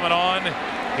Sosa coming on.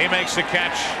 He makes the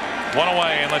catch. One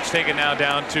away, and let's take it now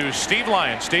down to Steve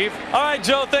Lyon. Steve? All right,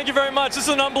 Joe, thank you very much. This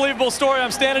is an unbelievable story.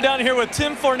 I'm standing down here with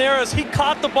Tim Forneris. He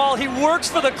caught the ball. He works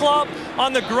for the club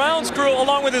on the grounds crew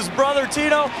along with his brother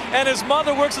Tito, and his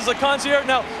mother works as a concierge.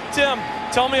 Now, Tim,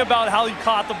 tell me about how he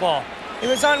caught the ball. It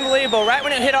was unbelievable. Right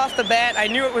when it hit off the bat, I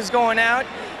knew it was going out.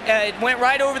 It went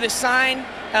right over the sign.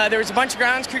 There was a bunch of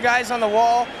grounds crew guys on the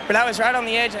wall, but I was right on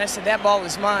the edge, and I said, that ball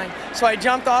was mine. So I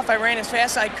jumped off, I ran as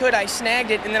fast as I could, I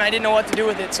snagged it, and then I didn't know what to do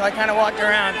with it, so I kind of walked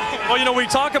around. Well, you know, we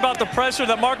talk about the pressure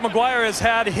that Mark McGwire has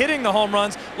had hitting the home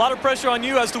runs. A lot of pressure on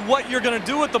you as to what you're going to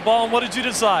do with the ball, and what did you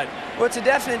decide? Well, it's a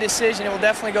definite decision. It will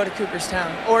definitely go to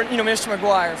Cooperstown, or, you know, Mr.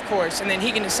 McGwire, of course, and then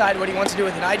he can decide what he wants to do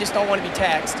with it. I just don't want to be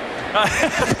taxed.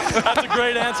 That's a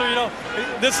great answer. You know,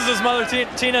 this is his mother,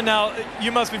 Tina. Now,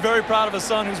 you must be very proud of a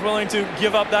son who's willing to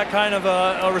give up that kind of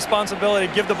a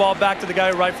responsibility, give the ball back to the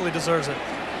guy who rightfully deserves it.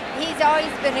 He's always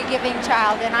been a giving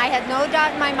child, and I had no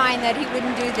doubt in my mind that he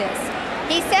wouldn't do this.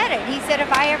 He said it. He said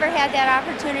if I ever had that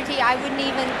opportunity, I wouldn't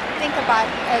even think about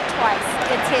it twice.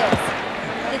 It's his.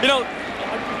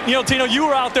 You know, Tino, you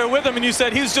were out there with him, and you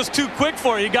said he was just too quick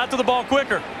for you. He got to the ball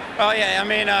quicker. Oh, yeah. I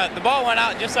mean, the ball went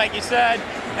out just like you said.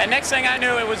 And next thing I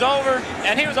knew, it was over.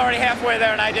 And he was already halfway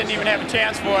there, and I didn't even have a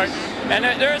chance for it. And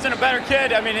there isn't a better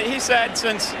kid. I mean, he said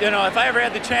since, you know, if I ever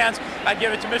had the chance, I'd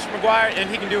give it to Mr. McGwire, and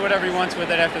he can do whatever he wants with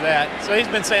it after that. So he's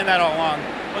been saying that all along.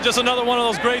 Well, just another one of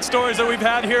those great stories that we've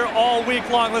had here all week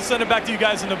long. Let's send it back to you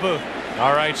guys in the booth.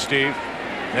 All right, Steve.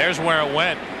 There's where it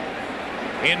went.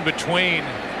 In between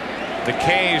the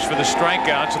K's for the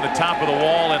strikeouts in the top of the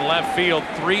wall in left field.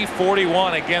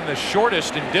 341, again the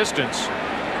shortest in distance,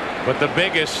 but the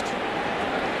biggest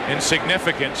in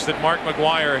significance that Mark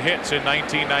McGwire hits in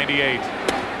 1998.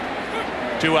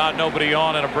 2 out, nobody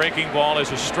on, and a breaking ball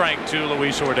is a strike to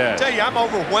Luis Ordaz. I tell you, I'm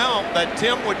overwhelmed that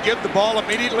Tim would give the ball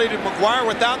immediately to McGwire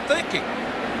without thinking.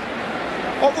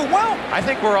 Overwhelmed. I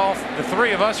think we're all, the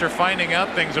three of us are finding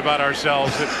out things about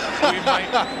ourselves that we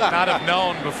might not have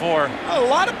known before. A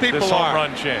lot of people this are. home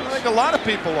run chase. I think a lot of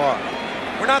people are.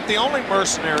 We're not the only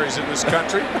mercenaries in this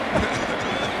country.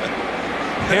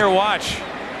 Here,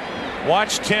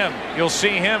 watch Tim. You'll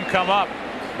see him come up.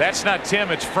 That's not Tim,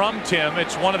 it's from Tim.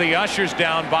 It's one of the ushers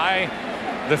down by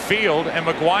the field, and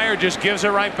McGwire just gives it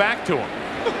right back to him.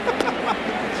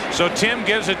 So Tim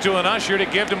gives it to an usher to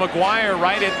give to McGwire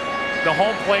right at the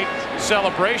home plate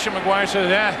celebration. McGwire says,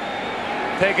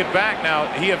 take it back. Now,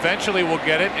 he eventually will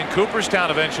get it, and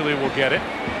Cooperstown eventually will get it.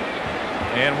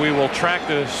 And we will track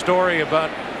the story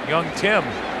about young Tim.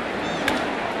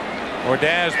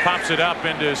 Ordaz pops it up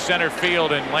into center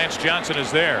field, and Lance Johnson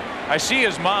is there. I see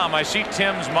his mom. I see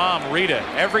Tim's mom, Rita,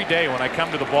 every day when I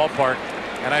come to the ballpark,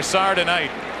 and I saw her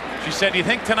tonight. She said, "Do you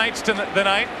think tonight's the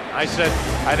night?" I said,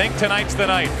 "I think tonight's the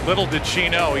night." Little did she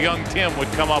know young Tim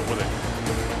would come up with it.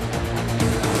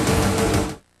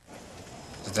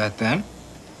 Is that them?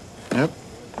 Yep.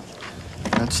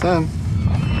 That's them.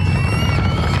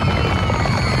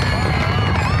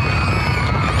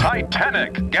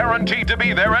 Titanic, guaranteed to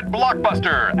be there at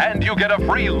Blockbuster, and you get a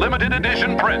free limited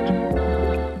edition print.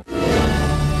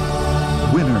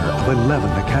 Winner of 11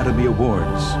 Academy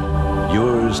Awards.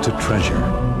 Yours to treasure,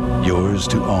 yours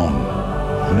to own.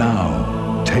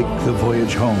 Now, take the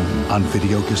voyage home on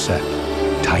video cassette.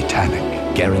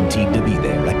 Titanic, guaranteed to be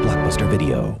there at Blockbuster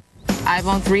Video. I've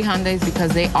owned 3 Hyundais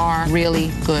because they are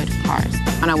really good cars.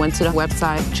 And I went to the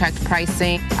website, checked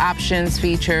pricing, options,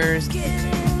 features.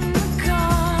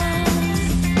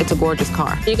 It's a gorgeous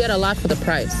car. You get a lot for the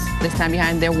price. This time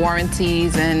behind their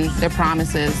warranties and their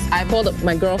promises. I called up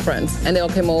my girlfriends and they all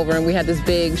came over and we had this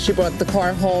big, she brought the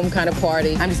car home kind of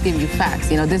party. I'm just giving you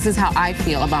facts. You know, this is how I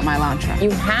feel about my Elantra.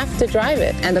 You have to drive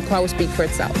it and the car will speak for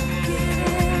itself.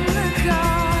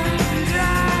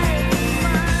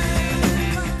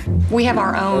 We have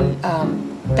our own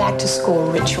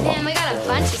back-to-school ritual. Man, we got a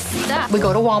bunch of stuff. We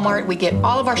go to Walmart, we get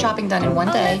all of our shopping done in one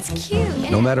day. That's cute.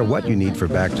 No matter what you need for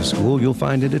back to school, you'll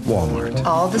find it at Walmart.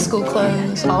 All the school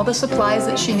clothes, all the supplies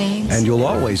that she needs. And you'll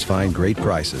always find great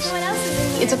prices.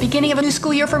 It's a beginning of a new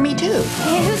school year for me, too.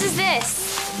 Hey, whose is this?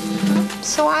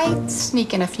 So I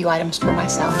sneak in a few items for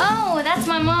myself. Oh, that's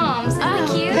my mom's. Isn't it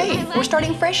cute? Hey, we're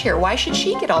starting fresh here. Why should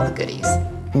she get all the goodies?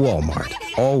 Walmart.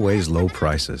 Always low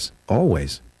prices.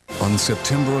 Always. On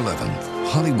September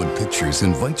 11th, Hollywood Pictures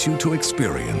invites you to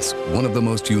experience one of the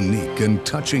most unique and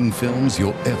touching films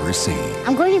you'll ever see.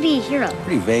 I'm going to be a hero.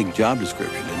 Pretty vague job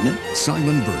description, isn't it?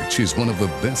 Simon Birch is one of the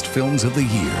best films of the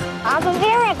year. I'm a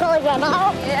miracle, you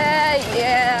know?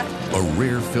 Yeah. A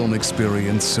rare film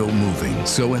experience so moving,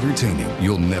 so entertaining,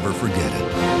 you'll never forget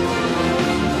it.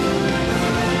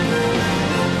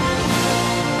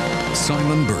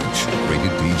 Simon Birch,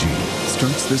 rated PG,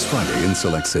 starts this Friday in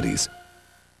select cities.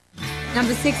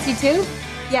 Number 62?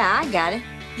 Yeah, I got it.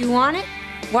 You want it?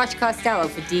 Watch Costello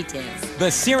for details.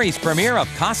 The series premiere of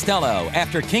Costello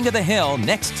after King of the Hill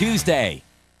next Tuesday.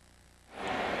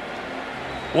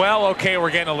 Well, okay, we're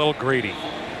getting a little greedy.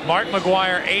 Mark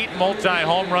McGwire, 8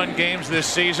 multi-home run games this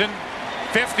season.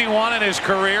 51 in his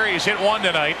career. He's hit 1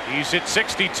 tonight. He's hit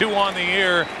 62 on the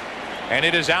year. And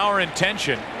it is our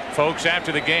intention, folks,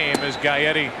 after the game, as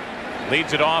Gaetti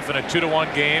leads it off in a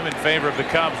 2-1 game in favor of the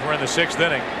Cubs. We're in the 6th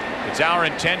inning. It's our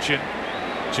intention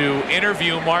to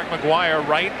interview Mark McGwire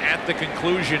right at the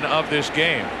conclusion of this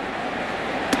game.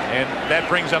 And that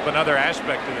brings up another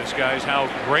aspect of this, guys, how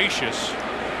gracious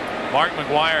Mark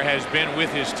McGwire has been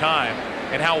with his time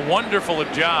and how wonderful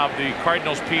a job the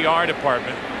Cardinals PR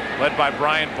department, led by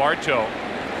Brian Bartow,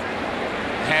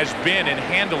 has been in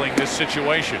handling this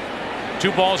situation.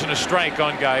 2 balls and a strike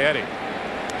on Gaetti.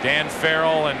 Dan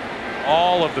Farrell and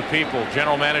all of the people,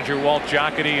 general manager Walt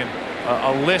Jocketty, and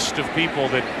a list of people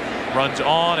that runs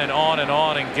on and on and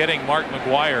on, and getting Mark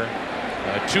McGwire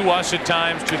to us at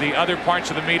times, to the other parts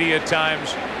of the media at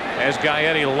times, as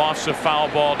Gaetti lofts a foul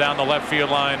ball down the left field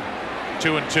line.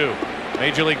 2-2.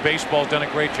 Major League Baseball's done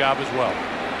a great job as well.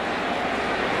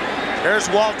 There's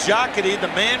Walt Jocketty, the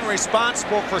man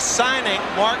responsible for signing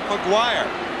Mark McGwire.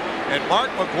 And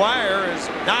Mark McGwire is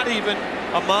not even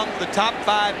among the top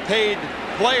 5 paid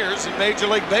players in Major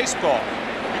League Baseball.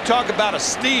 You talk about a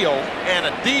steal and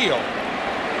a deal.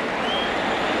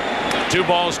 2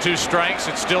 balls, 2 strikes.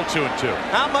 It's still 2-2.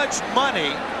 How much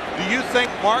money do you think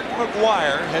Mark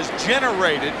McGwire has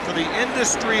generated for the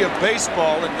industry of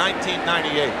baseball in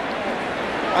 1998?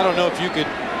 I don't know if you could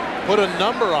put a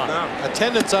number on it.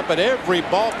 Attendance up at every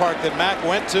ballpark that Mac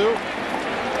went to,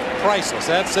 priceless.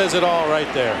 That says it all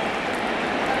right there.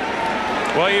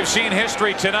 Well, you've seen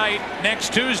history tonight.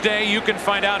 Next Tuesday, you can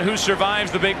find out who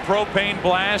survives the big propane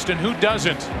blast and who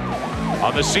doesn't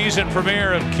on the season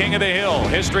premiere of King of the Hill.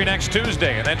 History next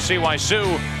Tuesday, and then see why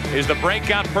Sue is the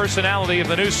breakout personality of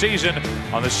the new season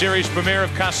on the series premiere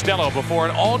of Costello before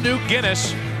an all-new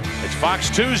Guinness. It's Fox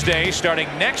Tuesday starting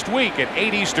next week at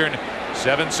 8 Eastern,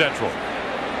 7 Central.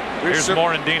 Here's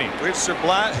Morandini. We've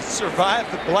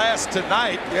survived the blast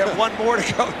tonight. We have 1 more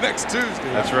to go next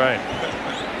Tuesday. That's right.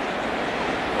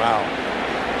 Wow.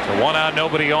 So So 1 out,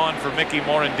 nobody on for Mickey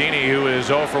Morandini, who is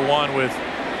 0 for 1 with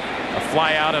a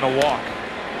fly out and a walk.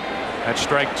 That's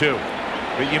strike 2.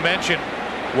 But you mentioned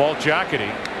Walt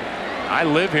Jocketty. I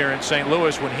live here in St.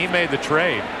 Louis. When he made the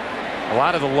trade, a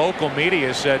lot of the local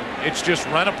media said it's just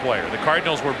rent a player. The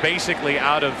Cardinals were basically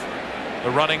out of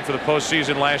the running for the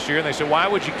postseason last year, and they said, why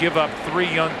would you give up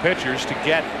 3 young pitchers to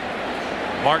get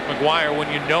Mark McGwire when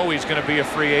you know he's going to be a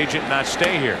free agent and not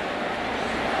stay here?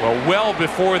 Well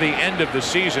before the end of the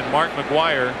season, Mark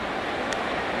McGwire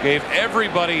gave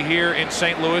everybody here in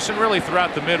St. Louis and really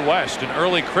throughout the Midwest an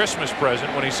early Christmas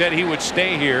present when he said he would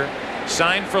stay here,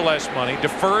 sign for less money,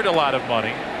 deferred a lot of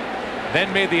money,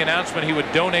 then made the announcement he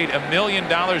would donate $1 million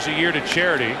a year to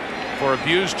charity for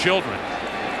abused children.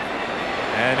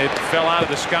 And it fell out of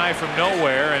the sky from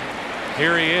nowhere, and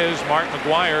here he is, Mark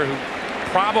McGwire, who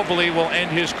probably will end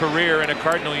his career in a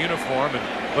Cardinal uniform,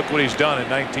 and look what he's done in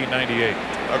 1998.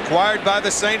 Acquired by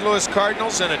the St. Louis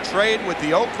Cardinals in a trade with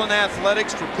the Oakland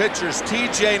Athletics for pitchers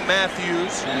T.J.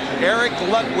 Matthews, Eric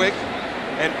Ludwig,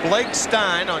 and Blake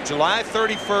Stein on July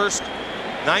 31st,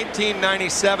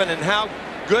 1997. And how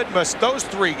good must those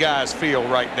 3 guys feel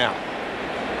right now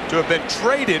to have been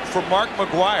traded for Mark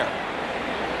McGwire?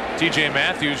 T.J.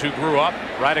 Matthews, who grew up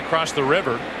right across the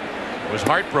river, was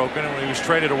heartbroken when he was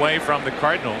traded away from the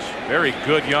Cardinals. Very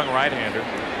good young right-hander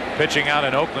pitching out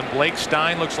in Oakland. Blake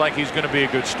Stein looks like he's going to be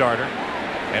a good starter.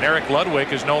 And Eric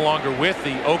Ludwig is no longer with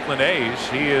the Oakland A's.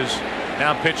 He is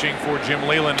now pitching for Jim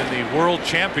Leyland in the world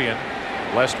champion,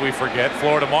 lest we forget,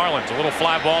 Florida Marlins. A little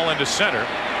fly ball into center.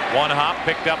 1 hop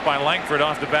picked up by Langford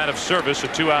off the bat of Service, a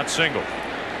 2-out single.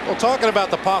 Well, talking about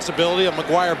the possibility of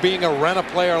McGwire being a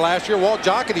rent-a-player last year, Walt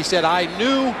Jocketty said, I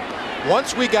knew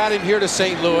once we got him here to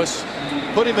St. Louis,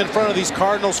 put him in front of these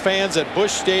Cardinals fans at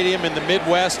Busch Stadium in the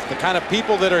Midwest, the kind of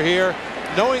people that are here,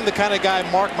 knowing the kind of guy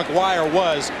Mark McGwire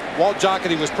was, Walt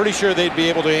Jocketty was pretty sure they'd be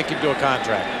able to ink him to a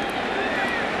contract.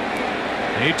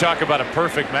 And you talk about a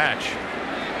perfect match.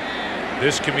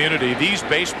 This community, these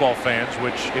baseball fans,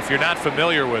 which if you're not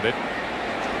familiar with it,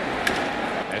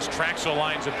 as Trachsel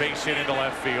lines a base hit into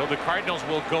left field, the Cardinals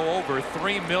will go over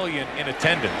 3 million in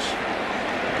attendance.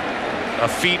 A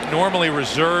feat normally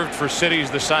reserved for cities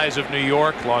the size of New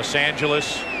York, Los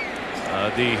Angeles,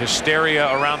 the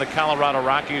hysteria around the Colorado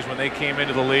Rockies when they came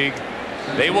into the league.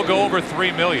 They will go over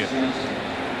 3 million.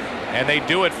 And they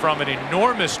do it from an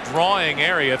enormous drawing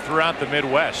area throughout the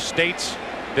Midwest, states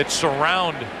that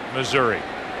surround Missouri.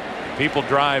 People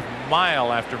drive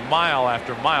mile after mile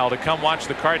after mile to come watch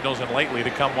the Cardinals, and lately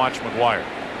to come watch McGwire.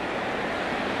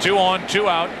 2 on, 2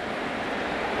 out.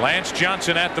 Lance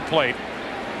Johnson at the plate.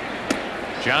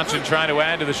 Johnson trying to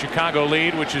add to the Chicago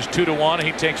lead, which is 2-1.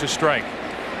 He takes a strike.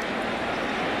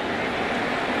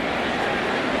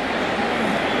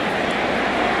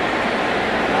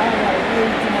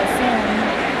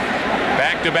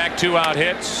 Back-to-back 2-out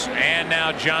hits, and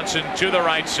now Johnson to the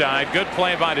right side. Good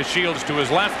play by DeShields to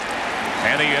his left,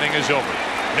 and the inning is over.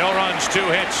 No runs, 2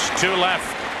 hits, 2 left,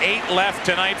 8 left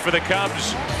tonight for the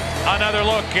Cubs. Another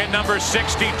look at number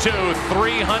 62,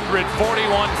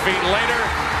 341 feet later.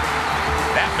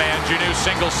 That man's your new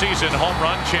single-season home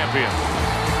run champion.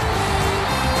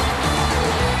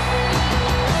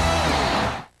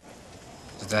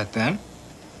 Is that them?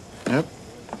 Yep.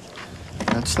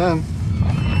 That's them.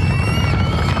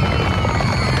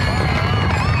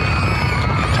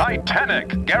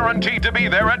 Titanic, guaranteed to be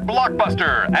there at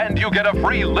Blockbuster, and you get a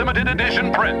free limited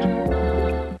edition print.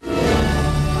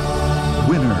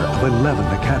 Winner of 11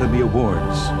 Academy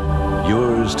Awards.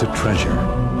 Yours to treasure.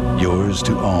 Yours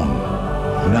to own.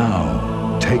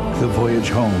 Now, take the voyage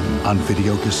home on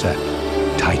video cassette.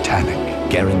 Titanic.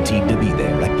 Guaranteed to be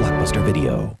there at Blockbuster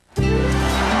Video.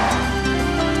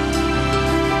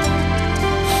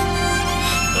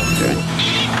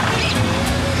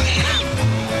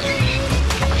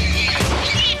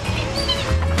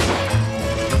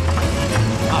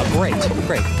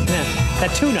 Great. Man,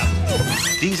 that tune-up.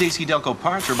 These AC Delco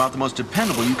parts are about the most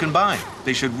dependable you can buy.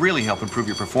 They should really help improve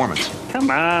your performance. Come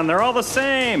on, they're all the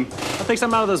same. I'll take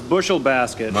some out of this bushel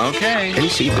basket. Okay.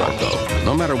 AC Delco.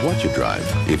 No matter what you drive,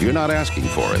 if you're not asking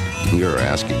for it, you're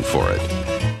asking for it.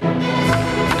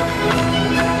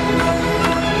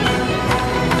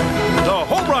 The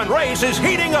home run race is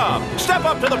heating up. Step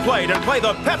up to the plate and play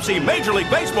the Pepsi Major League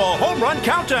Baseball Home Run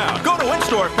Countdown. Go to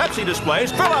in-store Pepsi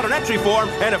displays, fill out an entry form,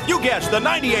 and if you guess the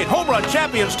 98 Home Run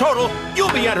Champions total,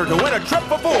 you'll be entered to win a trip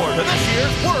for 4 to this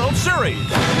year's World Series.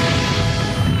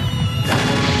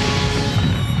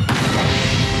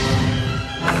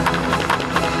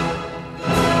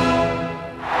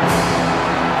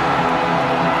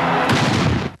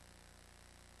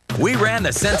 We ran And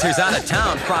the censor's out of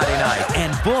town Friday night,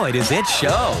 and boy, does it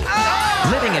show.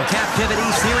 Living in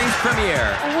Captivity series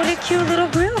premiere. Oh, what a cute little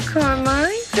grill car,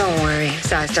 Mari. Don't worry,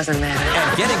 size doesn't matter.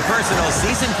 And Getting Personal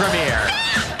season premiere.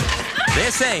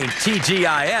 This ain't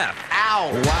TGIF.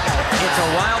 Ow. Wow. It's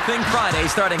a Wild Thing Friday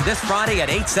starting this Friday at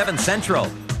 8/7 Central.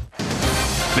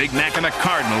 Big Mac and the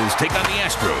Cardinals take on the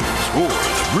Astros, or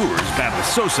the Brewers battle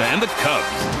Sosa and the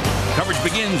Cubs. Coverage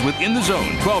begins with In the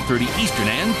Zone, 12:30 Eastern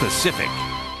and Pacific.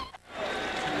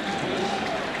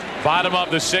 Bottom of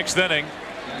the 6th inning.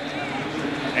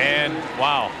 And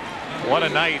wow, what a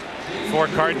night for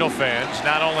Cardinal fans.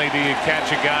 Not only do you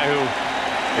catch a guy who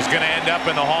is going to end up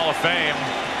in the Hall of Fame,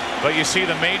 but you see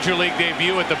the Major League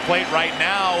debut at the plate right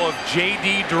now of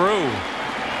J.D. Drew.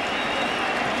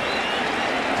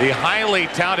 The highly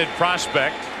touted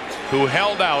prospect who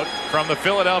held out from the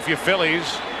Philadelphia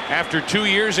Phillies after 2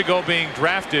 years ago being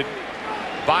drafted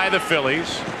by the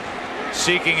Phillies,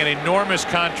 seeking an enormous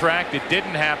contract. It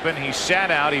didn't happen. He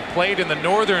sat out. He played in the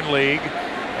Northern League.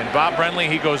 And Bob Brenly,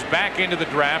 he goes back into the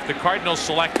draft. The Cardinals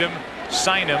select him,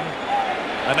 sign him.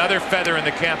 Another feather in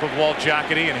the cap of Walt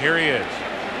Jocketty, and here he is.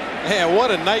 Man,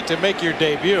 what a night to make your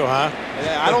debut, huh?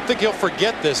 I don't think he'll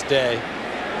forget this day.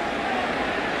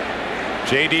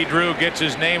 J.D. Drew gets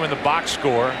his name in the box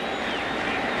score.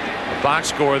 A box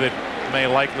score that may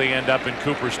likely end up in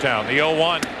Cooperstown. The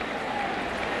 0-1.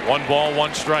 1 ball,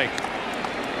 1 strike.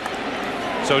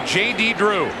 So J.D.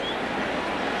 Drew,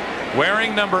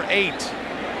 wearing number 8,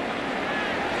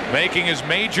 making his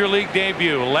Major League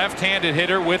debut. Left-handed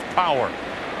hitter with power.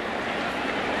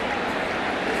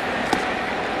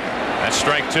 That's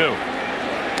strike 2.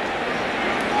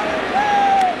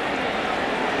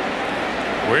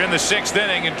 We're in the 6th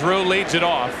inning, and Drew leads it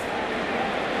off.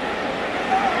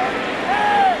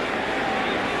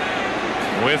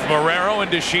 With Marrero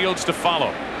and DeShields to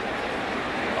follow.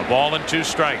 A ball and 2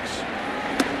 strikes.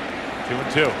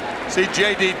 2-2. See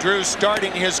J.D. Drew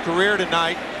starting his career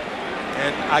tonight,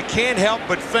 and I can't help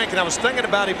but think, and I was thinking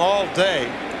about him all day,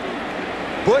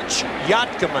 Busch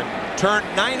turned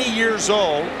 90 years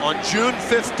old on June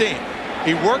 15th.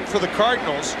 He worked for the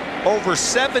Cardinals over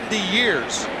 70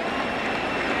 years.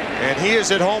 And he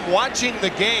is at home watching the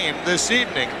game this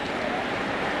evening.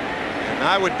 And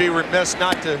I would be remiss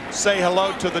not to say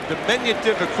hello to the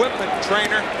diminutive equipment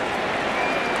trainer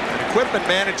and equipment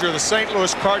manager of the St.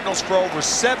 Louis Cardinals for over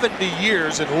 70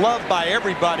 years and loved by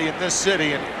everybody in this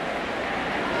city. And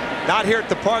not here at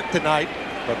the park tonight,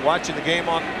 but watching the game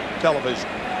on television.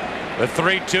 The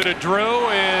 3-2 to Drew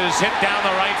is hit down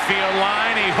the right field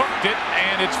line. He hooked it,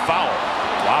 and it's foul.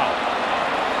 Wow.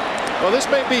 Well, this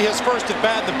may be his first at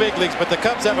bat in the big leagues, but the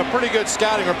Cubs have a pretty good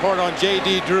scouting report on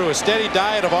J.D. Drew. A steady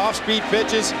diet of off-speed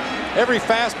pitches. Every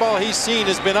fastball he's seen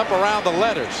has been up around the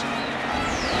letters.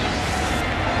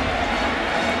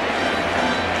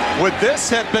 Would this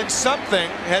have been something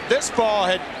had this ball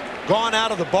had gone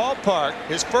out of the ballpark?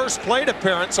 His first plate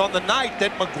appearance on the night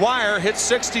that McGwire hit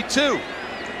 62.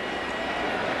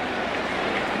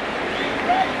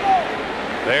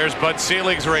 There's Bud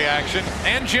Selig's reaction,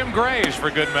 and Jim Gray's for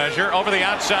good measure, over the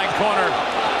outside corner,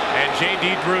 and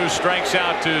J.D. Drew strikes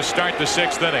out to start the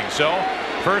 6th inning. So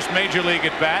first Major League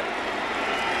at bat,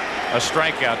 a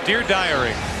strikeout. Dear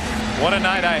Diary, what a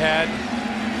night I had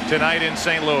tonight in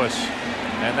St. Louis,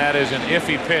 and that is an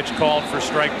iffy pitch called for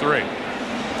strike 3.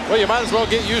 Well, you might as well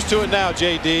get used to it now,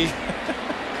 J.D.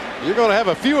 You're going to have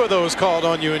a few of those called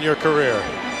on you in your career.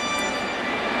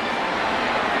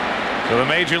 So the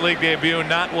Major League debut,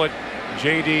 not what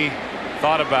J.D.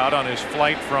 thought about on his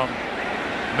flight from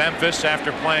Memphis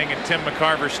after playing in Tim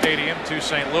McCarver Stadium to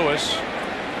St. Louis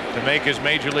to make his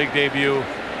Major League debut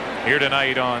here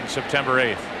tonight on September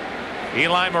 8th.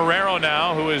 Eli Marrero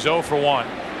now, who is 0 for 1.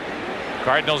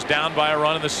 Cardinals down by a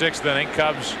run in the 6th inning.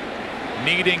 Cubs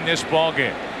needing this ball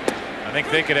game. I think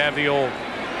they could have the old,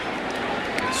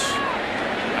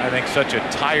 I think, such a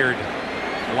tired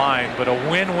line, but a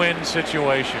win-win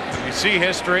situation. You see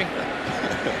history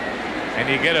and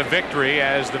you get a victory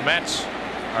as the Mets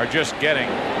are just getting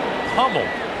pummeled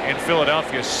in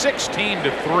Philadelphia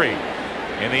 16-3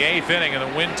 in the 8th inning, and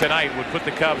the win tonight would put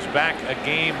the Cubs back a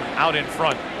game out in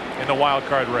front in the wild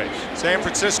card race. San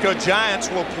Francisco Giants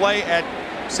will play at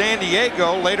San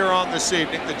Diego later on this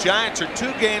evening. The Giants are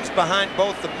 2 games behind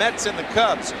both the Mets and the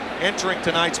Cubs entering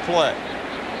tonight's play.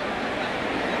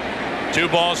 2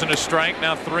 balls and a strike,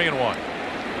 now 3-1.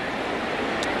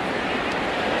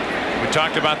 We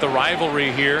talked about the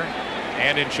rivalry here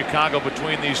and in Chicago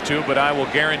between these two, but I will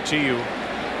guarantee you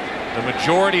the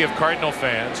majority of Cardinal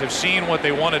fans have seen what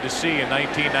they wanted to see in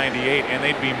 1998, and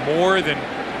they'd be more than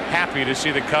happy to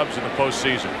see the Cubs in the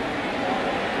postseason.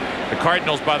 The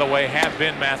Cardinals, by the way, have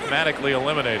been mathematically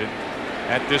eliminated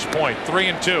at this point.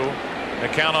 3-2. The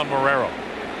count on Marrero.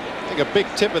 I think a big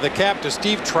tip of the cap to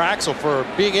Steve Trachsel for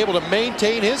being able to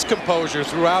maintain his composure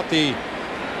throughout the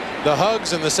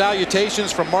hugs and the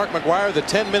salutations from Mark McGwire. The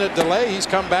 10-minute delay. He's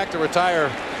come back to retire,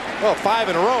 well, 5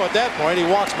 in a row at that point. He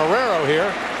walks Marrero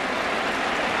here.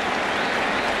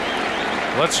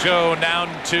 Let's go down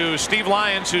to Steve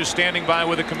Lyons, who's standing by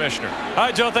with the commissioner. All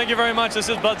right, Joe, thank you very much. This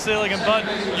is Bud Selig. And Bud,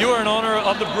 you are an owner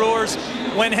of the Brewers.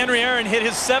 When Henry Aaron hit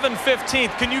his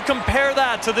 715th, can you compare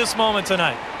that to this moment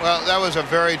tonight? Well, that was a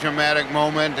very dramatic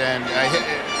moment, and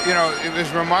you know, it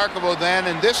was remarkable then.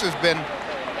 And this has been,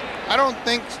 I don't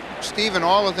think, Steve, in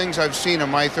all the things I've seen in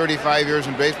my 35 years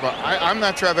in baseball, I'm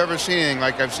not sure I've ever seen anything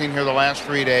like I've seen here the last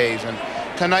 3 days. And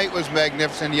tonight was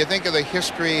magnificent. You think of the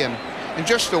history and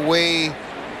just the way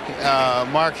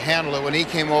Mark handled it when he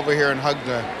came over here and hugged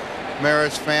the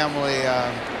Maris family.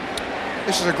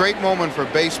 This is a great moment for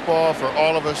baseball, for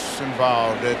all of us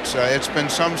involved. It's been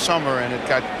some summer, and it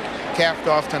got capped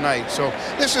off tonight. So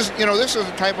this is, you know, this is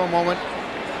the type of moment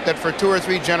that for 2 or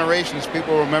 3 generations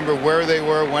people remember where they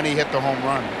were when he hit the home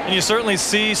run. And you certainly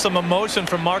see some emotion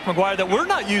from Mark McGwire that we're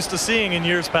not used to seeing in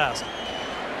years past.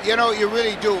 You know, you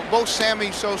really do. Both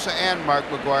Sammy Sosa and Mark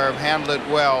McGwire have handled it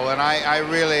well, and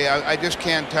I just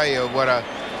can't tell you what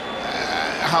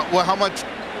how much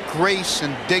grace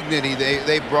and dignity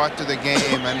they brought to the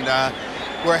game. And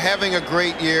we're having a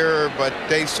great year, but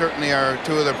they certainly are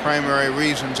 2 of the primary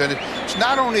reasons. And it's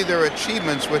not only their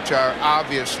achievements, which are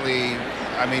obviously,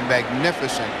 I mean,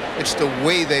 magnificent. It's the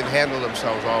way they've handled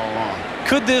themselves all along.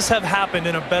 Could this have happened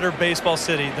in a better baseball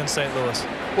city than St. Louis?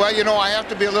 Well, you know, I have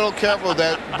to be a little careful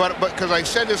that, but because I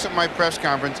said this at my press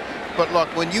conference. But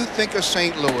look, when you think of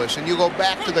St. Louis and you go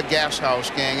back to the Gas House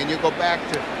Gang and you go back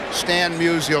to Stan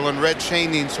Musial and Red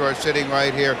Schoendienst, who are sitting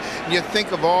right here, and you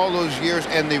think of all those years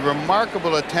and the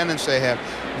remarkable attendance they have.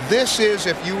 This is,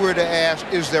 if you were to ask,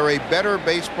 is there a better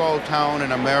baseball town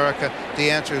in America?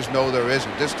 The answer is no, there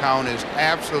isn't. This town is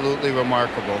absolutely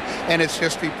remarkable, and its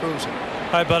history proves it.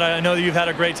 All right, Bud, I know that you've had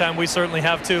a great time. We certainly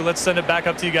have too. Let's send it back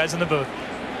up to you guys in the booth.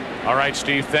 All right,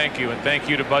 Steve, thank you, and thank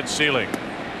you to Bud Selig.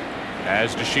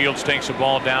 As DeShields takes a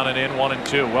ball down and in,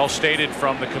 1-2. Well stated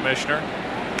from the commissioner.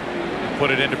 Put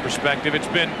it into perspective. It's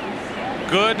been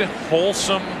good,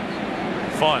 wholesome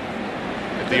fun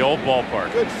at the old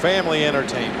ballpark. Good family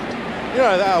entertainment. You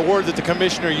know, a word that the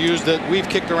commissioner used that we've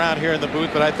kicked around here in the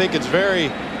booth, but I think it's very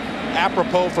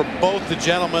apropos for both the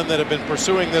gentlemen that have been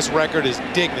pursuing this record is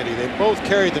dignity. They both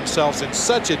carried themselves in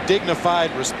such a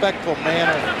dignified, respectful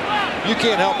manner. You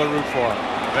can't help but root for them.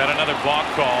 We've had another balk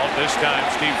call. This time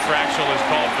Steve Trachsel is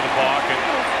called for the balk,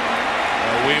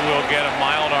 and we will get a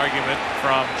mild argument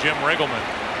from Jim Riggleman.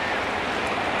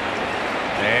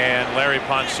 And Larry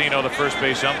Poncino, the first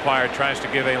base umpire, tries to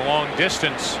give a long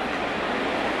distance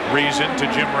reason to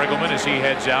Jim Riggleman as he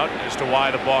heads out as to why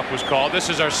the balk was called. This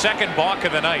is our second balk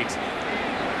of the night.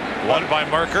 One by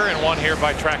Mercker and one here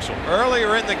by Trachsel.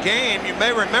 Earlier in the game, you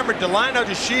may remember Delino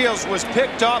DeShields was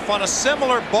picked off on a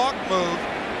similar balk move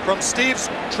from Steve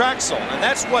Trachsel, and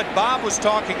that's what Bob was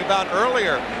talking about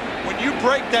earlier. When you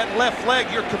break that left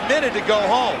leg, you're committed to go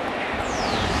home.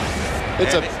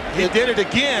 He did it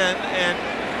again, and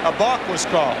a balk was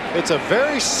called. It's a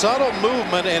very subtle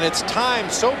movement, and it's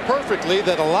timed so perfectly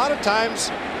that a lot of times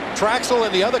Trachsel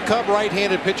and the other Cub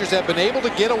right-handed pitchers have been able to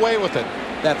get away with it.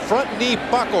 That front knee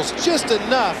buckles just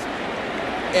enough,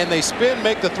 and they spin,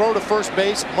 make the throw to first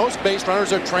base. Most base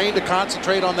runners are trained to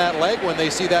concentrate on that leg. When they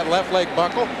see that left leg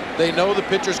buckle, they know the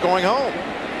pitcher's going home.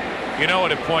 You know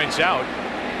what it points out,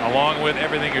 along with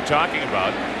everything you're talking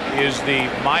about, is the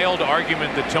mild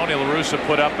argument that Tony La Russa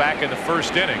put up back in the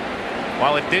first inning.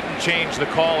 While it didn't change the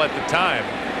call at the time,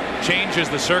 changes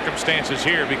the circumstances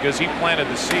here because he planted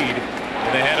the seed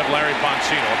in the head of Larry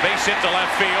Poncino. A base hit to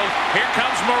left field. Here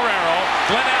comes Marrero.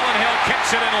 Glenn Allen Hill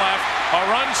kicks it in left. A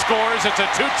run scores. It's a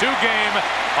 2-2 game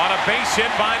on a base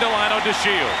hit by Delino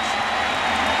DeShields.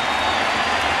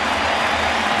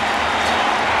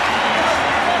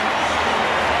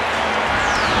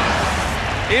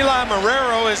 Eli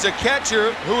Marrero is a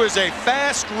catcher who is a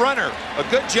fast runner. A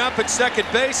good jump at second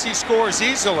base. He scores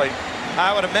easily.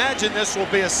 I would imagine this will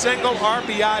be a single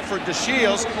RBI for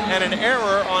DeShields and an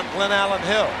error on Glenn Allen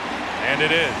Hill. And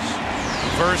it is.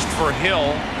 First for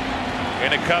Hill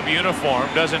in a Cub uniform.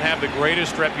 Doesn't have the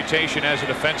greatest reputation as a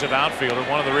defensive outfielder.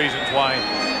 One of the reasons why,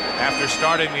 after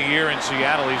starting the year in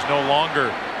Seattle, he's no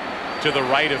longer to the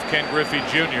right of Ken Griffey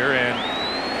Jr.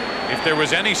 And if there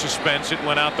was any suspense, it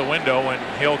went out the window when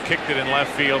Hill kicked it in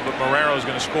left field. But Marrero's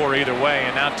going to score either way.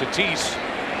 And now Tatis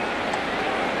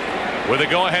with a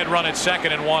go-ahead run at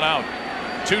second and one out.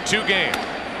 2-2 game.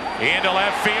 Into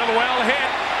left field, well hit.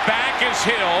 Back is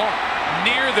Hill,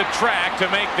 near the track to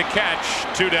make the catch.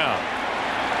 2 down.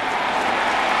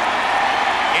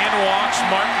 In walks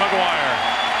Mark McGwire.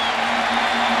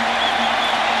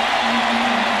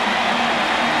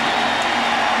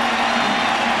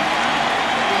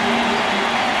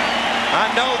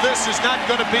 I know this is not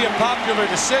going to be a popular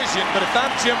decision, but if I'm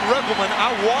Jim Riggleman,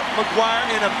 I walk McGwire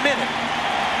in a minute.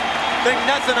 Think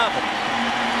nothing of it.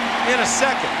 In a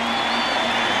second.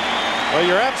 Well,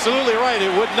 you're absolutely right.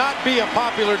 It would not be a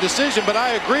popular decision, but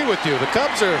I agree with you. The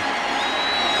Cubs are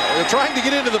trying to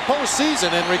get into the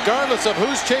postseason, and regardless of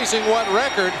who's chasing what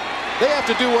record, they have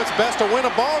to do what's best to win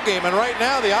a ball game. And right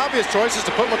now, the obvious choice is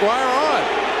to put McGwire on.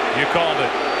 You called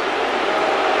it.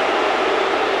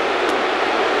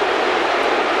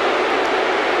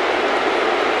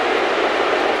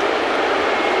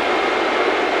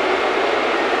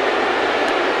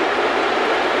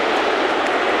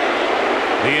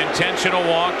 The intentional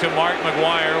walk to Mark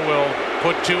McGwire will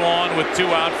put 2 on with 2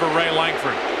 out for Ray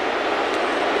Langford.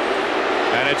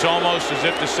 And it's almost as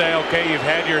if to say, okay, you've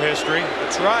had your history.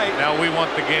 That's right. Now we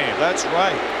want the game. That's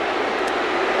right.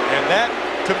 And that,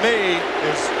 to me,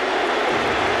 is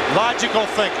logical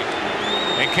thinking.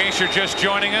 In case you're just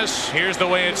joining us, here's the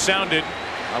way it sounded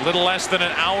a little less than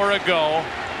an hour ago.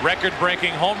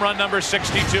 Record-breaking home run number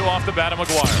 62 off the bat of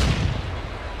McGwire.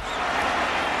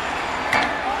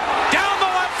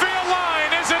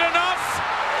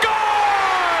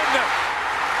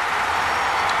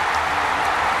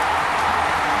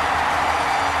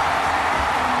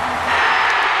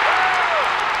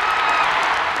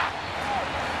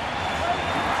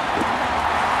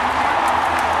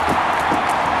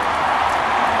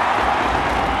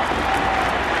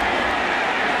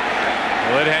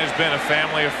 Been a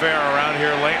family affair around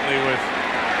here lately with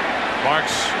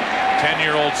Mark's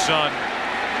 10-year-old son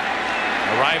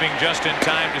arriving just in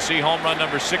time to see home run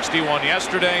number 61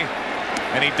 yesterday,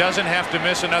 and he doesn't have to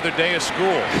miss another day of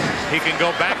school. He can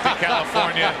go back to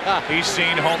California. He's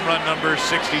seen home run number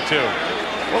 62.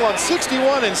 Well, on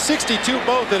 61 and 62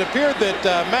 both, it appeared that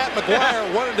Matt McGwire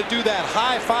wanted to do that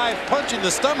high-five punch in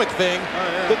the stomach thing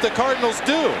that the Cardinals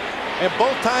do, and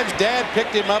both times Dad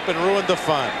picked him up and ruined the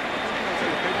fun.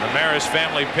 The Maris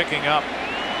family picking up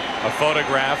a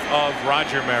photograph of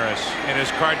Roger Maris in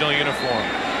his Cardinal uniform.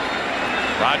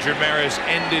 Roger Maris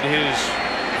ended his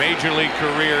major league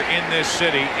career in this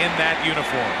city in that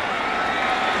uniform.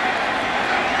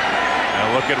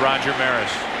 Now look at Roger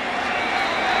Maris.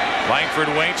 Langford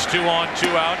waits 2 on 2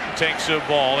 out and takes a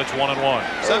ball. It's 1-1.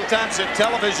 Sometimes in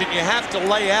television you have to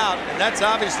lay out, and that's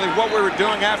obviously what we were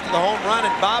doing after the home run.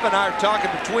 And Bob and I are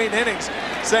talking between innings,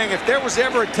 saying if there was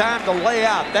ever a time to lay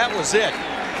out, that was it.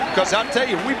 Because I'll tell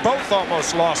you, we both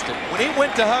almost lost it. When he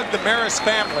went to hug the Maris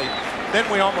family, then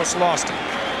we almost lost it.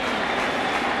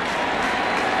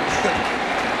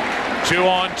 2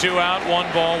 on 2 out,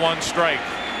 1 ball, 1 strike.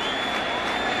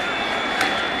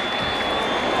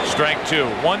 Strike 2.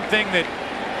 One thing that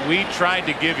we tried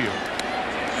to give you,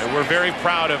 and we're very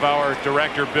proud of our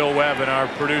director Bill Webb and our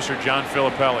producer John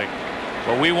Filippelli,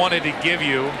 but we wanted to give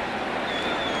you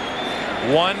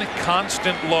one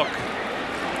constant look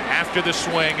after the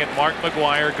swing at Mark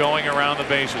McGwire going around the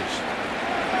bases.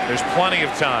 There's plenty of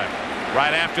time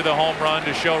right after the home run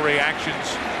to show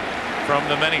reactions from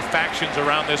the many factions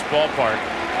around this ballpark,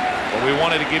 but we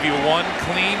wanted to give you one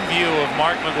clean view of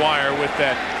Mark McGwire with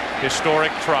that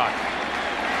historic trot.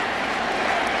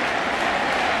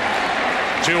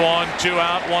 2 on 2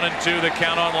 out, 1-2 the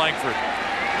count on Langford.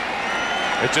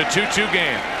 It's a 2-2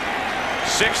 game.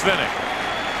 6th inning.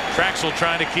 Trachsel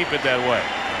trying to keep it that way.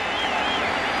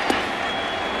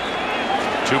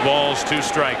 2 balls, 2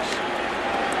 strikes.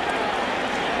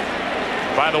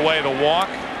 By the way, the walk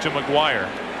to McGwire,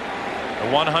 the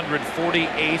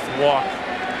 148th walk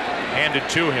handed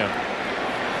to him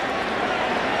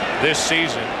this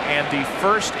season, and the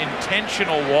first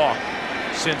intentional walk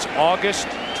since August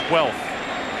 12th,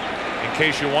 in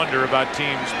case you wonder about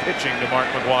teams pitching to Mark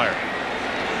McGwire.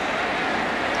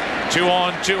 2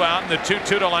 on 2 out, and the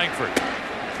 2-2 to Langford.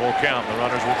 Full count. The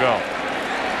runners will go.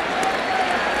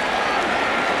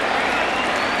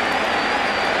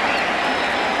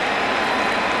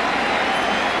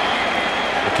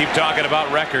 We'll keep talking about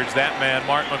records. That man,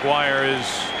 Mark McGwire, is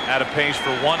at a pace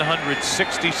for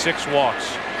 166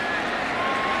 walks.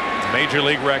 The major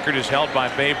league record is held by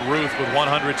Babe Ruth with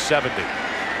 170.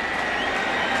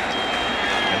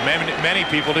 And many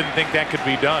people didn't think that could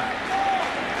be done.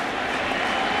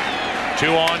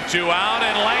 2 on 2 out,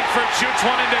 and Langford shoots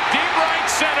one into deep right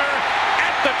center,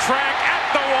 at the track, at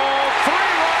the wall,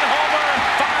 3-run homer,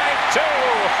 5-2,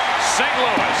 St.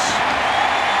 Louis.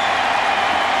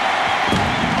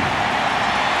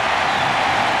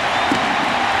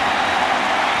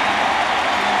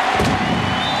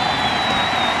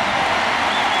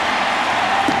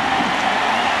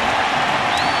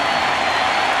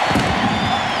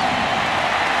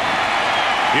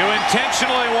 You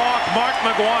intentionally walk Mark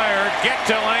McGwire, get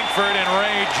to Langford, and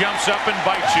Ray jumps up and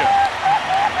bites you.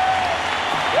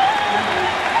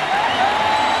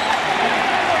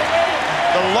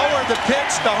 The lower the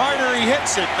pitch, the harder he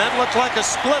hits it. That looked like a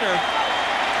splitter.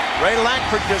 Ray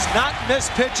Langford does not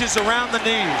miss pitches around the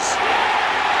knees.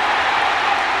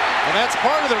 And that's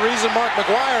part of the reason Mark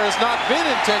McGwire has not been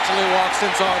intentionally walked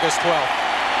since August 12th.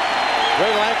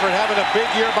 Ray Langford having a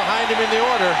big year behind him in the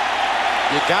order.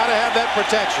 You got to have that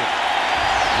protection.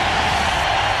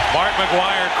 Mark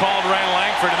McGwire called Ray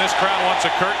Langford, and this crowd wants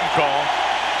a curtain call.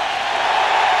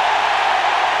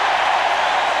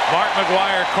 Mark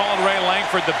McGwire called Ray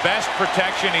Langford the best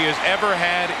protection he has ever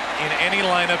had in any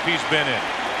lineup he's been in.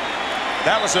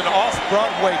 That was an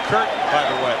off-Broadway curtain, by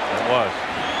the way. It was.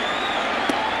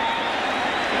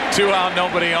 2 out,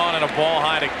 nobody on, and a ball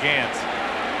high to Gant.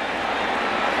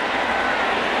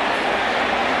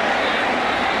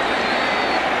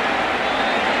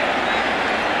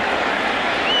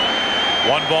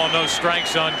 One ball, no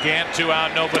strikes on Gant. 2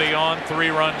 out, nobody on. 3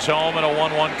 runs home and a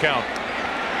 1-1 count.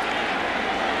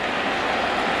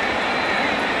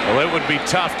 Well, it would be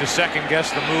tough to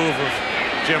second-guess the move of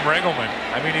Jim Riggleman.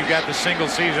 I mean, you've got the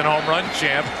single-season home run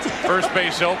champ, first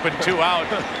base open, 2 out.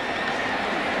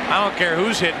 I don't care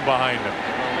who's hitting behind him.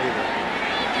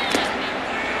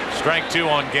 Strike 2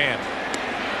 on Gant.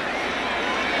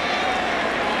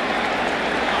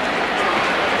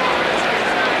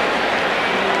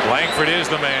 Langford is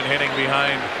the man hitting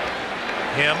behind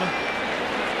him.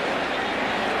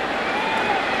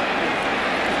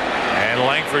 And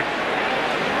Langford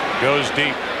goes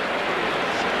deep.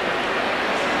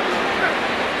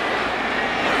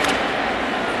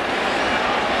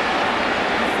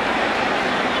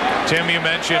 Tim, you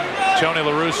mentioned Tony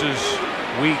La Russa's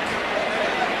week.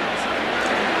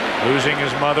 Losing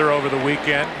his mother over the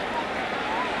weekend.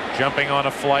 Jumping on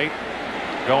a flight.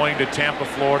 Going to Tampa,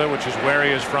 Florida, which is where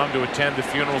he is from, to attend the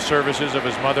funeral services of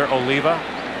his mother, Oliva.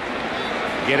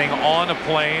 Getting on a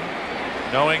plane,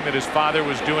 knowing that his father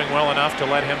was doing well enough to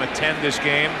let him attend this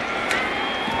game.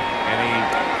 And he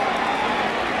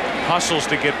hustles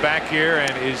to get back here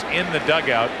and is in the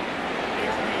dugout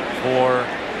for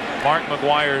Mark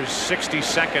McGwire's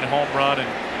 62nd home run.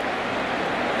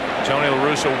 And Tony La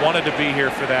Russa wanted to be here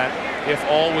for that. If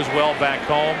all was well back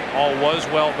home, all was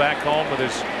well back home with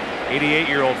his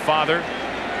 88-year-old father.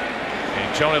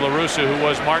 And Tony La Russa, who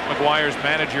was Mark McGwire's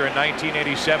manager in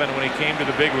 1987 when he came to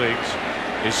the big leagues,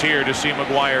 is here to see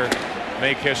McGwire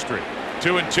make history.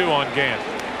 2-2 on Gant.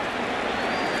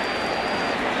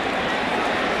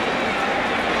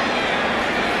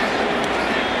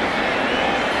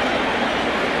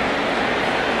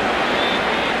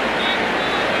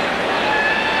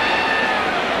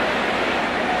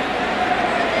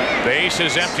 Base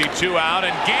is empty, 2 out,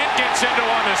 and Gant gets into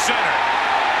one to center.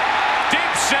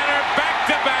 Deep center,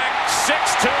 back-to-back,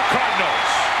 6-2 Cardinals.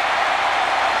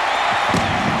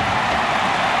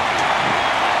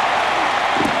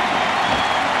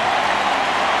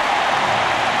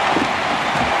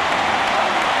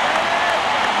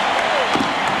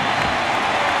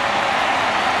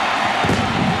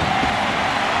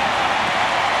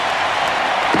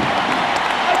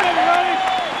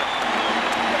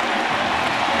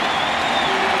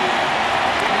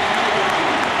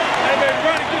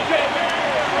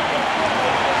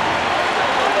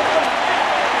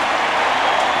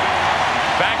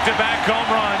 Back-to-back home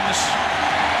runs,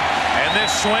 and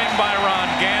this swing by Ron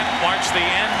Gant marks the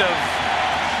end of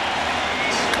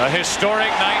a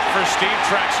historic night for Steve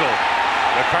Trachsel.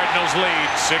 The Cardinals lead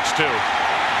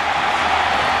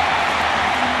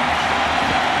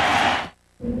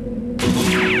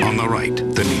 6-2. On the right,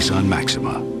 the Nissan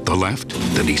Maxima. The left,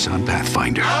 the Nissan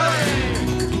Pathfinder.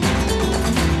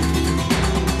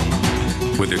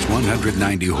 With its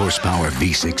 190 horsepower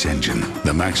V6 engine,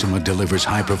 the Maxima delivers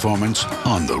high performance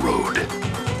on the road.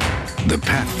 The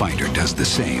Pathfinder does the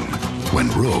same when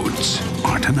roads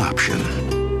aren't an option.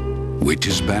 Which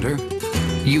is better?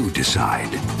 You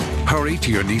decide. Hurry to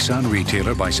your Nissan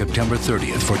retailer by September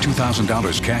 30th for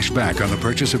 $2,000 cash back on the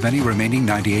purchase of any remaining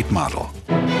 98 model.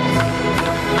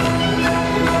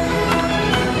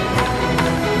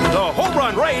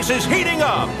 Race is heating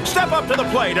up. Step up to the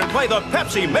plate and play the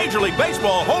Pepsi Major League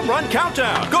Baseball Home Run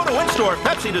Countdown. Go to in-store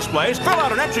Pepsi displays, fill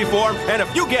out an entry form, and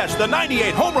if you guess the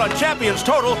 98 home run champions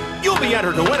total, you'll be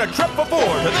entered to win a trip for 4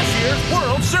 to this year's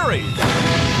World Series.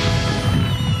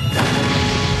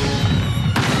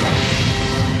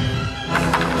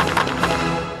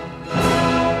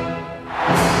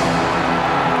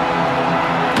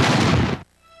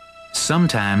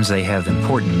 Sometimes they have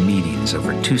important meetings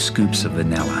over 2 scoops of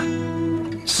vanilla.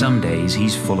 Some days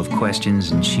he's full of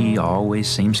questions and she always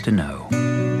seems to know.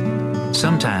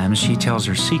 Sometimes she tells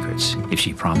her secrets if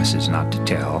she promises not to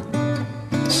tell.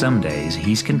 Some days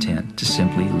he's content to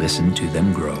simply listen to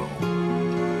them grow.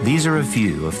 These are a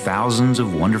few of thousands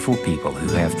of wonderful people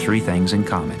who have three things in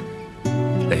common.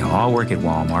 They all work at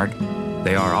Walmart,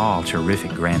 they are all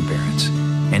terrific grandparents,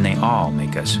 and they all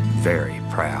make us very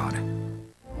proud.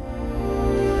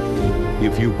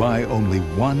 If you buy only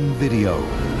one video,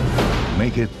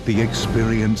 make it the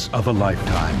experience of a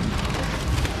lifetime.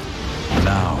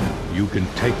 Now you can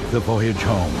take the voyage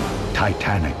home,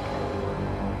 Titanic.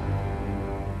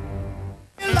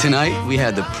 Tonight, we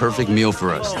had the perfect meal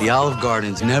for us. The Olive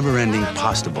Garden's never-ending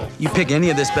pasta bowl. You pick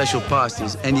any of their special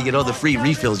pastas, and you get all the free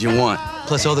refills you want,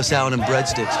 plus all the salad and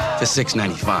breadsticks for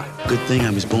 $6.95. Good thing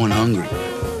I was born hungry.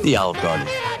 The Olive Garden.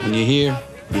 When you're here,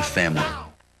 you're family.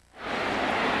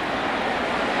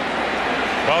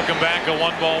 Welcome back. A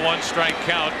 1-ball, 1-strike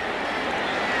count.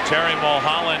 Terry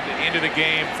Mulholland into the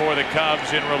game for the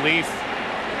Cubs in relief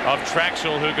of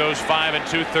Trachsel, who goes 5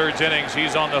 2/3 innings.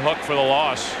 He's on the hook for the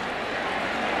loss.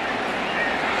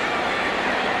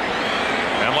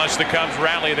 Unless the Cubs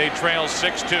rally, they trail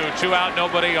 6-2. 2 out,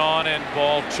 nobody on, and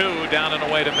ball 2 down and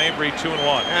away to Mabry,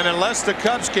 2-1. And unless the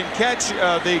Cubs can catch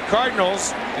the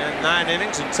Cardinals in 9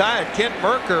 innings and tie it, Kent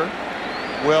Mercker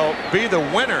will be the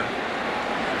winner.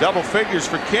 Double figures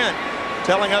for Kent,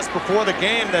 telling us before the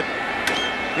game that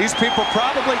these people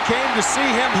probably came to see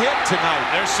him hit tonight.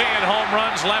 They're seeing home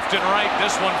runs left and right.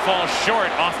 This one falls short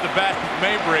off the bat of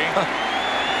Mabry.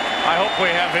 I hope we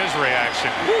have his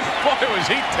reaction. Boy, was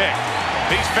he ticked.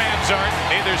 These fans aren't.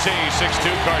 Neither is he.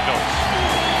 6-2 Cardinals.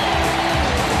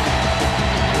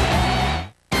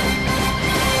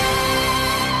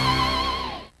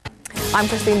 I'm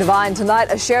Christine Devine.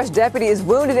 Tonight, a sheriff's deputy is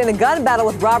wounded in a gun battle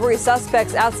with robbery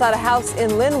suspects outside a house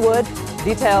in Linwood.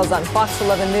 Details on Fox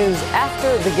 11 News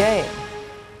after the game.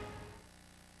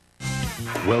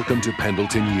 Welcome to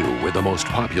Pendleton U, where the most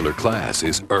popular class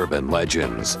is Urban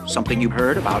Legends. Something you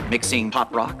heard about mixing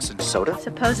Pop Rocks and soda?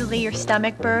 Supposedly your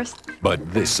stomach burst.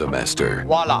 But this semester,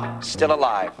 voila, still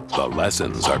alive. The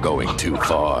lessons are going too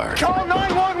far. Call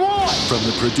 911! From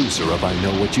the producer of I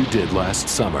Know What You Did Last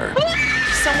Summer.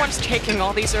 Someone's taking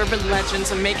all these urban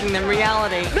legends and making them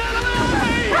reality.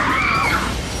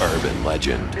 Urban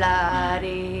Legend.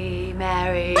 Bloody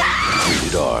Mary.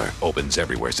 Rated R. Opens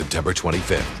everywhere September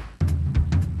 25th.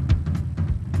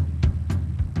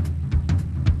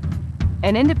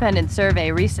 An independent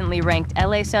survey recently ranked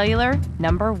LA Cellular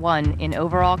 #1 in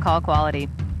overall call quality.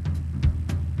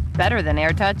 Better than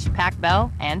AirTouch,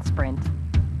 Pac-Bell, and Sprint.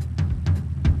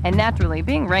 And naturally,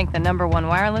 being ranked the #1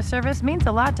 wireless service means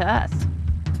a lot to us.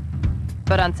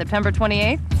 But on September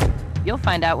 28th, you'll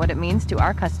find out what it means to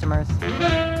our customers.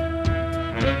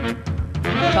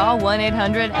 Call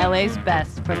 1-800-LA's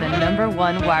Best for the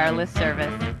 #1 wireless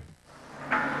service.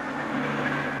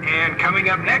 And coming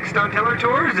up next on Teller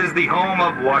Tours is the home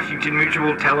of Washington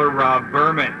Mutual teller Rob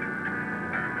Berman.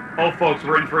 Oh, folks,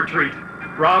 we're in for a treat.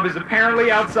 Rob is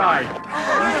apparently outside.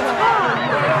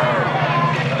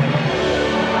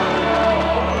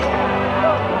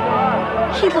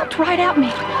 He looked right at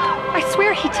me. I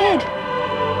swear he did.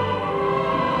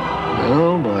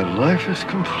 Now my life is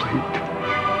complete.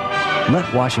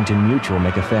 Let Washington Mutual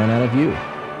make a fan out of you.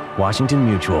 Washington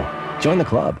Mutual. Join the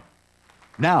club.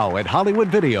 Now at Hollywood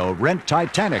Video, rent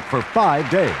Titanic for 5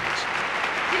 days.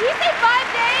 Did he say 5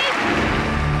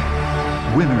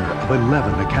 days? Winner of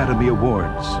 11 Academy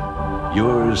Awards.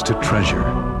 Yours to treasure.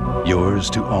 Yours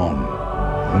to own.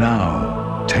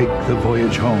 Now, take the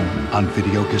voyage home on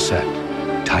video cassette.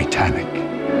 Titanic.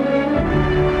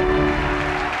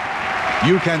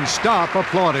 You can stop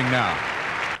applauding now.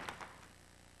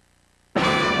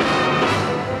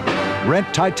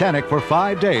 Rent Titanic for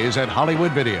 5 days at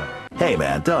Hollywood Video. Hey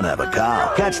man, don't have a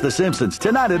cow. Catch The Simpsons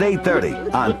tonight at 8:30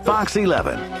 on Fox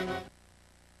 11.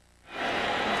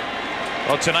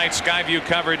 Well, tonight's Skyview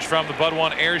coverage from the Bud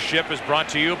One Airship is brought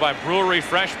to you by Brewery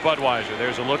Fresh Budweiser.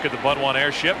 There's a look at the Bud One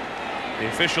Airship, the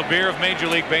official beer of Major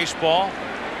League Baseball.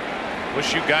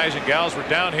 Wish you guys and gals were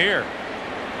down here,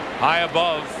 high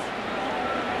above.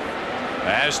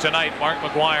 As tonight, Mark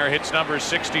McGwire hits number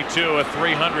 62, a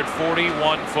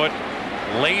 341-foot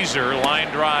laser line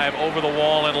drive over the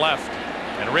wall and left.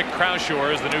 And Rick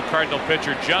Croushore is the new Cardinal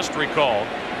pitcher just recalled.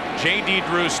 J.D.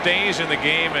 Drew stays in the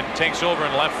game and takes over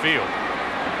in left field.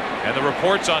 And the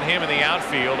reports on him in the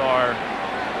outfield are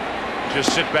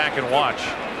just sit back and watch.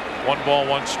 1 ball,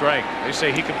 1 strike. They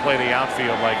say he can play the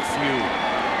outfield like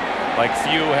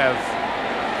few have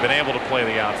been able to play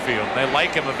the outfield. They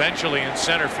like him eventually in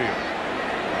center field.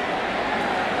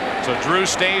 So Drew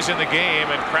stays in the game,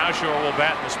 and Croushore will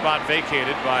bat in the spot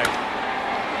vacated by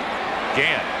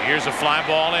Gant. Here's a fly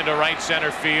ball into right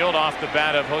center field off the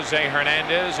bat of Jose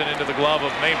Hernandez and into the glove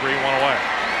of Mabry, one away.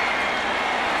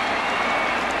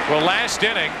 Well, last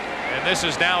inning, and this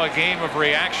is now a game of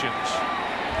reactions.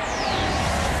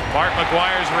 Mark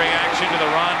McGwire's reaction to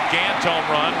the Ron Gant home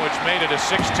run, which made it a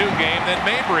 6-2 game. Then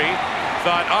Mabry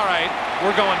thought, all right,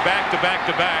 we're going back to back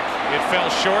to back. It fell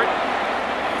short.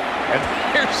 And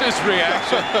here's his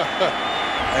reaction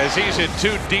as he's hit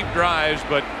 2 deep drives,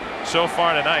 but so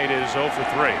far tonight is 0 for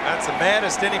 3. That's the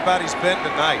maddest anybody's been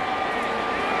tonight.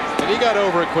 And he got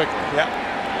over it quickly. Yeah.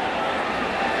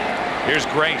 Here's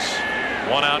Grace.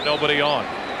 1 out, nobody on.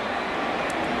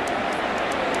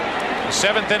 The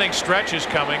 7th inning stretch is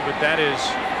coming, but that is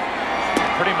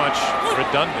pretty much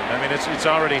redundant. I mean, it's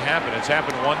already happened. It's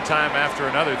happened one time after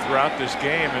another throughout this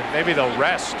game, and maybe they'll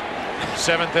rest.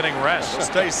 7th inning rest. They'll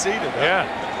stay seated. Huh?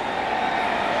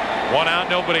 Yeah. 1 out,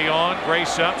 nobody on.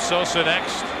 Grace up. Sosa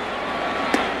next.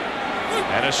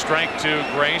 And a strike to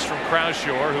Grace from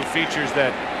Croushore, who features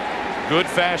that good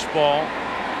fastball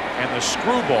and the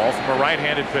screwball from a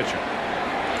right-handed pitcher.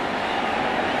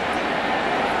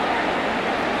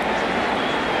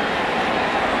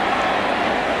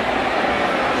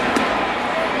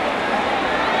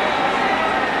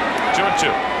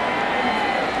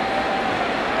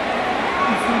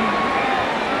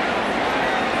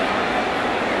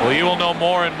 Well, you will know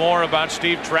more and more about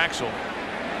Steve Trachsel.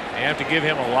 You have to give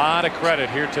him a lot of credit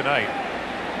here tonight.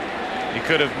 He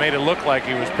could have made it look like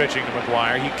he was pitching to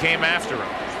McGwire. He came after him.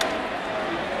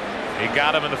 He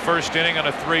got him in the first inning on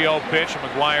a 3-0 pitch, and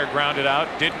McGwire grounded out.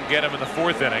 Didn't get him in the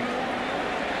 4th inning.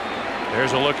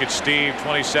 There's a look at Steve,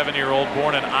 27-year-old,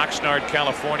 born in Oxnard,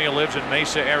 California, lives in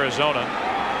Mesa, Arizona.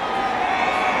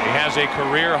 He has a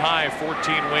career high 14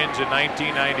 wins in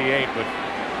 1998, but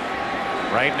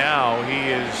right now he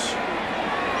is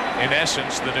in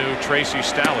essence the new Tracy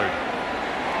Stallard,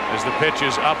 as the pitch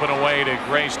is up and away to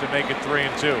Grace to make it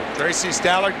 3-2. Tracy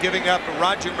Stallard giving up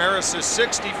Roger Maris'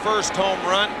 61st home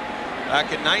run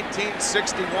back in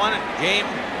 1961 in game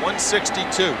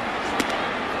 162.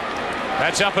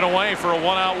 That's up and away for a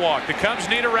 1-out walk. The Cubs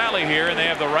need a rally here, and they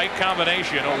have the right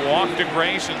combination. A walk to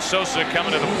Grace and Sosa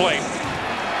coming to the plate.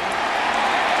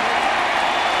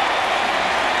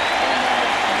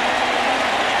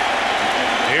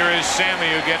 Here is Sammy,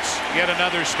 who gets yet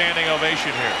another standing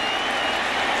ovation here.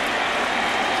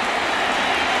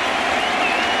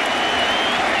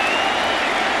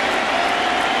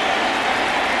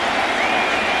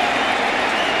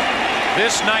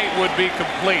 This night would be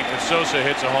complete if Sosa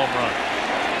hits a home run.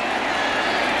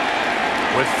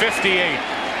 With 58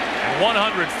 and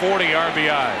 140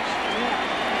 RBIs.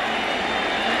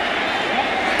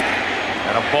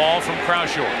 And a ball from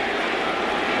Croushore.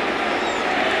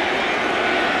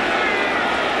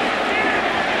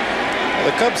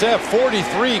 The Cubs have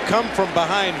 43 come from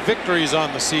behind victories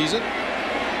on the season.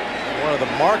 And one of the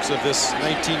marks of this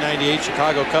 1998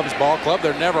 Chicago Cubs ball club,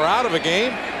 they're never out of a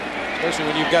game, especially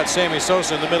when you've got Sammy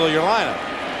Sosa in the middle of your lineup.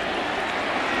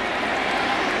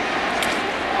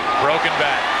 Broken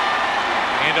back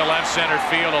into left center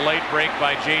field. A late break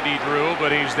by J.D. Drew,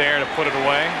 but he's there to put it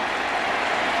away.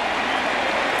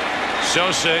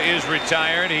 Sosa is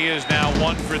retired. He is now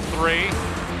 1 for 3.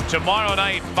 Tomorrow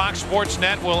night, Fox Sports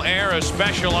Net will air a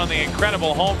special on the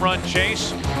incredible home run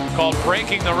chase called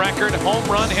Breaking the Record Home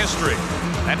Run History.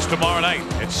 That's tomorrow night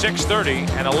at 6:30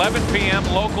 and 11 p.m.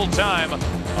 local time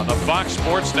on the Fox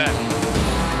Sports Net.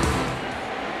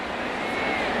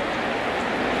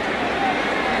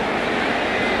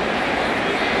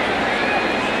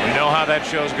 We know how that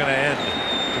show's going to end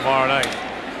tomorrow night.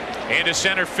 Into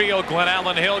center field, Glenn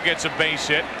Allen Hill gets a base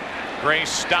hit. Grace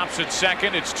stops at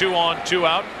second. It's 2 on, 2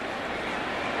 out.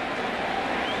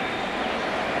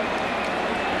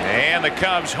 And the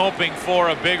Cubs hoping for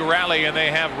a big rally, and they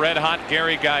have red-hot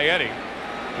Gary Gaetti,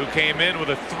 who came in with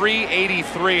a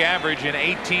 .383 average in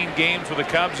 18 games with the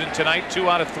Cubs, and tonight 2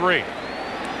 out of 3.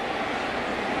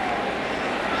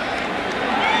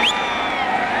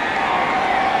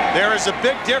 There is a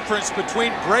big difference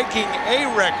between breaking a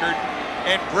record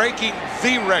and breaking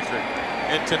the record.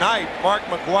 And tonight, Mark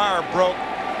McGwire broke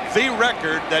the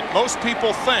record that most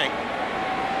people think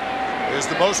is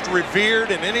the most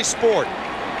revered in any sport.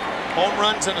 Home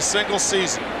runs in a single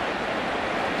season.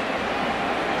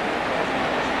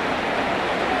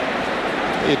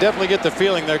 You definitely get the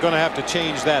feeling they're going to have to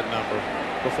change that number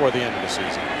before the end of the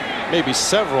season. Maybe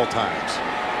several times.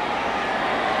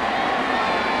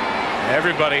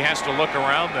 Everybody has to look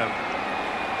around them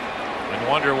and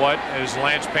wonder what as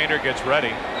Lance Painter gets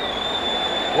ready.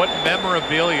 what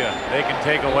memorabilia they can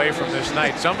take away from this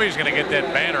night. Somebody's going to get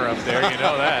that banner up there. You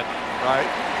know that. Right.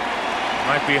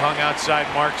 Might be hung outside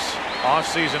Mark's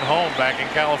off-season home back in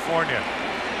California.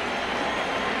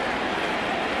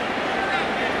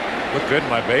 Look good in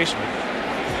my basement.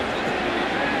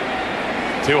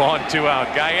 2 on, 2 out.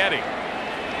 Gaetti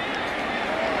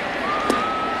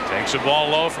takes the ball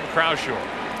low from Croushore.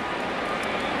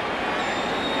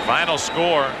 Final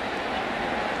score: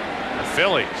 the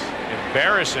Phillies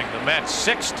embarrassing the Mets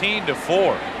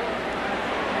 16-4.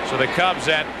 So the Cubs,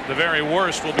 at the very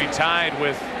worst, will be tied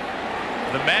with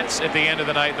the Mets at the end of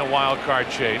the night in the wild card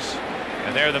chase.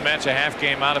 And there the Mets a half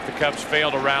game out. If the Cubs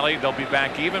fail to rally, they'll be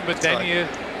back even. But then you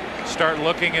start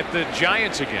looking at the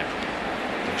Giants again.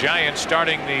 The Giants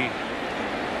starting the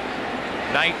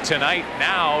night tonight,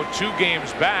 now 2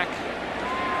 games back.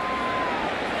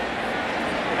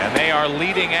 And they are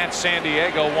leading at San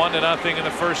Diego 1-0 in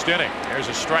the first inning. There's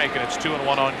a strike, and it's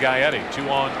 2-1 on Gaetti. 2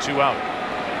 on, 2 out.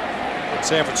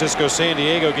 San Francisco, San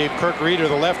Diego gave Kirk Reeder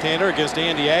the left-hander against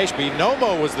Andy Ashby.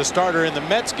 Nomo was the starter in the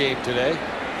Mets game today.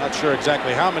 Not sure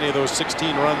exactly how many of those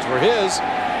 16 runs were his.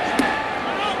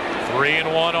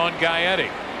 3-1 on Gaetti.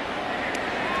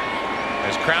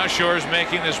 As Croushore is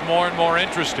making this more and more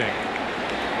interesting,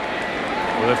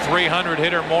 with a 300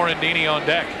 hitter Morandini on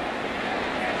deck.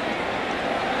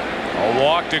 A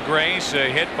walk to Grace, a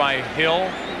hit by Hill.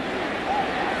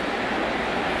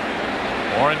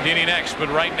 Morandini next, but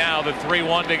right now the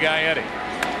 3-1 to Gaetti.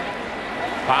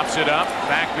 Pops it up,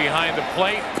 back behind the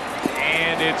plate,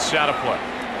 and it's out of play.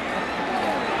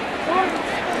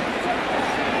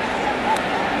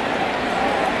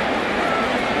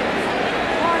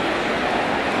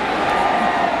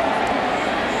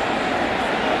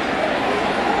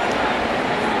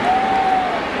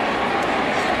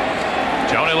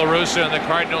 La Russa and the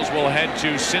Cardinals will head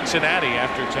to Cincinnati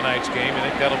after tonight's game. I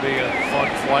think that'll be a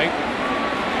fun flight.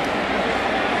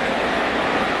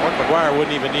 Mark McGwire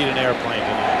wouldn't even need an airplane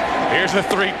tonight. Here's the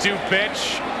 3-2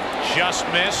 pitch. Just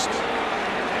missed.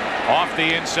 Off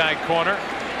the inside corner.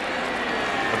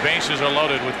 The bases are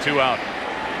loaded with 2 out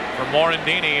for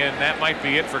Morandini, and that might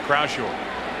be it for Croushore.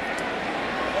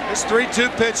 This 3-2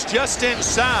 pitch just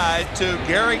inside to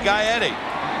Gary Gaetti.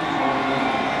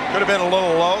 Could have been a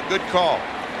little low. Good call.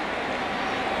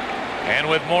 And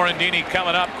with Morandini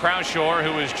coming up, Croushore,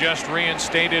 who was just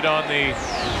reinstated on the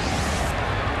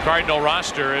Cardinal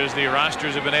roster, as the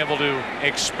rosters have been able to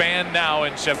expand now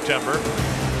in September,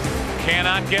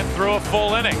 cannot get through a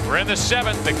full inning. We're in the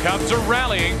 7th. The Cubs are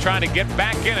rallying, trying to get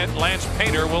back in it. Lance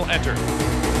Painter will enter.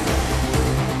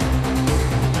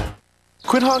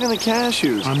 Quit hogging the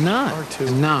cashews. I'm not. R2.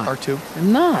 I'm not. R2.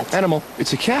 I'm not. Animal.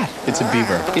 It's a cat. It's a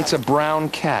beaver. It's a brown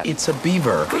cat. It's a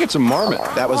beaver. I think it's a marmot.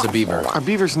 That was a beaver. Are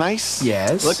beavers nice?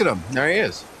 Yes. Look at him. There he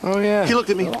is. Oh, yeah. He looked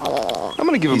at me. I'm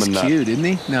going to give him a nut. He's cute, isn't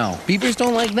he? No. Beavers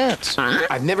don't like nuts.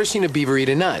 I've never seen a beaver eat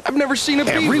a nut. I've never seen a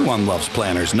beaver. Everyone loves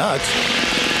Planters nuts.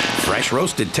 Fresh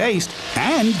roasted taste,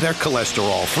 and they're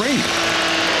cholesterol-free.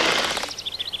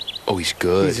 Oh, he's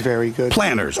good. He's very good.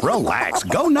 Planters, relax,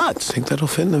 go nuts. Think that'll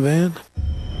fit in the van?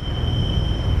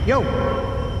 Yo,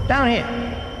 down here.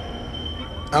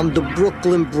 I'm the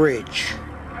Brooklyn Bridge.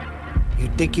 You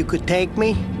think you could take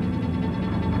me?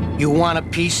 You want a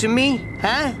piece of me,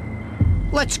 huh?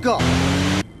 Let's go.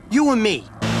 You and me.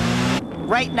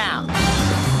 Right now.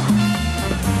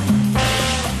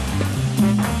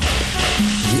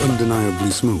 The undeniably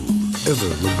smooth, ever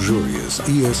luxurious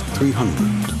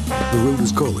ES300. The road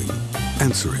is calling.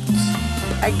 Answer it.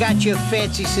 I got your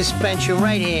fancy suspension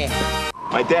right here.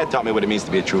 My dad taught me what it means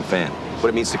to be a true fan. What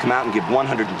it means to come out and give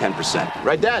 110%.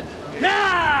 Right, Dad?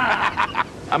 Yeah!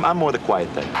 I'm more the quiet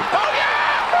type. Oh,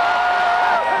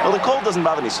 yeah! Well, the cold doesn't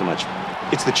bother me so much.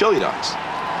 It's the chili dogs.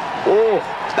 Oh,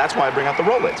 that's why I bring out the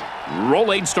Rolade.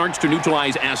 Rolade starts to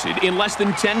neutralize acid in less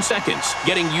than 10 seconds,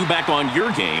 getting you back on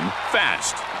your game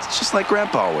fast. It's just like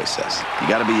Grandpa always says. You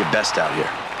gotta be your best out here.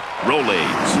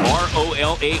 Rolaids.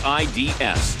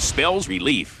 R-O-L-A-I-D-S. Spells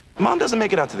relief. Mom doesn't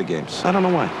make it out to the games. I don't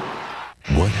know why.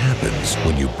 What happens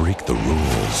when you break the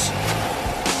rules?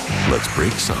 Let's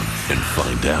break some and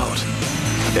find out.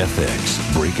 FX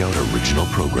Breakout Original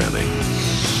Programming.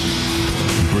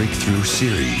 Breakthrough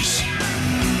Series.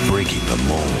 Breaking the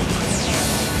Mold.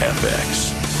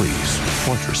 FX. Please,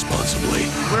 watch responsibly.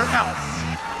 Where else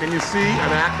can you see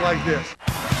an act like this?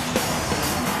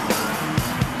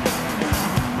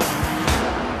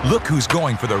 Look who's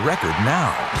going for the record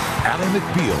now. Ally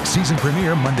McBeal, season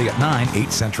premiere Monday at 9,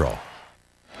 8 Central.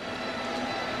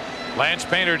 Lance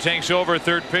Painter takes over,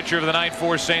 third pitcher of the night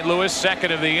for St. Louis,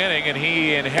 second of the inning, and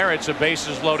he inherits a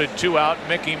bases loaded 2 out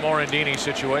Mickey Morandini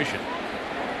situation.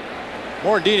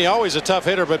 Morandini always a tough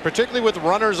hitter, but particularly with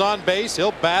runners on base,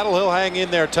 he'll battle, he'll hang in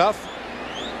there tough.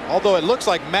 Although it looks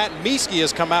like Matt Mieske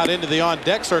has come out into the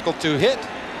on-deck circle to hit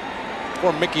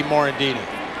for Mickey Morandini.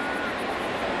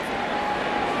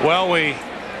 Well, we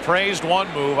praised one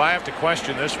move. I have to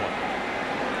question this one.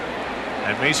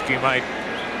 And Mieske might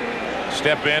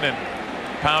step in and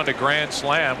pound a grand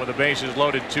slam with the bases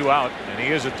loaded 2 out. And he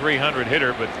is a 300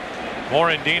 hitter, but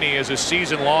Morandini is a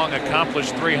season-long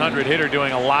accomplished 300 hitter,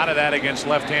 doing a lot of that against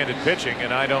left-handed pitching,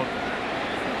 and I don't.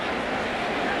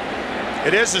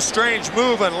 It is a strange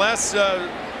move unless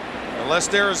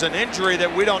there is an injury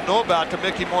that we don't know about to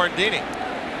Mickey Morandini.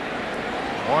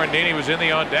 Morandini was in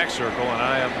the on-deck circle, and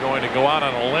I am going to go out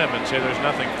on a limb and say there's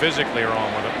nothing physically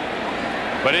wrong with him.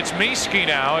 But it's Mieske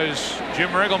now as Jim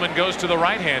Riggleman goes to the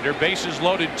right-hander, bases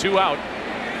loaded 2 out,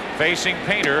 facing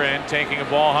Painter and taking a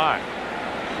ball high.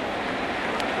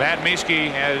 Matt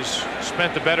Mieske has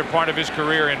spent the better part of his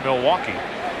career in Milwaukee.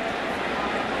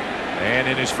 And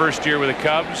in his first year with the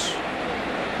Cubs,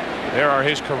 there are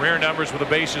his career numbers with the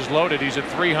bases loaded. He's a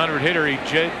 300 hitter. He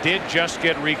did just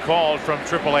get recalled from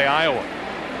AAA Iowa.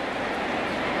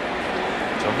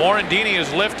 So Morandini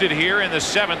is lifted here in the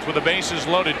 7th with the bases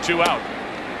loaded 2 out.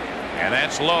 And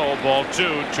that's low, ball 2,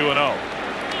 2-0.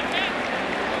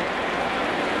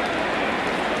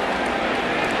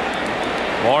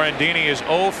 Morandini is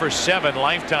 0 for 7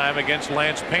 lifetime against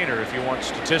Lance Painter, if you want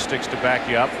statistics to back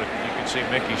you up. But you can see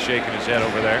Mickey shaking his head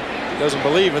over there. He doesn't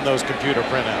believe in those computer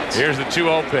printouts. Here's the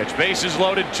 2-0 pitch. Bases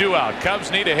loaded, 2 out.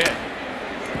 Cubs need a hit.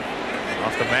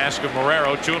 Off the mask of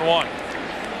Marrero, 2-1.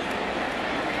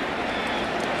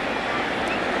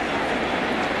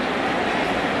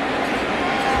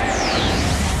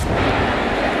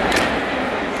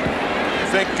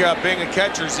 Think being a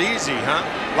catcher's easy, huh?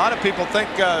 A lot of people think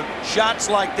shots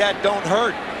like that don't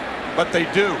hurt, but they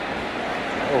do.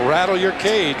 It'll rattle your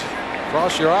cage,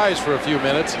 cross your eyes for a few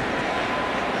minutes.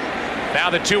 Now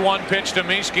the 2-1 pitch to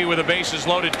Mieske with the bases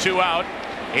loaded 2 out.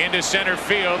 Into center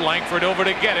field. Langford over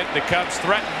to get it. The Cubs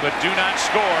threaten but do not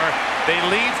score. They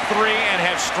leave 3 and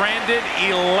have stranded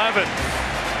 11.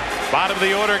 Bottom of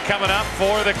the order coming up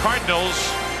for the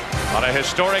Cardinals on a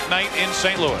historic night in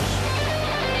St. Louis.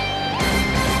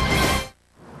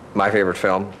 My favorite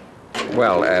film?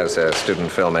 Well, as a student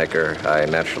filmmaker, I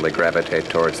naturally gravitate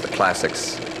towards the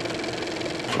classics.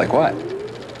 Like what?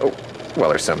 Oh, well,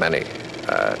 there's so many.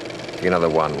 You know the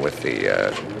one with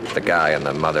the guy and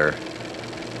the mother,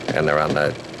 and they're on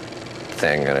the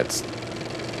thing, and it's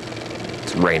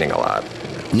raining a lot.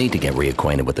 Need to get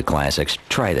reacquainted with the classics?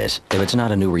 Try this. If it's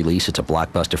not a new release, it's a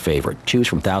blockbuster favorite. Choose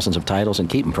from thousands of titles and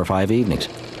keep them for 5 evenings.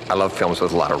 I love films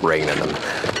with a lot of rain in them.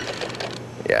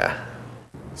 Yeah.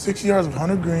 6 yards of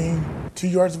hunter green, 2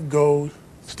 yards of gold,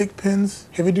 stick pins,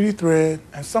 heavy-duty thread,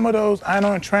 and some of those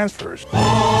iron-on transfers.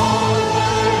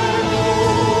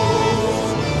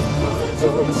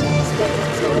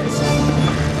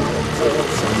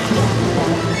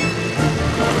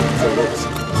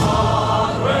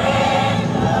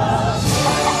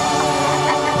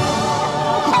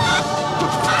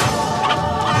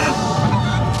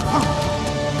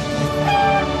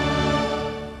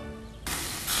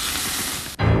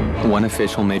 One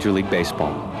official Major League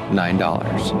Baseball, $9.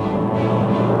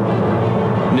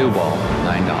 New ball,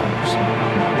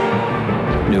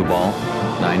 $9. New ball,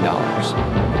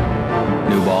 $9.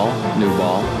 New ball, new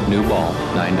ball, new ball,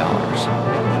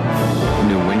 $9.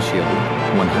 New windshield,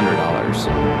 $100.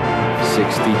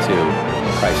 62,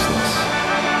 priceless.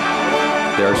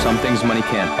 There are some things money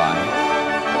can't buy.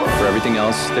 For everything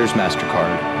else, there's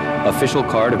MasterCard. Official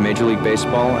card of Major League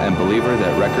Baseball and believer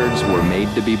that records were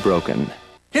made to be broken.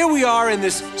 Here we are in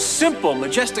this simple,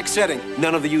 majestic setting.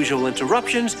 None of the usual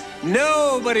interruptions,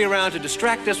 nobody around to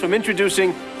distract us from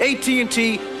introducing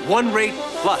AT&T One Rate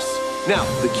Plus. Now,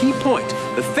 the key point,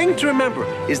 the thing to remember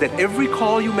is that every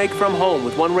call you make from home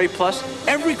with One Rate Plus,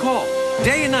 every call,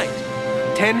 day and night,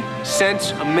 10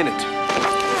 cents a minute.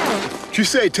 Did you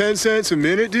say 10 cents a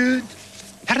minute, dude?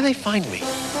 How do they find me?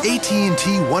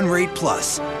 AT&T One Rate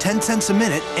Plus, 10 cents a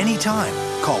minute, anytime.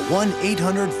 Call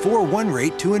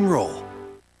 1-800-4-1-RATE to enroll.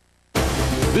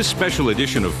 This special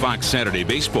edition of Fox Saturday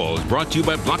Baseball is brought to you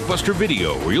by Blockbuster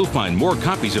Video, where you'll find more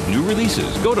copies of new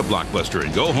releases. Go to Blockbuster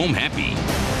and go home happy.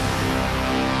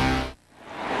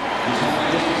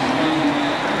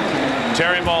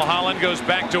 Terry Mulholland goes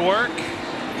back to work.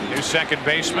 New second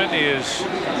baseman is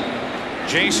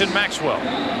Jason Maxwell.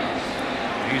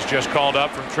 He's just called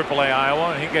up from AAA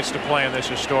Iowa, and he gets to play in this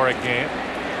historic game.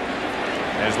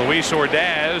 As Luis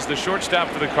Ordaz, the shortstop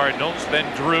for the Cardinals, then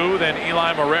Drew, then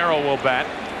Eli Marrero will bat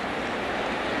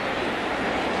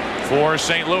for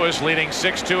St. Louis, leading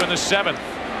 6-2 in the 7th.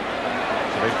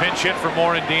 They pinch hit for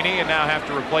Morandini and now have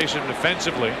to replace him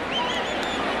defensively.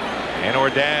 And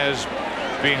Ordaz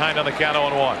behind on the count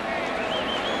 0-1.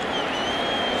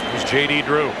 Here's J.D.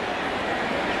 Drew.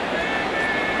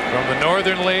 From the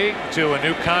Northern League to a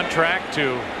new contract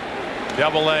to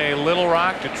Double-A Little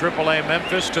Rock to Triple-A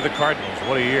Memphis to the Cardinals.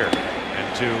 What a year.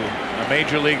 And to a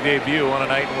major league debut on a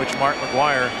night in which Mark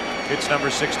McGwire hits number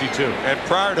 62. And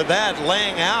prior to that,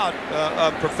 laying out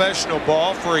a professional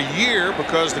ball for a year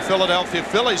because the Philadelphia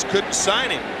Phillies couldn't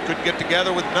sign him, couldn't get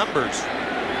together with numbers.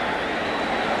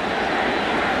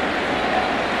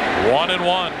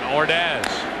 1-1. Ordaz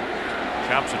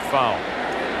chops it foul.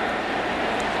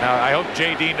 Now I hope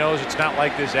JD knows it's not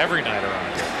like this every night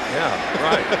around here. Yeah,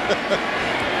 right.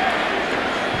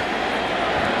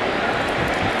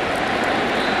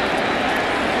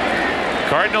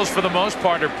 Cardinals, for the most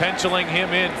part, are penciling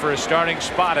him in for a starting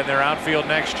spot in their outfield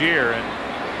next year,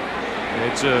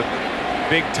 and it's a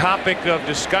big topic of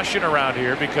discussion around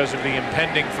here because of the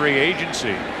impending free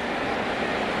agency.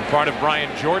 And part of Brian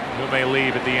Jordan, who may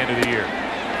leave at the end of the year.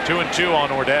 2-2 on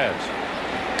Ordaz.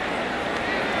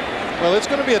 Well, it's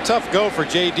going to be a tough go for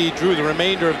J.D. Drew the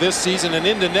remainder of this season and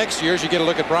into next year as you get a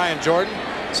look at Brian Jordan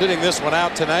sitting this one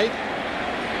out tonight.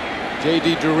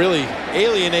 J.D. Drew really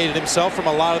alienated himself from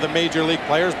a lot of the major league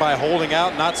players by holding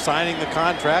out, not signing the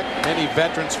contract. Many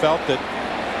veterans felt that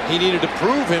he needed to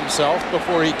prove himself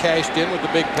before he cashed in with the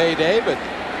big payday, but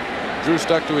Drew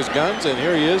stuck to his guns, and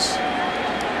here he is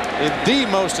in the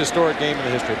most historic game in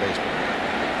the history of baseball.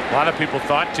 A lot of people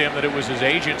thought, Tim, that it was his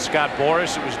agent, Scott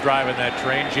Boras, that was driving that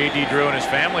train. J.D. Drew and his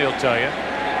family will tell you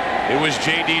it was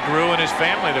J.D. Drew and his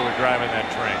family that were driving that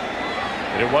train.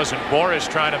 That it wasn't Boras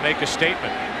trying to make a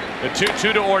statement. The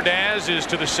 2-2 to Ordaz is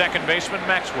to the second baseman,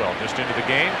 Maxwell, just into the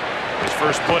game. His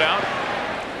first put out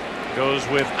goes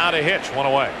without a hitch, one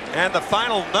away. And the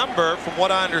final number, from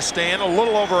what I understand, a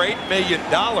little over $8 million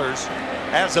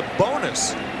as a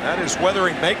bonus. That is whether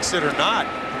he makes it or not.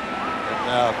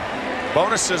 And,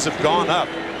 bonuses have gone up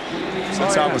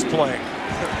since I was playing.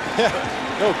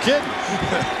 No kidding.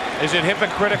 Is it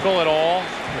hypocritical at all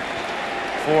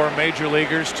for major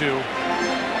leaguers to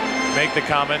make the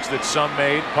comments that some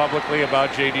made publicly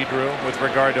about J.D. Drew with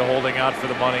regard to holding out for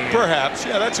the money? Perhaps.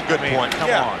 Yeah, that's a good point. Come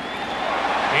on.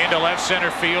 Into left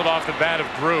center field off the bat of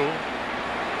Drew.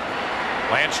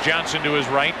 Lance Johnson to his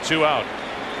right, 2 out.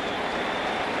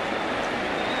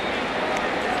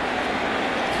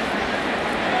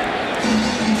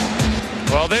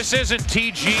 Well, this isn't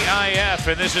TGIF,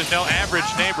 and this is no average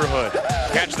neighborhood.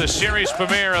 Catch the series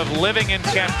premiere of Living in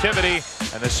Captivity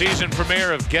and the season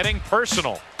premiere of Getting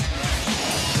Personal.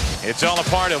 It's all a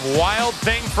part of Wild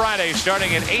Thing Friday,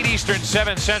 starting at 8 Eastern,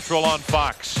 7 Central on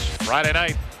Fox. Friday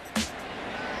night.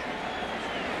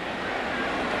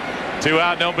 2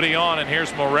 out, nobody on, and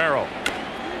here's Morero.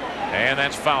 And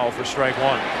that's foul for strike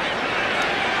 1.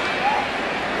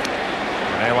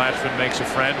 Rene Latchman makes a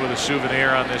friend with a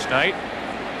souvenir on this night.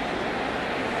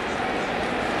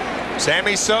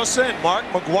 Sammy Sosa and Mark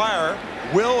McGwire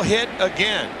will hit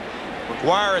again.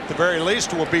 McGwire, at the very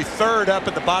least, will be third up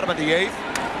at the bottom of the 8th.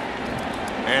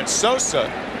 And Sosa,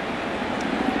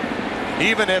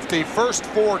 even if the first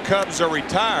 4 Cubs are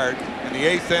retired in the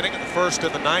 8th inning and the 1st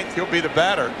and the 9th, he'll be the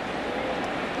batter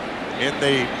in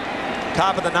the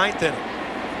top of the 9th inning.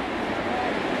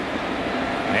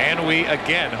 And we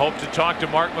again hope to talk to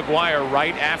Mark McGwire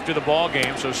right after the ball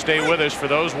game, so stay with us for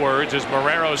those words as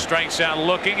Morero strikes out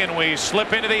looking, and we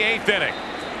slip into the 8th inning.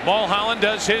 Mulholland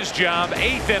does his job.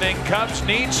 8th inning, Cubs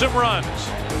need some runs.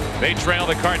 They trail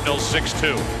the Cardinals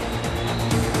 6-2.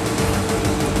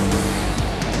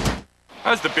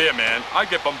 As the beer man, I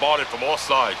get bombarded from all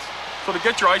sides. So to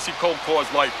get your icy cold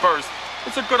Coors Light first,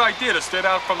 it's a good idea to stay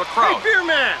out from the crowd. Hey, beer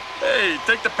man! Hey,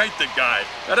 take the painted guy.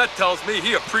 Now that tells me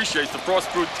he appreciates the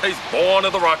frost brewed taste born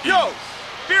of the Rockies. Yo,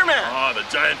 beer man! Ah, the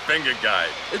giant finger guy.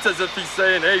 It's as if he's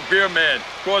saying, hey, beer man,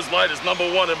 Coors Light is #1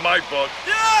 in my book.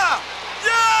 Yeah!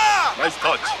 Yeah! Nice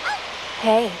touch.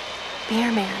 Hey,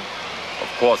 beer man. Of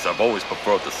course, I've always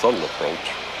preferred the subtle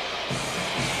approach.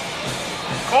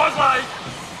 Coors Light!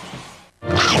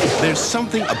 There's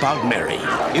something about Mary.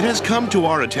 It has come to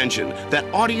our attention that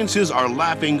audiences are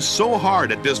laughing so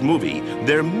hard at this movie,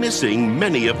 they're missing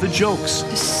many of the jokes.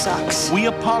 This sucks. We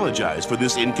apologize for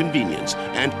this inconvenience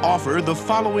and offer the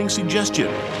following suggestion.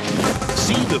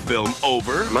 See the film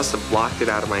over. I must have blocked it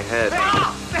out of my head.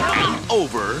 And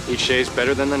over. Each day is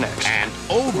better than the next. And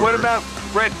over. What about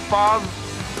Brett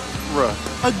Favre?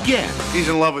 Again. He's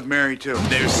in love with Mary, too.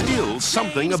 There's still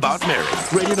something about Mary.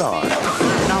 Rated R.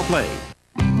 Now play.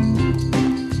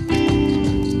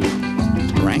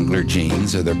 Wrangler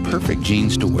jeans are the perfect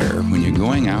jeans to wear when you're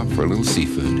going out for a little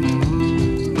seafood.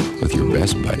 with your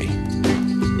best buddy.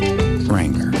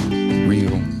 Wrangler,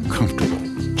 real comfortable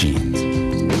jeans.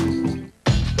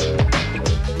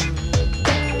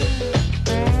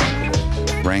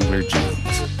 Wrangler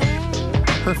jeans.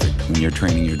 Perfect when you're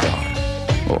training your dog,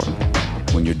 or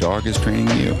when your dog is training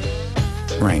you.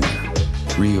 Wrangler,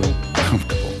 real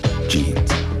comfortable jeans.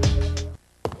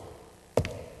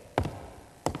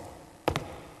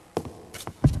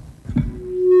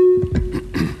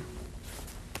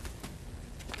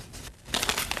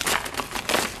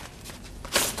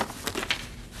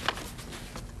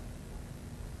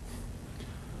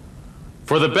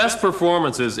 For the best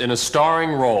performances in a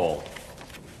starring role,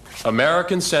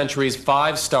 American Century's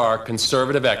 5-star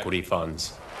conservative equity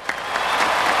funds.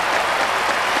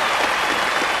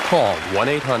 Call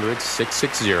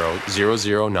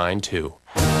 1-800-660-0092.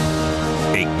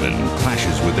 Aikman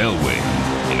clashes with Elway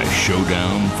in a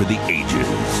showdown for the ages.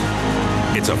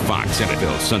 It's a Fox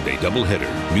NFL Sunday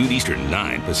doubleheader, noon Eastern,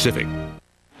 9 Pacific.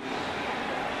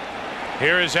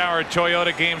 Here is our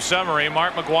Toyota game summary.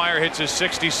 Mark McGwire hits his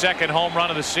 62nd home run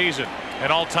of the season,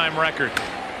 an all-time record.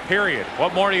 Period.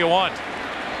 What more do you want?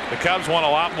 The Cubs want a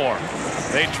lot more.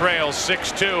 They trail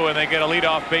 6-2, and they get a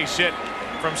leadoff base hit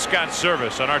from Scott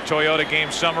Servais. On our Toyota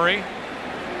game summary,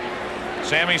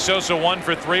 Sammy Sosa 1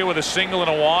 for 3 with a single and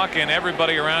a walk, and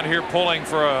everybody around here pulling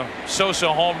for a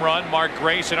Sosa home run. Mark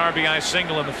Grace an RBI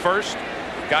single in the first.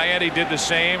 Gaetti did the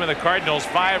same, and the Cardinals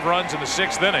 5 runs in the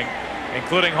 6th inning,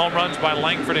 including home runs by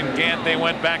Langford and Gant. They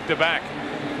went back-to-back.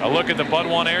 A look at the Bud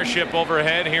 1 airship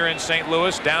overhead here in St.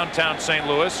 Louis, downtown St.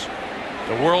 Louis,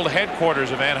 the world headquarters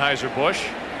of Anheuser-Busch.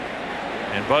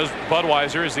 And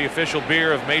Budweiser is the official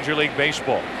beer of Major League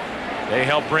Baseball. They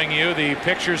help bring you the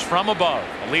pictures from above.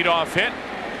 A leadoff hit,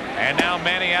 and now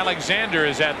Manny Alexander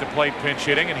is at the plate pinch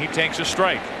hitting, and he takes a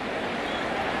strike.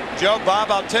 Joe,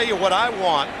 Bob, I'll tell you what I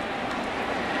want.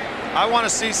 I want to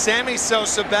see Sammy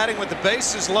Sosa batting with the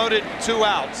bases loaded, 2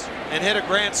 outs, and hit a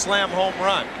grand slam home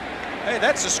run. Hey,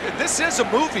 this is a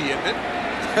movie, isn't it?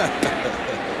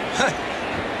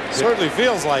 Certainly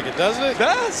feels like it, doesn't it? It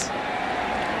does.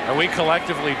 Are we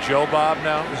collectively Joe Bob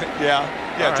now? Yeah,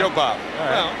 All Joe right. Bob. All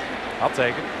right. Well, I'll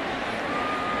take it.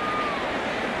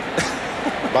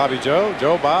 Bobby Joe,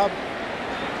 Joe Bob.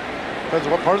 Depends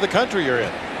what part of the country you're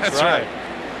in. That's right.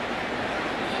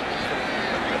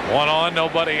 1 on,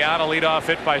 nobody out. A leadoff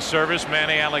hit by Servais.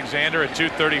 Manny Alexander, a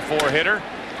 .234 hitter.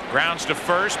 Grounds to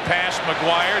first, past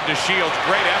McGwire. DeShields,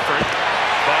 great effort,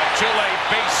 but too late.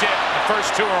 Base hit. The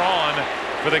first 2 are on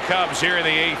for the Cubs here in the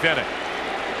 8th inning.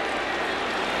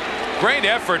 Great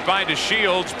effort by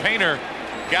DeShields. Painter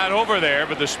got over there,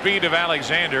 but the speed of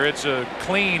Alexander, it's a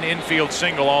clean infield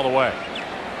single all the way.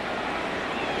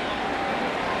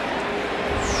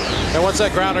 And once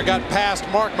that grounder got past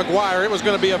Mark McGwire, it was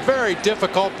going to be a very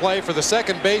difficult play for the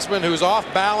second baseman, who's off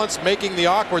balance, making the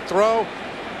awkward throw,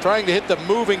 trying to hit the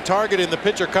moving target in the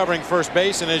pitcher covering first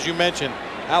base. And as you mentioned,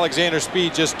 Alexander's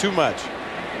speed just too much.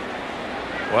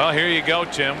 Well, here you go,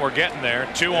 Tim. We're getting there.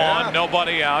 2 on,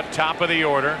 nobody out, top of the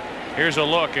order. Here's a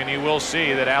look, and you will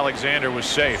see that Alexander was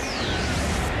safe.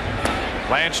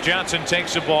 Lance Johnson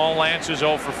takes the ball. Lance is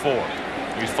 0 for 4.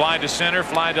 He's fly to center,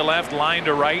 fly to left, line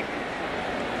to right,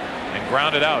 and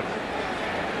grounded out.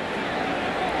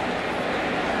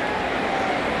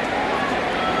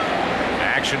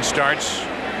 Action starts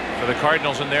for the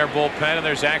Cardinals in their bullpen, and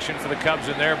there's action for the Cubs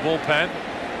in their bullpen.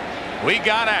 We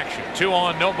got action. 2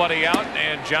 on, nobody out,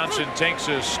 and Johnson takes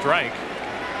a strike.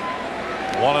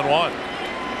 1-1.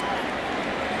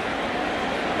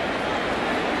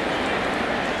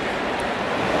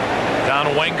 Don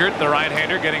Wengert, the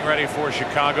right-hander, getting ready for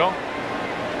Chicago.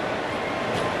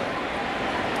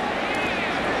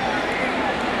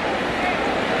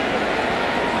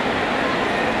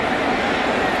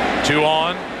 Two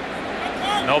on,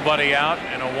 nobody out,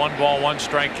 and a 1-ball,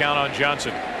 1-strike count on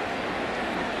Johnson.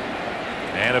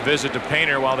 And a visit to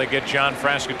Painter while they get John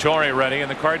Frascatore ready in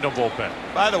the Cardinal bullpen.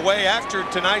 by the way, after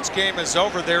tonight's game is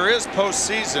over, there is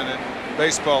postseason in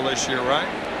baseball this year, right?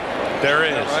 There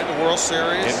is. Right, the World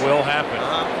Series. It will happen.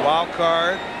 Wild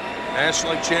card,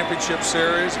 National League Championship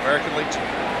Series, American League.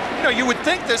 You know, you would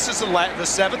think this is the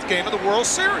 7th game of the World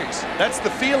Series. That's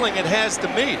the feeling it has to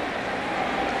me.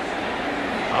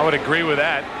 I would agree with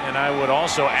that, and I would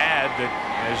also add that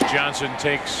as Johnson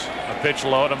takes a pitch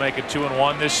low to make it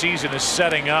 2-1, this season is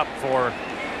setting up for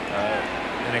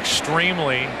an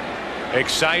extremely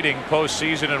exciting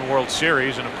postseason and World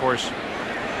Series, and of course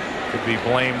could be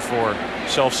blamed for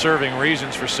self-serving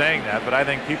reasons for saying that, but I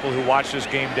think people who watch this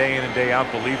game day in and day out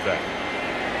believe that.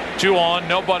 2 on,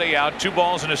 nobody out, 2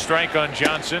 balls and a strike on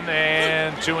Johnson,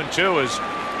 and 2-2 as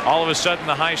all of a sudden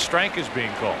the high strike is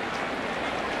being called.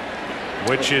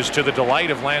 which is to the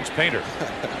delight of Lance Painter.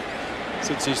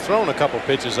 Since he's thrown a couple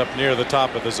pitches up near the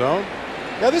top of the zone.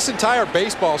 Yeah, this entire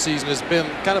baseball season has been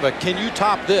kind of a can you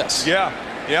top this? Yeah.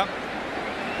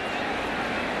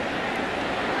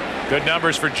 Good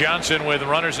numbers for Johnson with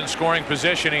runners in scoring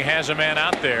position. He has a man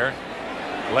out there.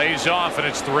 Lays off, and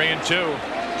it's 3-2.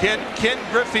 Ken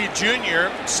Griffey Jr.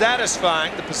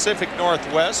 satisfying the Pacific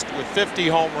Northwest with 50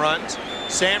 home runs.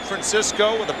 San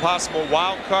Francisco with a possible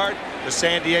wild card. The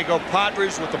San Diego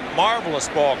Padres with a marvelous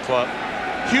ball club.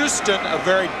 Houston, a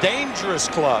very dangerous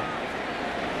club.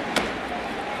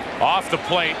 Off the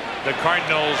plate, the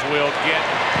Cardinals will get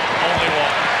only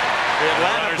one. The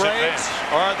Atlanta Braves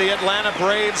are the Atlanta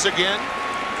Braves again.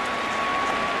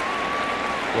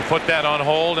 We'll put that on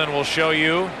hold, and we'll show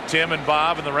you, Tim and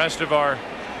Bob and the rest of our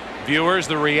viewers,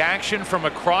 the reaction from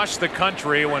across the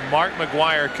country when Mark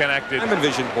McGwire connected. Diamond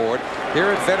Vision Board here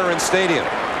at Veterans Stadium.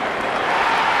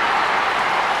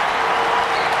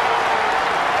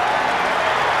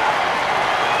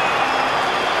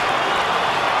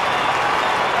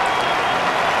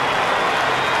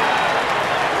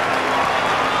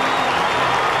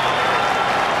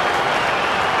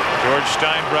 George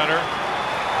Steinbrenner.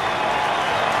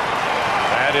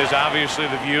 That is obviously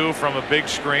the view from a big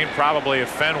screen, probably at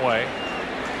Fenway,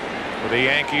 with the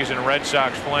Yankees and Red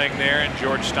Sox playing there, and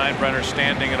George Steinbrenner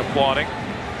standing and applauding.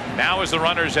 Now, as the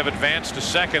runners have advanced to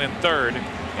second and third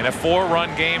in a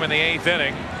 4-run game in the 8th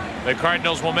inning, the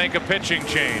Cardinals will make a pitching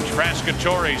change.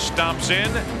 Frascatore stomps in.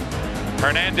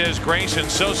 Hernandez, Grace, and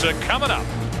Sosa coming up.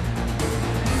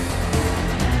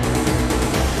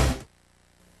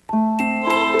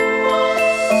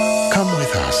 Come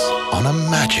with us on a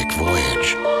magic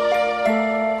voyage,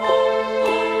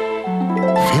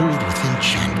 filled with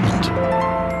enchantment,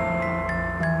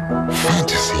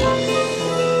 fantasy,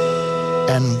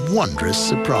 and wondrous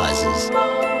surprises.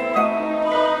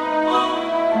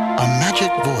 A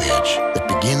magic voyage that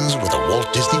begins with a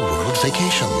Walt Disney World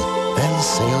vacation, then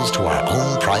sails to our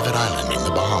own private island in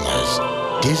the Bahamas.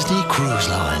 Disney Cruise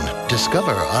Line.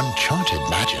 Discover uncharted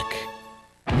magic.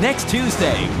 Next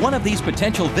Tuesday, one of these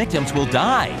potential victims will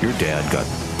die. Your dad got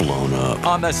blown up.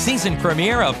 On the season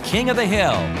premiere of King of the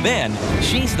Hill. Then,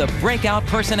 she's the breakout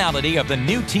personality of the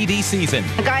new TV season.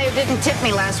 The guy who didn't tip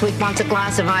me last week wants a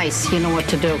glass of ice. You know what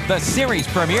to do. The series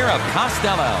premiere of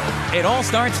Costello. It all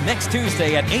starts next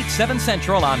Tuesday at 8/7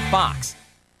 Central on Fox.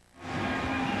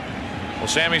 Well,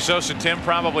 Sammy Sosa, Tim,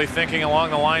 probably thinking along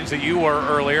the lines that you were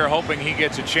earlier, hoping he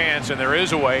gets a chance, and there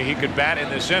is a way he could bat in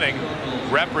this inning,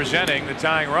 representing the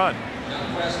tying run.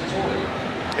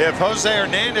 If Jose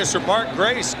Hernandez or Mark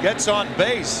Grace gets on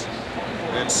base,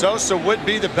 then Sosa would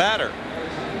be the batter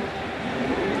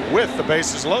with the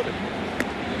bases loaded.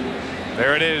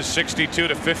 There it is,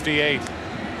 62-58.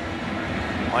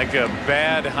 Like a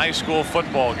bad high school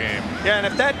football game. Yeah, and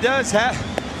if that does happen,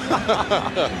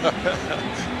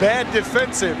 bad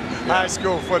defensive high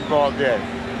school football game.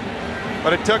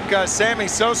 But it took Sammy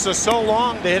Sosa so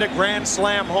long to hit a grand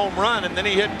slam home run, and then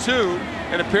he hit 2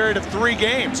 in a period of 3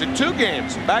 games, in 2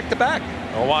 games, back to back.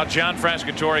 Well, while John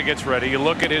Frascatore gets ready, you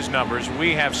look at his numbers.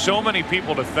 We have so many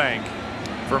people to thank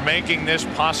for making this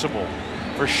possible,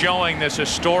 for showing this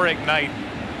historic night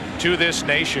to this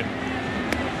nation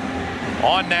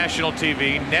on national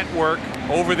TV, network,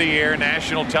 over-the-air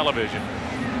national television.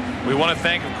 We want to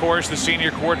thank, of course, the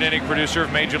senior coordinating producer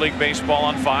of Major League Baseball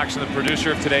on Fox and the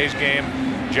producer of today's game,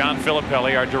 John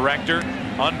Filippelli. Our director,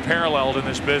 unparalleled in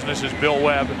this business, is Bill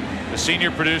Webb. The senior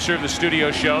producer of the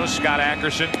studio shows, Scott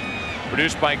Ackerson.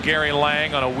 Produced by Gary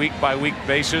Lang on a week-by-week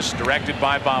basis. Directed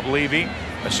by Bob Levy.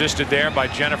 Assisted there by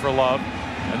Jennifer Love.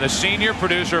 And the senior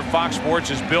producer of Fox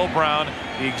Sports is Bill Brown.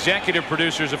 The executive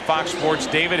producers of Fox Sports,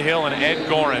 David Hill and Ed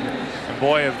Gorin. And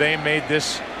boy, have they made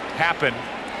this happen.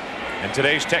 And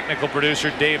today's technical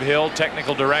producer, Dave Hill,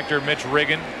 technical director, Mitch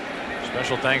Riggin.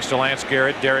 Special thanks to Lance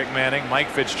Garrett, Derek Manning, Mike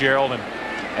Fitzgerald, and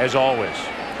as always,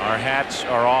 our hats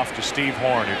are off to Steve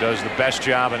Horn, who does the best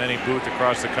job in any booth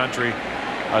across the country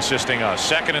assisting us.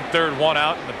 Second and third, 1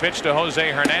 out, and the pitch to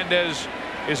Jose Hernandez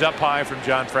is up high from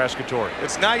John Frascatore.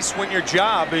 It's nice when your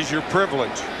job is your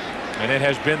privilege. And it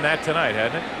has been that tonight,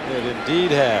 hasn't it? It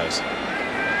indeed has.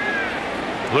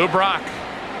 Lou Brock,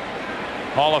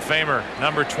 Hall of Famer,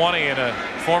 number 20, and a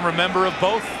former member of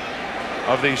both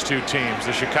of these two teams.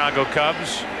 The Chicago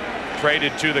Cubs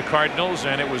traded to the Cardinals,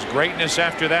 and it was greatness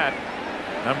after that.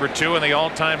 Number 2 in the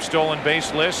all-time stolen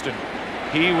base list, and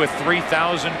he with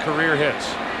 3,000 career hits.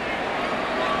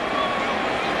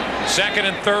 Second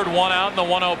and third, 1 out, and the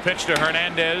 1-0 pitch to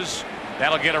Hernandez.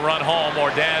 That'll get a run home.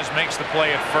 Ordaz makes the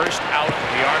play at first, out,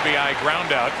 the RBI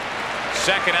ground out.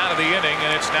 Second out of the inning,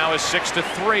 and it's now a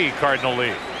 6-3 Cardinal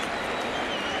lead.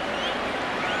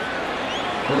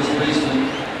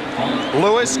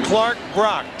 Lewis Clark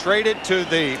Brock traded to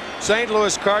the St.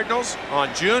 Louis Cardinals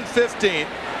on June 15,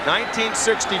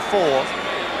 1964.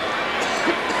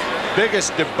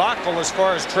 Biggest debacle as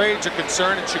far as trades are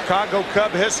concerned in Chicago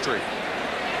Cub history.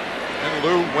 And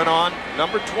Lou went on,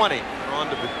 number 20, went on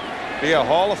to be a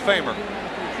Hall of Famer.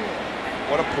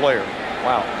 What a player.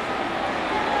 Wow.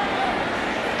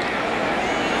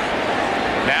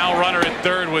 Now runner at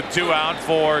third with 2 out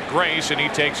for Grace, and he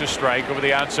takes a strike over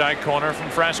the outside corner from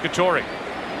Frascatore.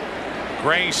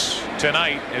 Grace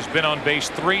tonight has been on base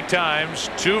 3 times,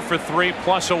 2 for 3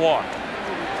 plus a walk.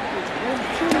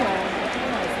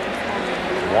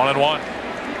 1-1.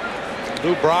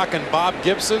 Lou Brock and Bob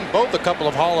Gibson, both a couple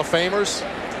of Hall of Famers.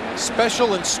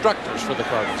 Special instructors for the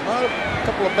Cardinals. Not a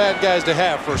couple of bad guys to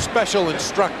have for special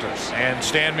instructors. And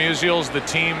Stan Musial's the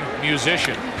team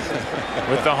musician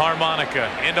with the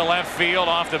harmonica. Into left field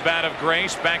off the bat of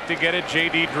Grace. Back to get it.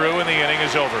 J.D. Drew, and the inning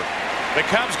is over. The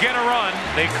Cubs get a run.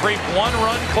 They creep 1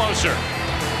 run closer.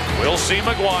 We'll see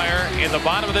McGwire in the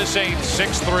bottom of this 8th.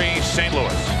 6-3 St.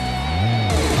 Louis.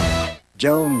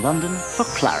 Joan London for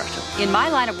Claritin. In my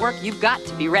line of work, you've got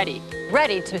to be ready.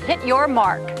 Ready to hit your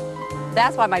mark.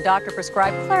 That's why my doctor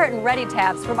prescribed Claritin Ready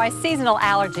tabs for my seasonal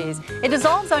allergies. It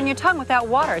dissolves on your tongue without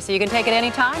water, so you can take it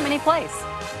anytime, any place.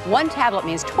 1 tablet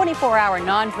means 24-hour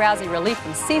non-drowsy relief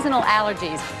from seasonal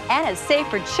allergies, and it's safe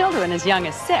for children as young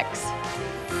as 6.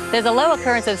 There's a low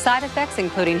occurrence of side effects,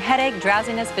 including headache,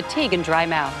 drowsiness, fatigue, and dry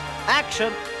mouth.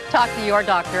 Action! Talk to your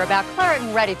doctor about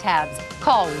Claritin Ready tabs.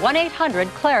 Call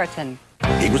 1-800-CLARITIN.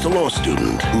 He was a law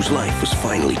student whose life was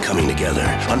finally coming together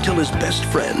until his best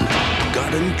friend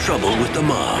got in trouble with the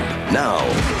mob. Now,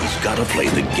 he's got to play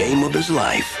the game of his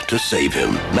life to save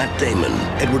him. Matt Damon,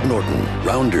 Edward Norton,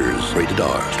 Rounders, rated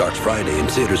R. Starts Friday in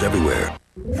theaters everywhere.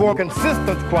 For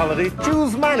consistent quality,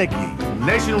 choose Meineke.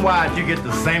 Nationwide, you get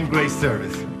the same great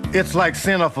service. It's like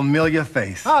seeing a familiar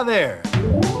face. Hi there.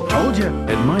 Told you.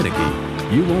 At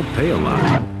Meineke, you won't pay a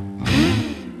lot,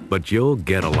 but you'll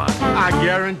get a lot. I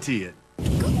guarantee it.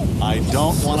 I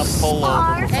don't want to pull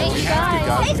over. Hey, you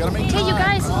guys. Hey, you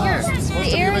guys, here.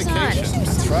 The air is on.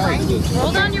 That's right.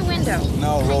 Roll down your window.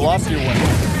 No, roll off your window.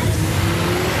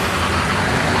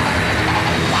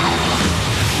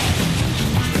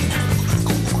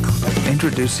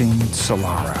 Introducing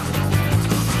Solara,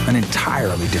 an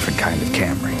entirely different kind of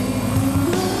Camry.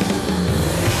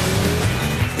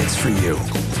 It's for you.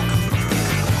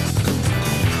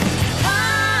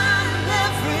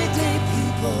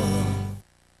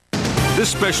 This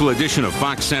special edition of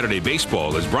Fox Saturday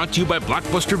Baseball is brought to you by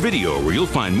Blockbuster Video, where you'll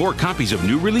find more copies of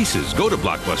new releases. Go to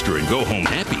Blockbuster and go home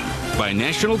happy. By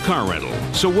National Car Rental.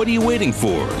 So what are you waiting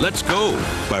for? Let's go.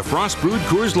 By Frost Brewed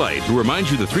Coors Light, who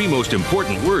reminds you the 3 most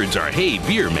important words are, hey,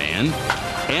 beer, man.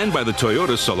 And by the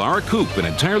Toyota Solara Coupe, an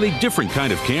entirely different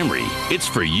kind of Camry. It's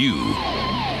for you.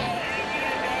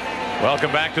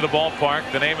 Welcome back to the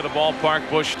ballpark. The name of the ballpark,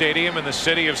 Busch Stadium in the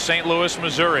city of St. Louis,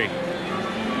 Missouri.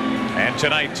 And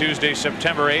tonight, Tuesday,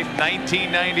 September 8th,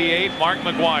 1998, Mark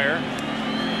McGwire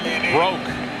broke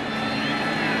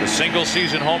the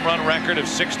single-season home run record of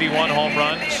 61 home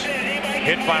runs,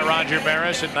 hit by Roger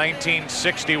Maris in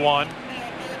 1961.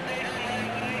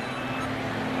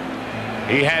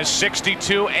 He has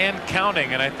 62 and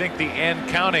counting, and I think the and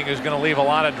counting is going to leave a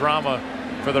lot of drama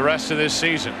for the rest of this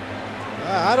season.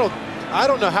 I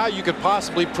don't know how you could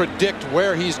possibly predict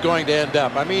where he's going to end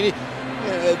up. I mean,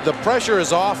 the pressure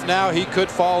is off now. He could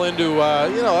fall into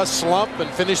a slump and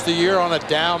finish the year on a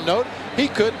down note. He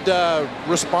could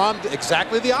respond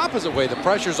exactly the opposite way. The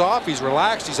pressure's off. He's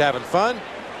relaxed. He's having fun.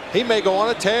 He may go on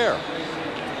a tear.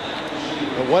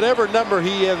 But whatever number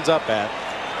he ends up at,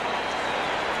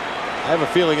 I have a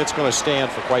feeling it's going to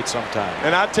stand for quite some time.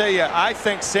 And I'll tell you, I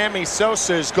think Sammy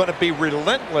Sosa is going to be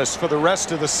relentless for the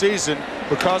rest of the season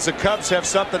because the Cubs have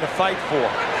something to fight for.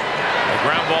 A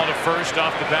ground ball to first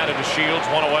off the bat of the Shields.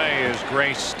 1 away as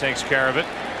Grace takes care of it.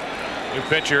 New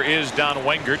pitcher is Don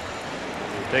Wengert.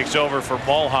 Takes over for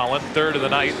Mulholland. 3rd of the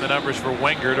night. And the numbers for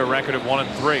Wengert, a record of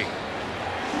 1-3.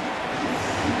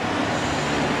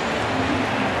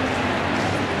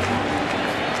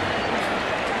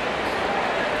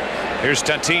 Here's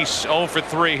Tatis, 0 for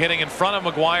 3, hitting in front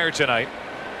of McGwire tonight.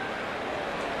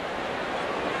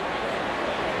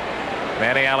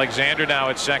 Manny Alexander now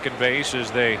at second base as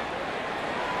they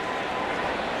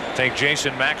take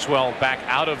Jason Maxwell back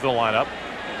out of the lineup.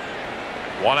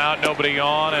 1 out, nobody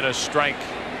on, and a strike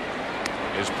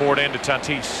is poured into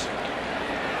Tatis.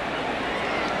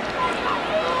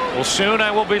 Well, soon I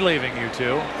will be leaving you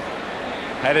two.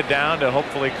 Headed down to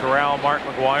hopefully corral Mark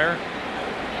McGwire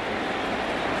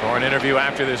for an interview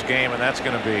after this game, and that's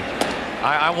going to be.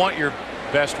 I want your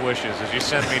best wishes as you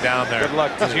send me down there. Good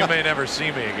luck to you. You may never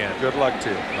see me again. Good luck to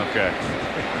you. Okay.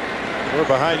 We're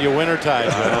behind you winter time.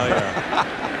 Oh, yeah.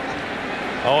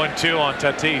 0-2 on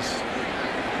Tatis.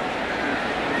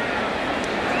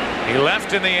 He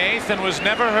left in the 8th and was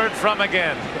never heard from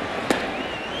again.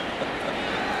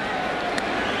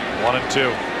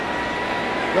 1-2.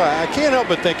 I can't help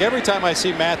but think every time I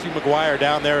see Matthew McGwire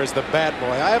down there as the bat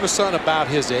boy. I have a son about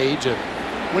his age, and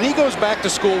when he goes back to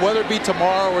school, whether it be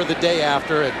tomorrow or the day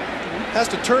after, and has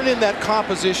to turn in that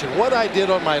composition, what I did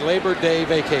on my Labor Day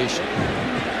vacation.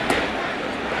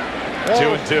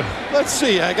 Well, 2-2. Let's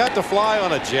see. I got to fly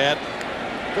on a jet,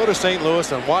 go to St. Louis,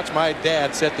 and watch my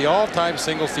dad set the all-time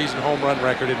single-season home run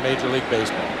record in Major League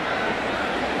Baseball.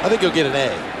 I think he'll get an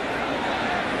A.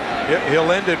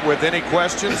 He'll end it with any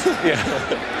questions. Yeah.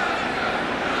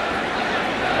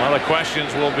 Well, the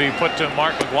questions will be put to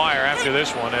Mark McGwire after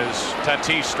this one as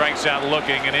Tatis strikes out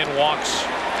looking, and in walks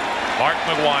Mark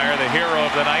McGwire, the hero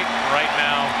of the night right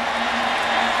now,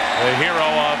 the hero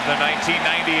of the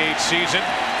 1998 season.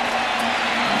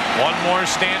 One more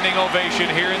standing ovation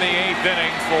here in the 8th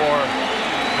inning for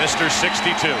Mr.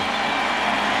 62.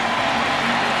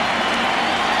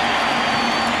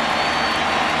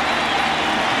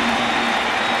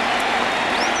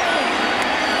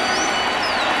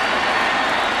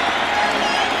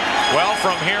 Well,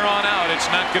 from here on out, it's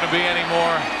not going to be any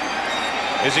more.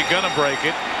 Is he going to break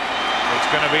it? It's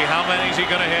going to be how many is he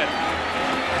going to hit?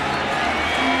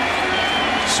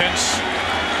 Since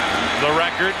the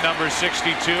record, number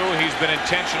 62, he's been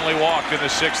intentionally walked in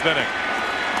the 6th inning.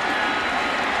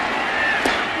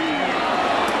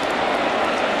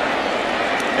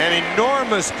 An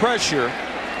enormous pressure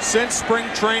since spring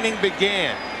training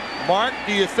began. Mark,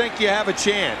 do you think you have a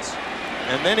chance?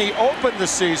 And then he opened the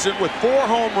season with 4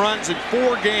 home runs in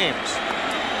 4 games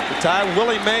to tie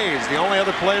Willie Mays, the only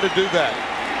other player to do that.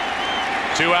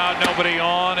 2 out, nobody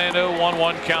on, and a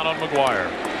 1-1 count on McGwire.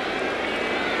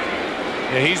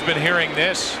 Yeah, he's been hearing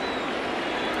this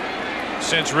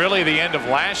since really the end of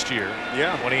last year.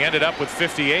 Yeah. When he ended up with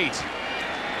 58.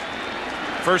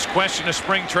 First question of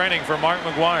spring training for Mark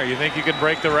McGwire. You think you can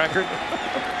break the record?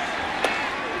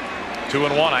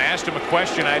 2-1. I asked him a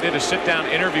question. I did a sit-down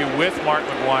interview with Mark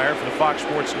McGwire for the Fox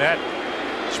Sports Net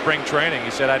spring training.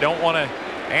 He said, I don't want to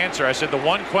answer. I said, the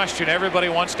one question everybody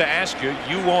wants to ask you,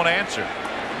 you won't answer.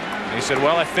 And he said,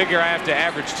 well, I figure I have to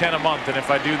average 10 a month, and if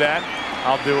I do that,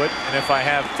 I'll do it. And if I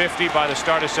have 50 by the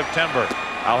start of September,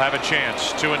 I'll have a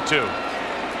chance. 2-2.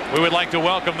 We would like to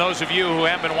welcome those of you who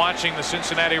have been watching the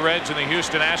Cincinnati Reds and the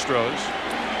Houston Astros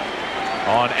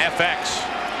on FX.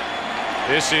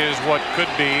 This is what could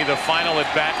be the final at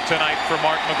bat tonight for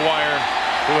Mark McGwire,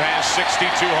 who has 62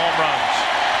 home runs.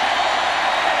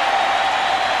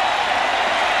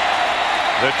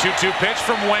 The 2-2 pitch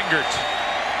from Wengert.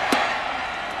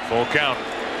 Full count.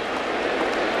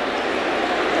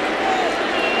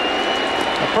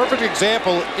 A perfect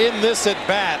example in this at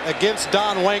bat against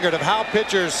Don Wengert of how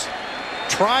pitchers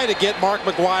try to get Mark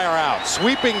McGwire out.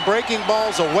 Sweeping breaking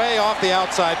balls away off the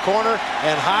outside corner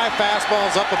and high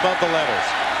fastballs up above the letters.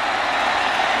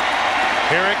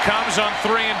 Here it comes on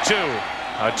 3-2.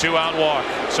 A 2-out walk.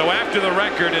 So after the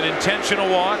record, an intentional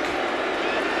walk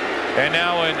and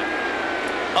now an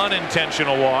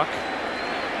unintentional walk.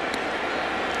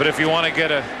 But if you want to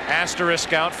get an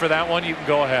asterisk out for that one, you can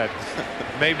go ahead.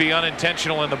 Maybe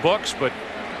unintentional in the books, but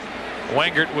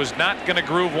Wengert was not going to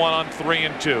groove one on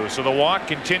 3-2. So the walk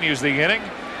continues the inning,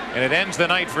 and it ends the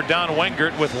night for Don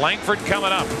Wengert with Langford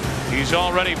coming up. He's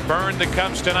already burned the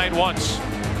Cubs tonight once.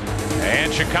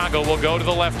 And Chicago will go to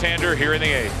the left-hander here in the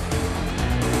 8th.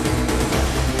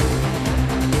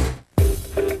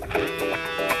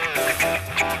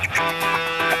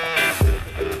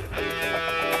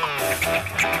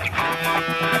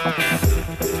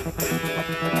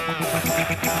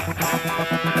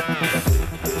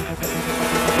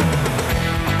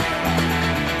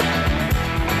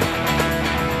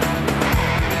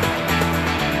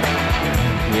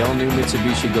 The all-new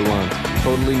Mitsubishi Galant.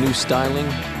 Totally new styling,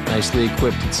 nicely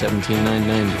equipped at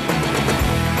 $17,990.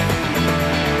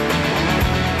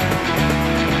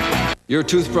 Your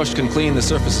toothbrush can clean the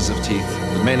surfaces of teeth,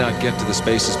 but may not get to the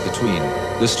spaces between.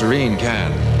 Listerine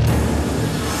can.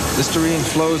 Listerine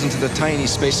flows into the tiny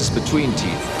spaces between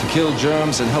teeth to kill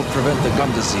germs and help prevent the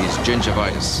gum disease,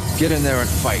 gingivitis. Get in there and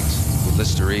fight with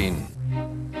Listerine.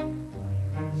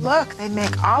 Look, they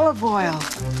make olive oil.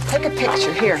 Take a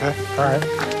picture here. Okay, all right.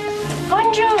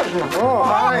 Buongiorno. Oh,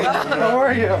 hi. How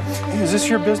are you? Hey, is this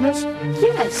your business?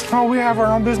 Yes. Oh, we have our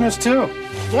own business too.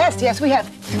 Yes, we have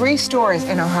 3 stores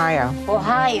in Ohio.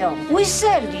 Ohio. We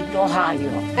sell in Ohio.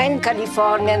 And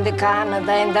California, and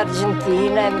Canada, and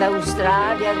Argentina, and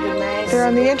Australia, and Mexico. They're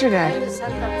on the internet.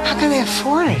 How can they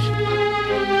afford it?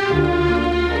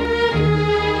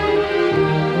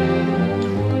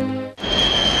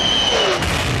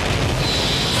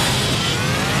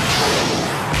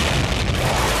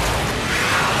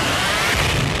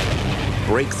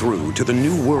 Break through to the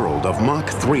new world of Mach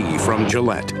 3 from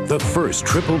Gillette, the first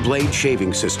triple blade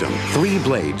shaving system. 3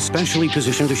 blades specially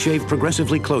positioned to shave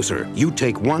progressively closer. You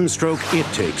take 1 stroke, it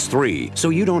takes 3. So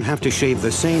you don't have to shave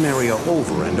the same area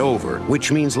over and over,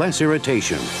 which means less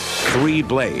irritation. 3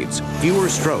 blades, fewer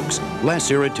strokes,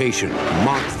 less irritation.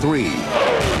 Mach 3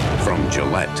 from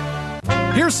Gillette.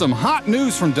 Here's some hot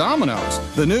news from Domino's.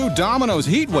 The new Domino's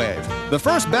Heat Wave. The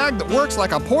first bag that works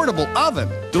like a portable oven,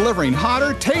 delivering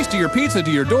hotter, tastier pizza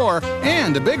to your door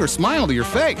and a bigger smile to your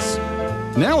face.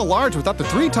 Now a large with up to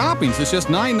 3 toppings is just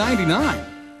 $9.99.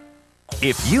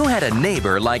 If you had a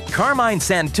neighbor like Carmine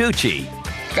Santucci,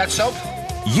 got soap?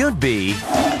 You'd be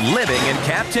living in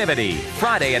captivity.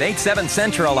 Friday at 8/7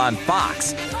 Central on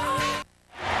Fox.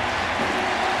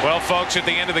 Well, folks, at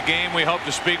the end of the game, we hope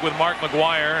to speak with Mark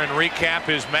McGwire and recap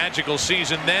his magical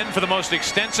season. Then, for the most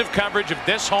extensive coverage of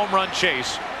this home run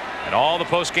chase and all the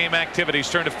post-game activities,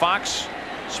 turn to Fox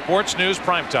Sports News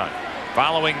Primetime,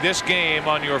 following this game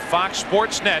on your Fox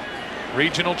Sports Net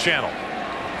regional channel.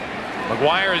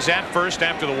 McGwire is at first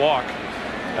after the walk,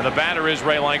 and the batter is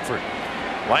Ray Lankford.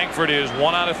 Lankford is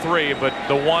 1 out of 3, but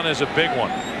the 1 is a big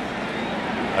one.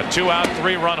 A 2-out,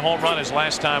 3-run home run his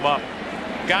last time up.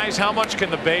 Guys, how much can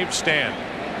the Babe stand?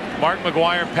 Mark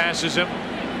McGwire passes him.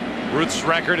 Ruth's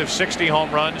record of 60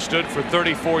 home runs stood for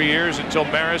 34 years until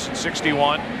Maris in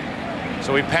 61.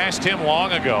 So he passed him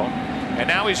long ago. And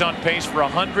now he's on pace for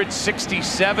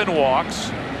 167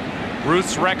 walks.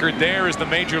 Ruth's record there is the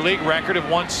major league record of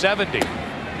 170.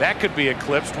 That could be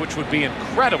eclipsed, which would be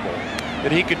incredible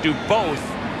that he could do both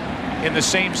in the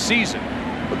same season.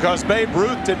 Because Babe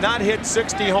Ruth did not hit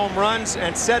 60 home runs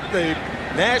and set the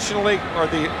National League or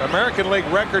the American League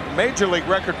record, Major League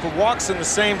record for walks in the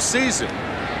same season.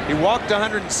 He walked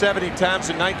 170 times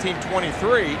in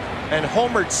 1923 and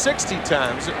homered 60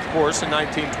 times, of course, in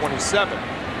 1927.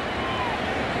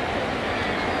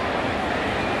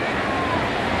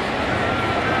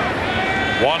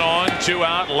 One on, 2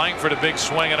 out. Lankford a big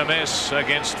swing and a miss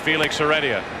against Felix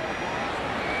Heredia.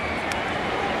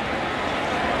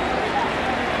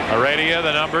 Heredia,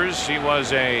 the numbers, he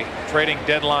was a trading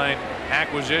deadline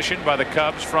acquisition by the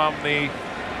Cubs from the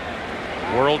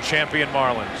world champion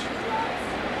Marlins.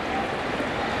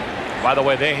 By the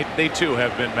way, they too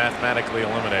have been mathematically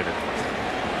eliminated.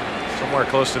 Somewhere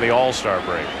close to the All-Star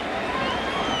break.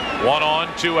 1 on,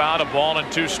 2 out, a ball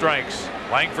and 2 strikes.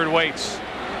 Lankford waits.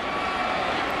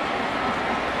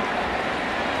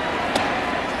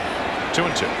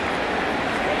 2-2.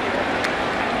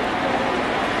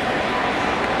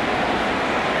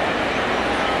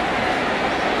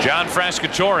 John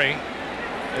Frascatore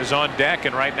is on deck,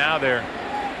 and right now there's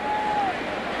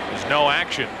no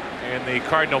action in the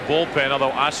Cardinal bullpen, although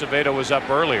Acevedo was up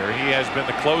earlier. He has been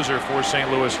the closer for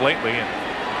St. Louis lately, and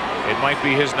it might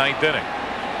be his 9th inning.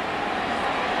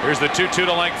 Here's the 2-2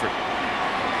 to Lankford.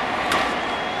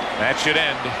 That should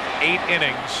end 8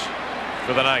 innings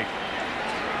for the night.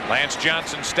 Lance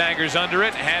Johnson staggers under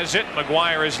it, has it.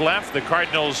 McGwire is left. The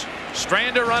Cardinals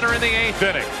strand a runner in the 8th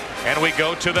inning, and we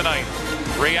go to the 9th.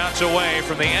 3 outs away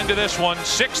from the end of this one.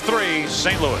 6-3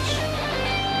 St. Louis.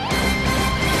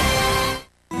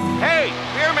 Hey,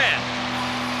 beer man.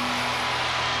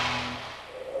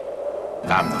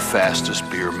 I'm the fastest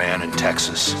beer man in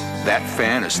Texas. That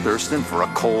fan is thirsting for a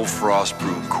cold frost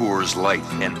brewed Coors Light,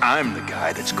 and I'm the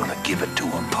guy that's gonna give it to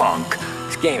him, punk.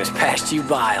 This game has passed you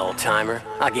by, old timer.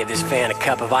 I'll give this fan a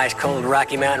cup of ice cold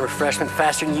Rocky Mountain refreshment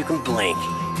faster than you can blink.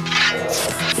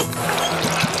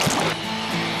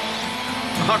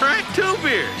 All right, 2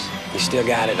 beers. You still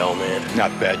got it, old man.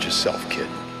 Not bad yourself, kid.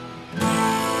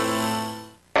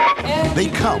 They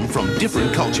come from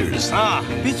different cultures.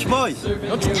 Beach Boys.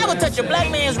 Don't you ever touch a black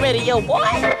man's radio, boy.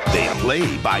 They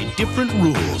play by different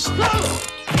rules.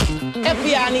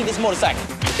 FBI, I need this motorcycle.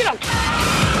 Get up.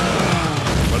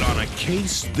 But on a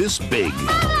case this big,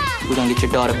 We're gonna get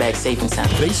your daughter back safe and sound.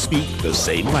 they speak the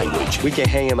same language. We can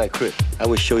hang in my crib. I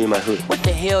will show you my hood. What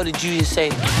the hell did you just say?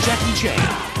 Jackie Chan.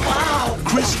 Wow.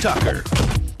 Chris Tucker.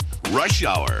 Rush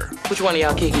Hour. Which one of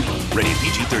y'all kicking? Rated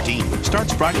PG-13.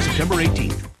 Starts Friday, September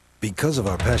 18th. Because of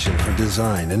our passion for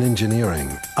design and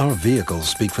engineering, our vehicles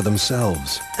speak for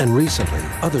themselves. And recently,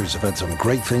 others have had some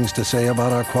great things to say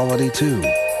about our quality, too.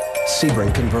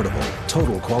 Sebring Convertible,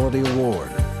 Total Quality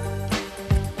Award.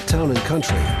 Town &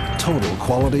 Country Total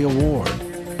Quality Award.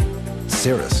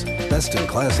 Cirrus, Best in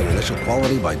Class and Initial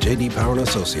Quality by J.D. Power &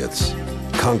 Associates.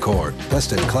 Concord,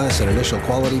 Best in Class and Initial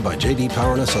Quality by J.D.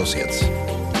 Power & Associates.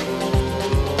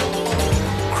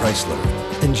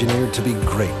 Chrysler, engineered to be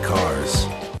great cars.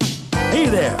 Hey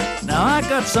there, now I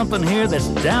got something here that's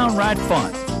downright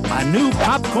fun. My new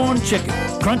popcorn chicken.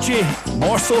 Crunchy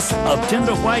morsels of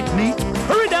tender white meat.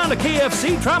 Hurry down to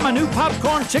KFC, try my new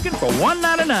popcorn chicken for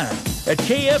 $1.99. At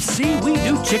KFC, we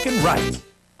do chicken right.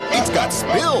 It's got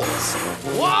spills.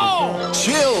 Whoa!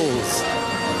 Chills.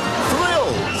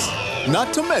 Thrills.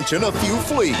 Not to mention a few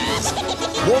fleas.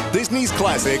 Walt Disney's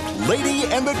classic, Lady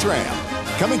and the Tramp.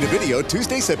 Coming to video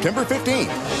Tuesday, September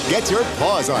 15th. Get your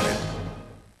paws on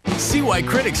it. See why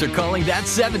critics are calling That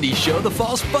 70s Show the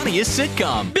fall's funniest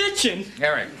sitcom. Bitchin'!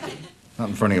 Eric. Not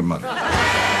in front of your mother.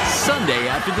 Sunday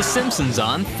after The Simpsons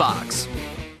on Fox.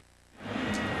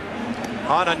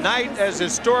 On a night as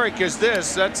historic as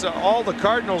this, that's all the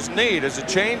Cardinals need is a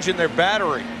change in their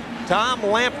battery. Tom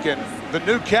Lampkin, the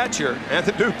new catcher, and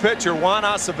the new pitcher, Juan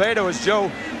Acevedo, as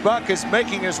Joe Buck is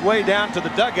making his way down to the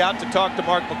dugout to talk to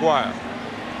Mark McGwire.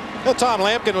 Well, Tom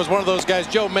Lampkin was one of those guys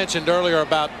Joe mentioned earlier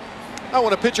about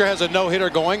when a pitcher has a no-hitter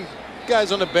going,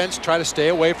 guys on the bench try to stay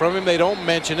away from him. They don't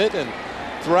mention it. And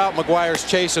throughout McGwire's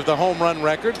chase of the home run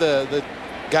record, the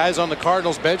guys on the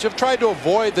Cardinals bench have tried to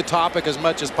avoid the topic as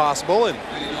much as possible. And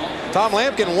Tom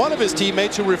Lampkin, one of his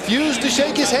teammates who refused to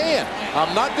shake his hand.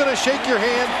 I'm not going to shake your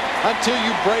hand until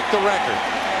you break the record.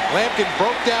 Lampkin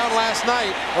broke down last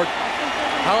night, or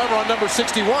however on number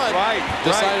 61,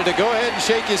 decided to go ahead and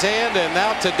shake his hand, and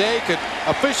now today could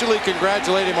officially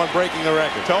congratulate him on breaking the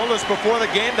record. Told us before the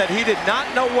game that he did not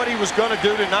know what he was going to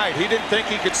do tonight. He didn't think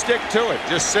he could stick to it,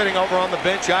 just sitting over on the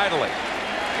bench idly.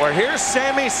 Well, here's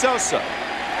Sammy Sosa.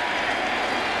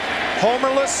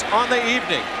 Homerless on the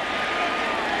evening.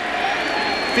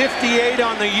 58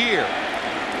 on the year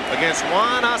against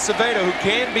Juan Acevedo, who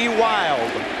can be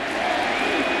wild.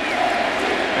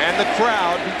 And the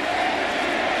crowd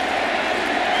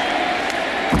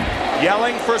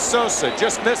yelling for Sosa.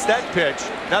 Just missed that pitch.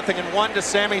 0-1 to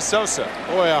Sammy Sosa.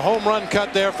 Boy, a home run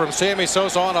cut there from Sammy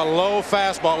Sosa on a low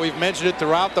fastball. We've mentioned it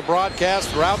throughout the broadcast,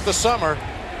 throughout the summer.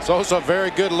 Sosa, a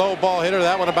very good low ball hitter.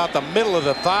 That one about the middle of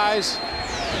the thighs.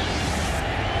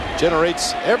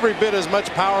 Generates every bit as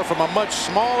much power from a much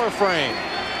smaller frame.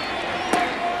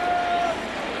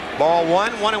 Ball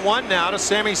 1-1 now to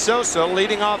Sammy Sosa,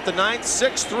 leading off the ninth.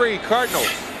 6-3 Cardinals.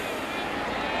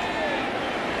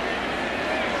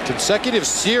 Consecutive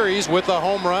series with a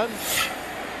home run.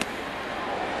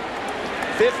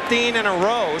 15 in a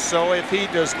row, so if he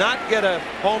does not get a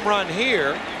home run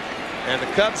here and the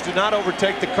Cubs do not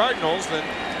overtake the Cardinals, then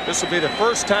this will be the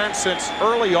first time since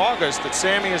early August that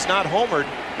Sammy has not homered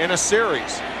in a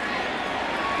series.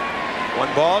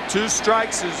 1 ball, 2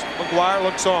 strikes as McGwire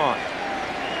looks on.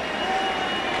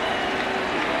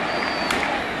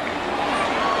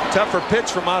 Tougher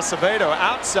pitch from Acevedo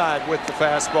outside with the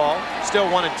fastball. Still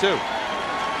 1-2.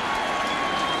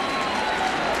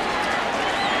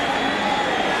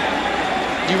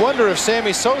 You wonder if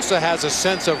Sammy Sosa has a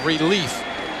sense of relief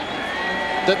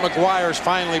that McGwire's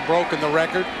finally broken the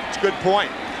record. It's a good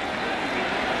point.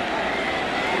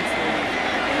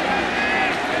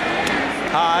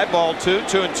 High, ball 2,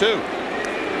 2-2.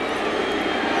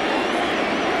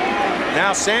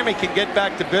 Now Sammy can get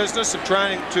back to business of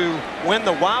trying to win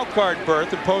the wild card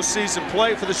berth in postseason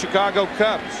play for the Chicago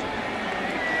Cubs.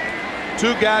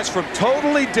 2 guys from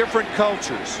totally different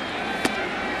cultures.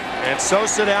 And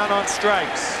Sosa down on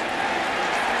strikes.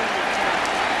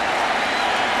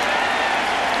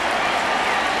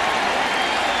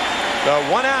 The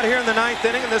 1 out here in the 9th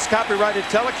inning, and this copyrighted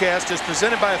telecast is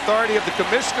presented by authority of the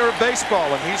Commissioner of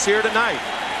Baseball, and he's here tonight,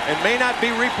 and may not be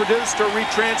reproduced or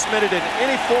retransmitted in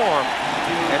any form,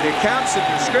 and the accounts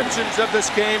and descriptions of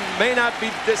this game may not be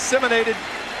disseminated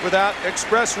without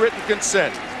express written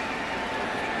consent.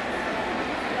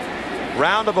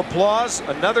 Round of applause,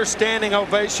 another standing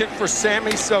ovation for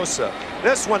Sammy Sosa.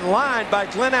 This one lined by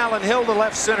Glenn Allen Hill to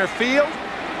left center field,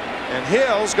 and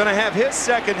Hill's going to have his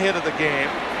second hit of the game.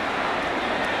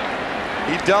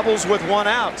 He doubles with 1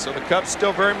 out, so the Cubs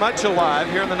still very much alive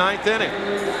here in the 9th inning.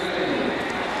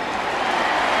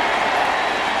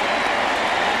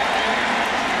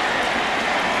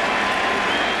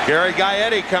 Gary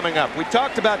Gaetti coming up. We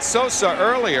talked about Sosa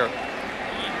earlier,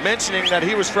 mentioning that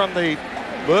he was from the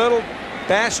little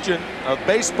bastion of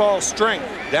baseball strength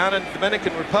down in the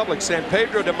Dominican Republic, San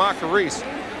Pedro de Macorís.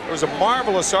 There was a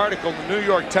marvelous article in the New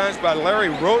York Times by Larry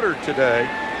Roeder today,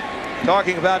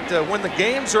 talking about when the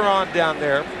games are on down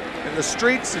there in the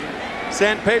streets in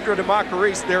San Pedro de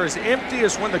Macorís, they're as empty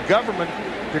as when the government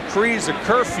decrees a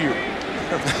curfew.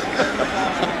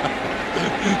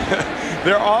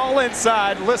 They're all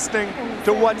inside listening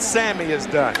to what Sammy has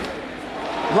done.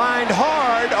 Lined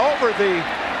hard over the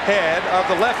head of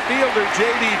the left fielder,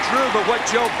 J.D. Drew, but what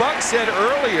Joe Buck said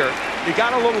earlier, he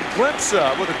got a little glimpse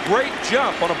of with a great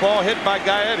jump on a ball hit by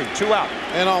Gaetti. 2 out.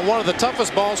 And on one of the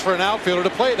toughest balls for an outfielder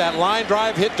to play, that line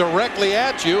drive hit directly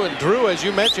at you, and Drew, as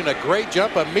you mentioned, a great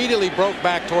jump, immediately broke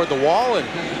back toward the wall and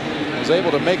was able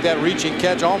to make that reaching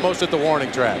catch almost at the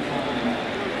warning track.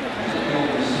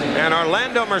 And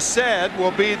Orlando Merced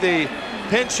will be the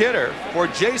pinch hitter for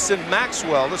Jason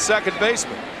Maxwell, the second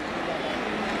baseman.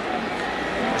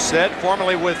 Merced,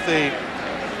 formerly with the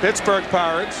Pittsburgh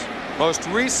Pirates, most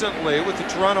recently with the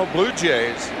Toronto Blue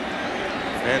Jays,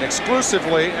 and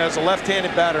exclusively as a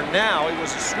left-handed batter now. He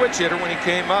was a switch hitter when he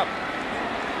came up.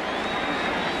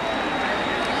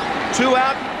 2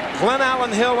 out, Glenn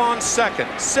Allen Hill on second.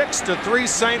 6-3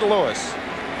 St. Louis.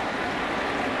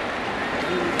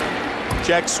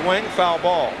 Check swing, foul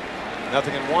ball.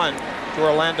 0-1 to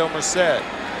Orlando Merced.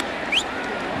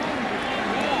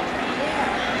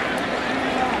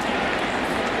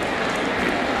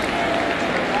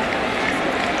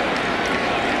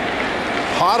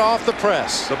 Hot off the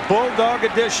press. The Bulldog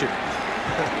edition.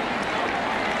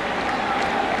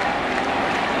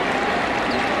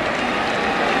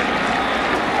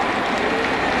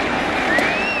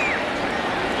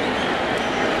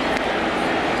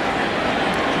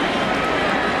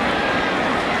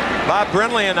 Bob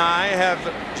Brenly and I have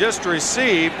just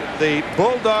received the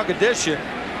Bulldog edition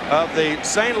of the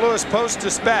St. Louis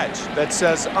Post-Dispatch that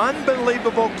says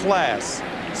unbelievable class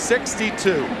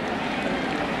 62.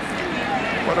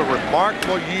 What a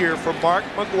remarkable year for Mark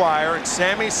McGwire and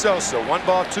Sammy Sosa. 1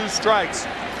 ball, 2 strikes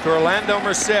to Orlando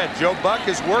Merced. Joe Buck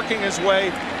is working his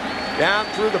way down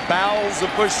through the bowels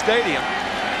of Busch Stadium.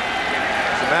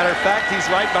 As a matter of fact, he's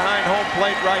right behind home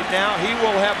plate right now. He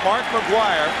will have Mark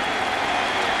McGwire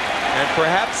and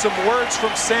perhaps some words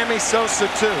from Sammy Sosa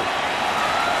too.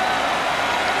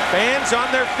 Fans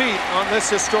on their feet on this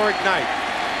historic night.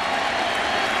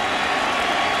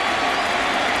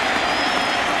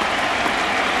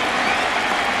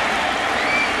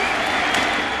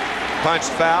 Punched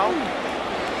foul.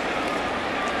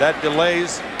 That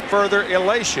delays further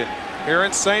elation here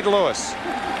in St. Louis.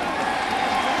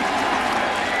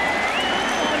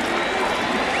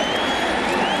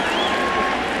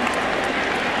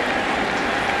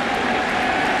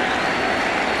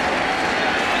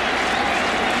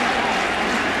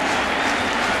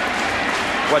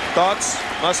 What thoughts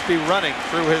must be running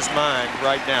through his mind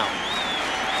right now?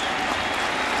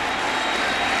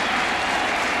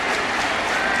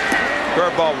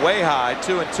 Curveball way high,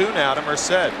 2-2 now to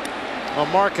Merced. Well,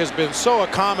 Mark has been so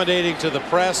accommodating to the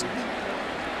press,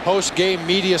 post-game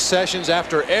media sessions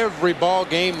after every ball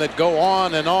game that go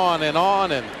on and on and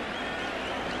on, and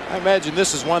I imagine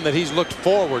this is one that he's looked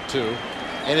forward to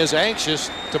and is anxious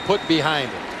to put behind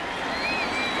him.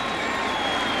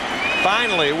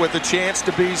 Finally, with a chance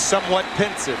to be somewhat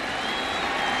pensive.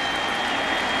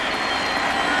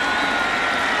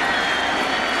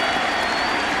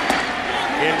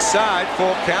 Inside,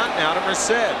 full count now to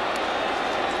Merced.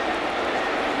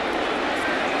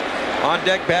 On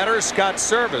deck batter is Scott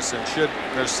Service, and should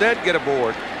Merced get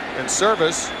aboard, then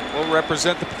Service will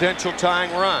represent the potential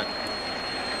tying run.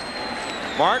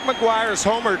 Mark McGwire has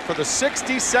homered for the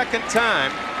 62nd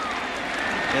time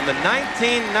in the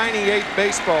 1998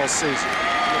 baseball season.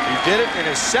 He did it in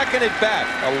his second at bat,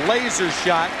 a laser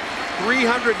shot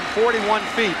 341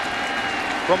 feet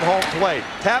from home plate.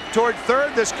 Tap toward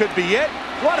third, this could be it.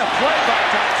 What a play by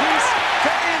Tatis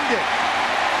to end it.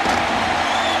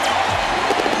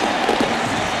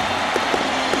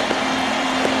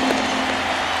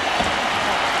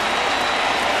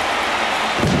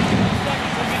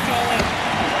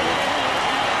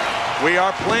 We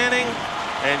are planning,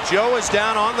 and Joe is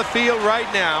down on the field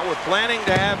right now. We're planning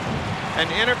to have an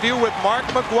interview with Mark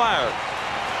McGwire.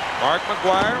 Mark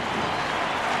McGwire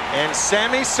and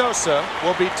Sammy Sosa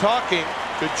will be talking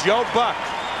to Joe Buck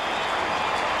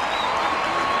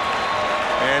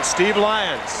and Steve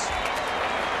Lyons.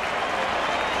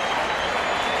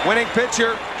 Winning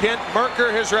pitcher Kent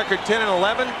Mercker, his record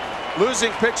 10-11.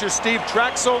 Losing pitcher Steve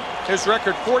Trachsel, his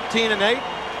record 14-8.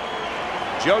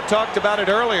 Joe talked about it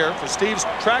earlier. For Steve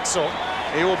Trachsel,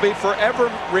 he will be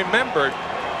forever remembered,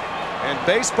 and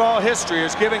baseball history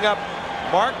is giving up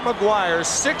Mark McGwire's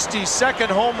 62nd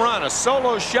home run, a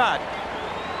solo shot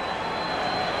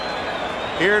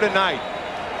here tonight.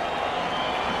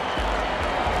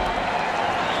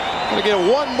 Going to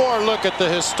get one more look at the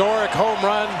historic home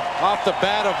run off the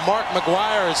bat of Mark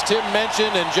McGwire, as Tim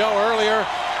mentioned and Joe earlier.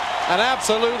 An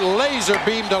absolute laser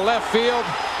beam to left field.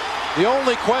 The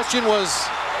only question was,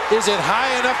 is it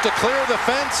high enough to clear the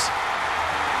fence?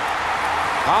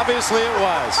 Obviously it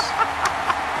was.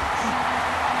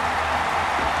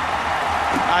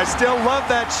 I still love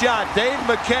that shot. Dave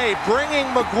McKay bringing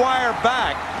McGwire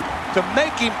back to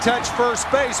make him touch first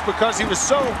base because he was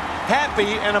so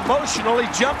happy and emotional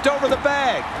he jumped over the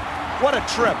bag. What a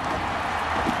trip.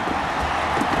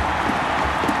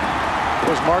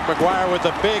 There's Mark McGwire with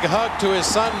a big hug to his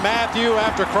son Matthew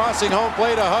after crossing home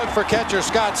plate. A hug for catcher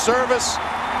Scott Service.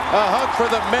 A hug for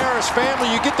the Maris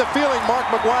family. You get the feeling Mark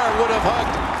McGwire would have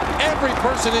hugged every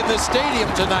person in this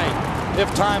stadium tonight if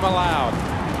time allowed.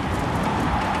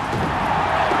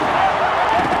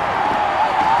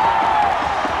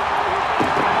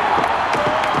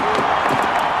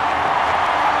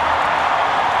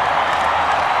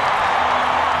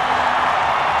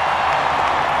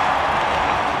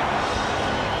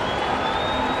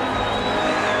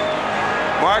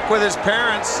 Mark with his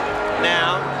parents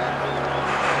now.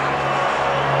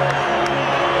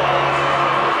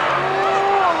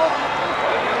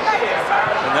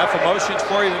 Enough emotions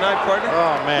for you tonight, partner?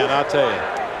 Oh, man, I'll tell you.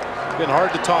 It's been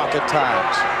hard to talk at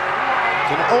times.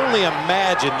 Can only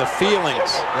imagine the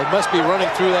feelings that must be running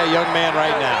through that young man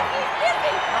right now.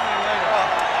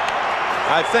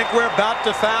 I think we're about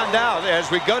to find out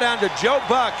as we go down to Joe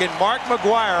Buck and Mark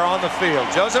McGwire on the field.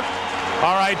 Joseph?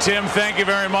 All right, Tim, thank you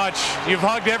very much. You've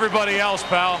hugged everybody else,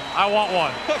 pal. I want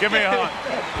one. Give me a hug.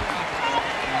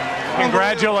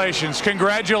 Congratulations.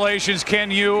 Congratulations.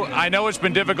 Can you, I know it's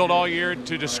been difficult all year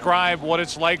to describe what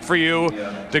it's like for you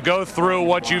to go through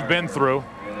what you've been through.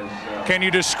 Can you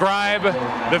describe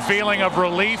the feeling of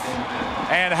relief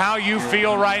and how you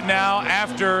feel right now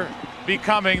after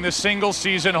becoming the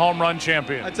single-season home run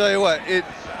champion? I tell you what,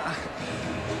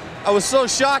 I was so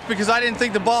shocked because I didn't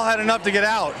think the ball had enough to get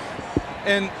out.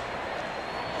 And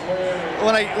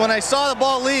when I saw the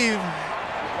ball leave,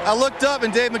 I looked up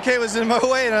and Dave McKay was in my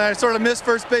way and I sort of missed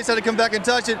first base. I had to come back and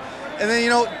touch it. And then,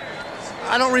 you know,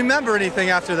 I don't remember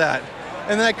anything after that.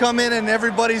 And then I come in and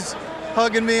everybody's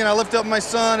hugging me and I lift up my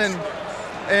son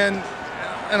and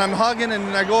I'm hugging and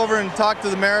I go over and talk to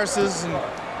the Marises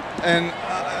and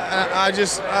I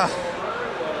just,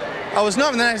 I was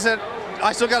numb. And then I said,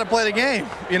 I still got to play the game,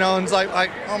 you know, and it's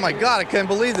like, oh my God, I can't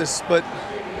believe this. But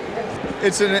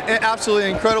it's an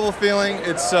absolutely incredible feeling.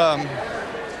 It's,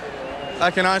 I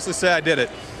can honestly say I did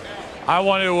it. I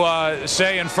want to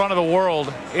say in front of the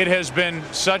world, it has been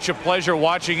such a pleasure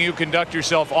watching you conduct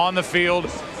yourself on the field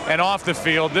and off the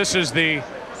field. This is the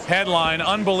headline,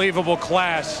 unbelievable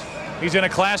class. He's in a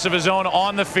class of his own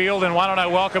on the field, and why don't I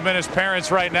welcome in his parents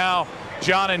right now,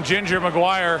 John and Ginger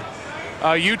McGwire.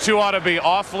 You two ought to be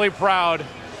awfully proud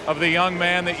of the young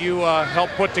man that you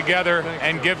helped put together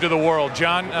and give to the world.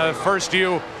 John, first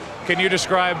you, can you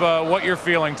describe what you're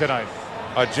feeling tonight?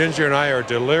 Ginger and I are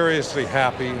deliriously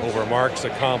happy over Mark's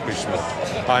accomplishment.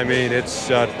 I mean, it's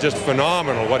just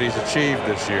phenomenal what he's achieved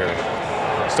this year.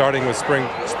 Starting with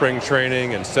spring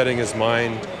training and setting his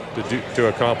mind to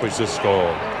accomplish this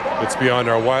goal. It's beyond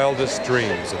our wildest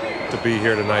dreams to be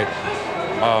here tonight.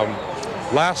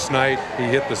 Last night, he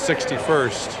hit the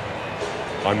 61st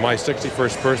on my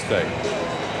 61st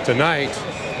birthday. Tonight,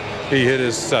 he hit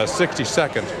his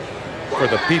 62nd for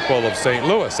the people of St.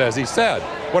 Louis, as he said.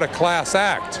 What a class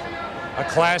act. A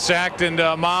class act, and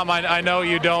Mom, I know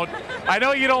you don't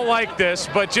like this,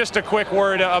 but just a quick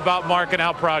word about Mark and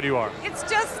how proud you are. It's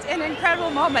just an incredible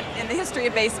moment in the history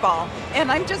of baseball, and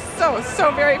I'm just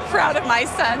so very proud of my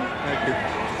son. Thank you.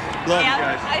 Love you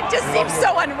guys. It just seems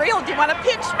so unreal. Do you want to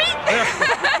pinch me?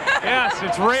 Yes,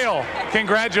 it's real.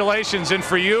 Congratulations, and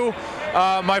for you,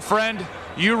 my friend,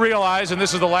 you realize, and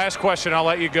this is the last question, I'll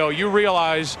let you go, you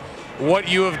realize what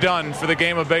you have done for the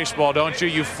game of baseball, don't you?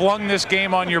 You flung this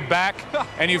game on your back,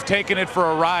 and you've taken it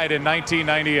for a ride in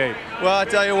 1998. Well, I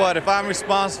tell you what, if I'm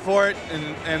responsible for it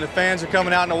and the fans are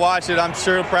coming out to watch it, I'm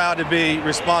sure proud to be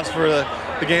responsible for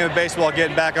the game of baseball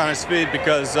getting back on its feet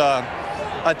because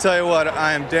I tell you what,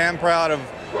 I am damn proud of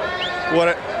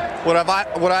what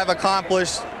I've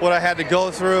accomplished, what I had to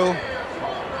go through,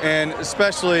 and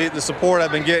especially the support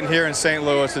I've been getting here in St.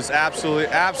 Louis is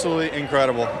absolutely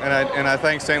incredible. And I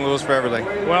thank St. Louis for everything.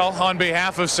 Well, on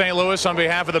behalf of St. Louis, on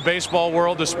behalf of the baseball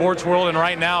world, the sports world, and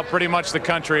right now pretty much the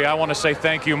country, I want to say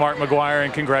thank you, Mark McGwire,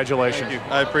 and congratulations. Thank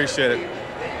you. I appreciate it.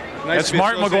 That's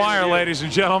Mark McGwire, ladies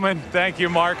and gentlemen. Thank you,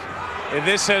 Mark.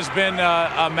 This has been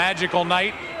a magical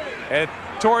night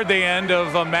toward the end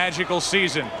of a magical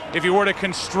season. If you were to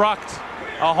construct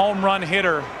a home run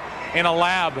hitter in a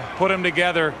lab, put him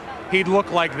together, he'd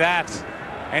look like that.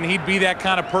 and he'd be that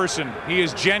kind of person. He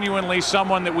is genuinely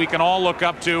someone that we can all look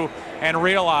up to and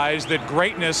realize that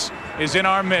greatness is in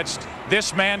our midst.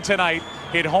 This man tonight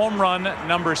hit home run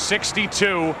number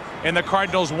 62 in the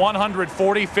Cardinals'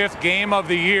 145th game of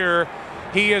the year.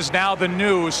 He is now the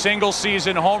new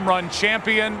single-season home run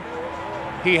champion.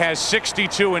 He has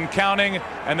 62 and counting,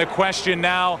 and the question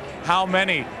now, how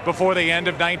many before the end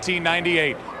of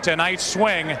 1998? Tonight's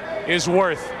swing is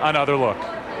worth another look.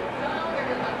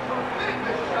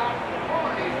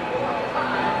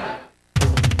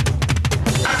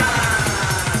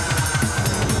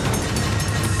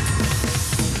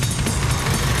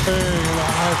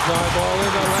 High fly ball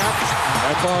in the left.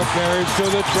 That ball carries to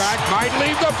the track. Might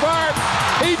leave the park.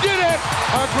 He did it.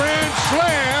 A grand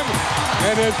slam.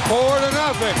 And it's 4-0.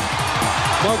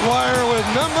 McGwire with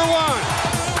number 1.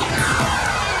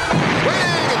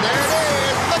 Swing, and there it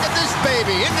is. Look at this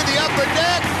baby. Into the upper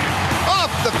deck.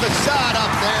 Off the facade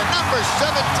up there. Number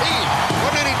 17.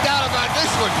 Wasn't any doubt about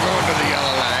this one going to the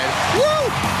yellow line. Woo!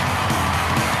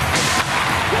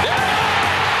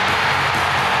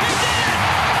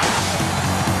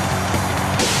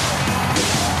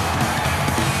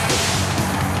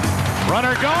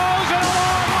 Runner goes and a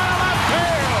long one left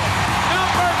field.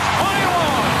 Number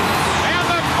 21. And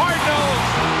the Cardinals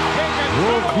take it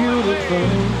 2-0.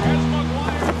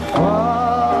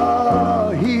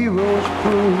 Our heroes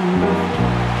proved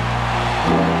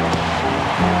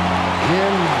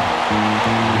in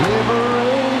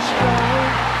liberating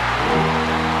strife.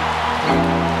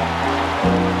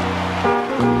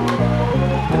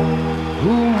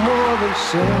 Who more than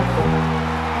self?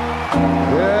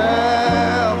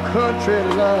 Country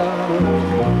love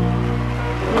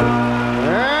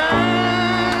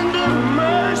and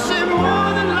mercy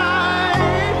more than life.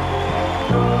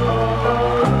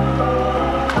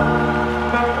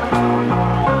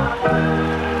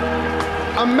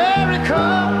 America,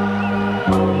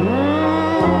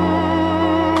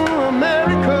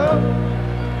 America,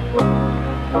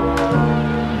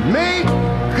 make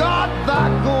God thy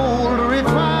gold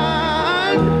refined.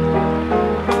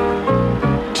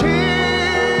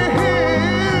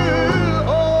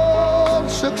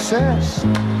 Success,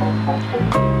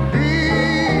 be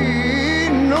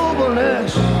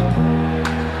nobleness,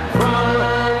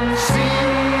 from sea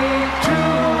to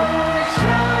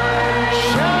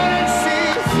shining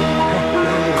sea.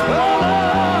 Oh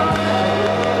Lord,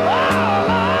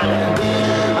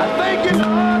 I thank you,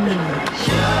 Lord.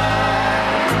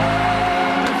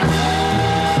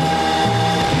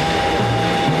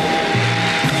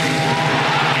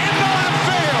 In the left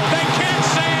field, they can't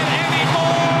say it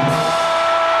anymore.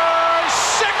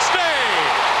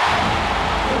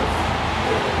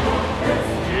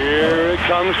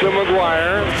 Comes to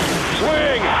McGwire.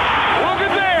 Swing. Look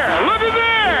at there. Look at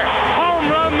there. Home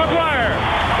run, McGwire.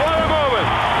 What a moment.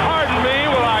 Pardon me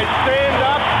while I stand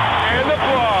up and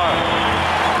applaud.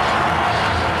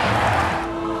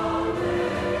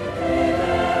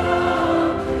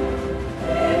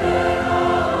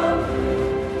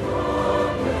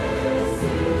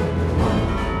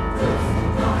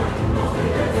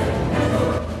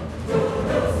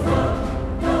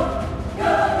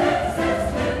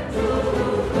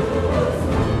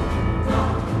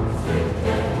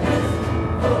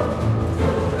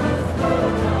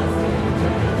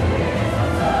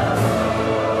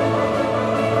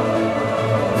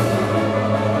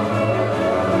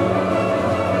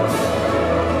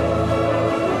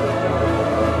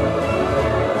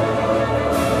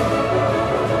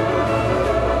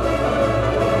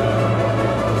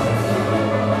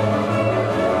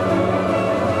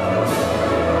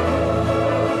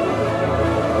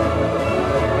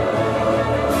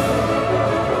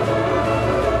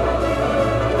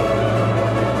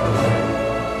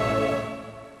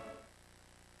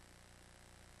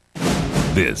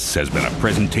 This has been a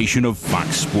presentation of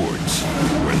Fox Sports,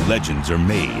 where legends are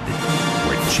made,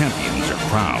 where champions are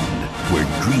crowned, where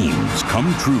dreams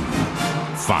come true.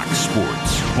 Fox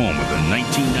Sports, home of the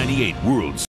 1998 World Series.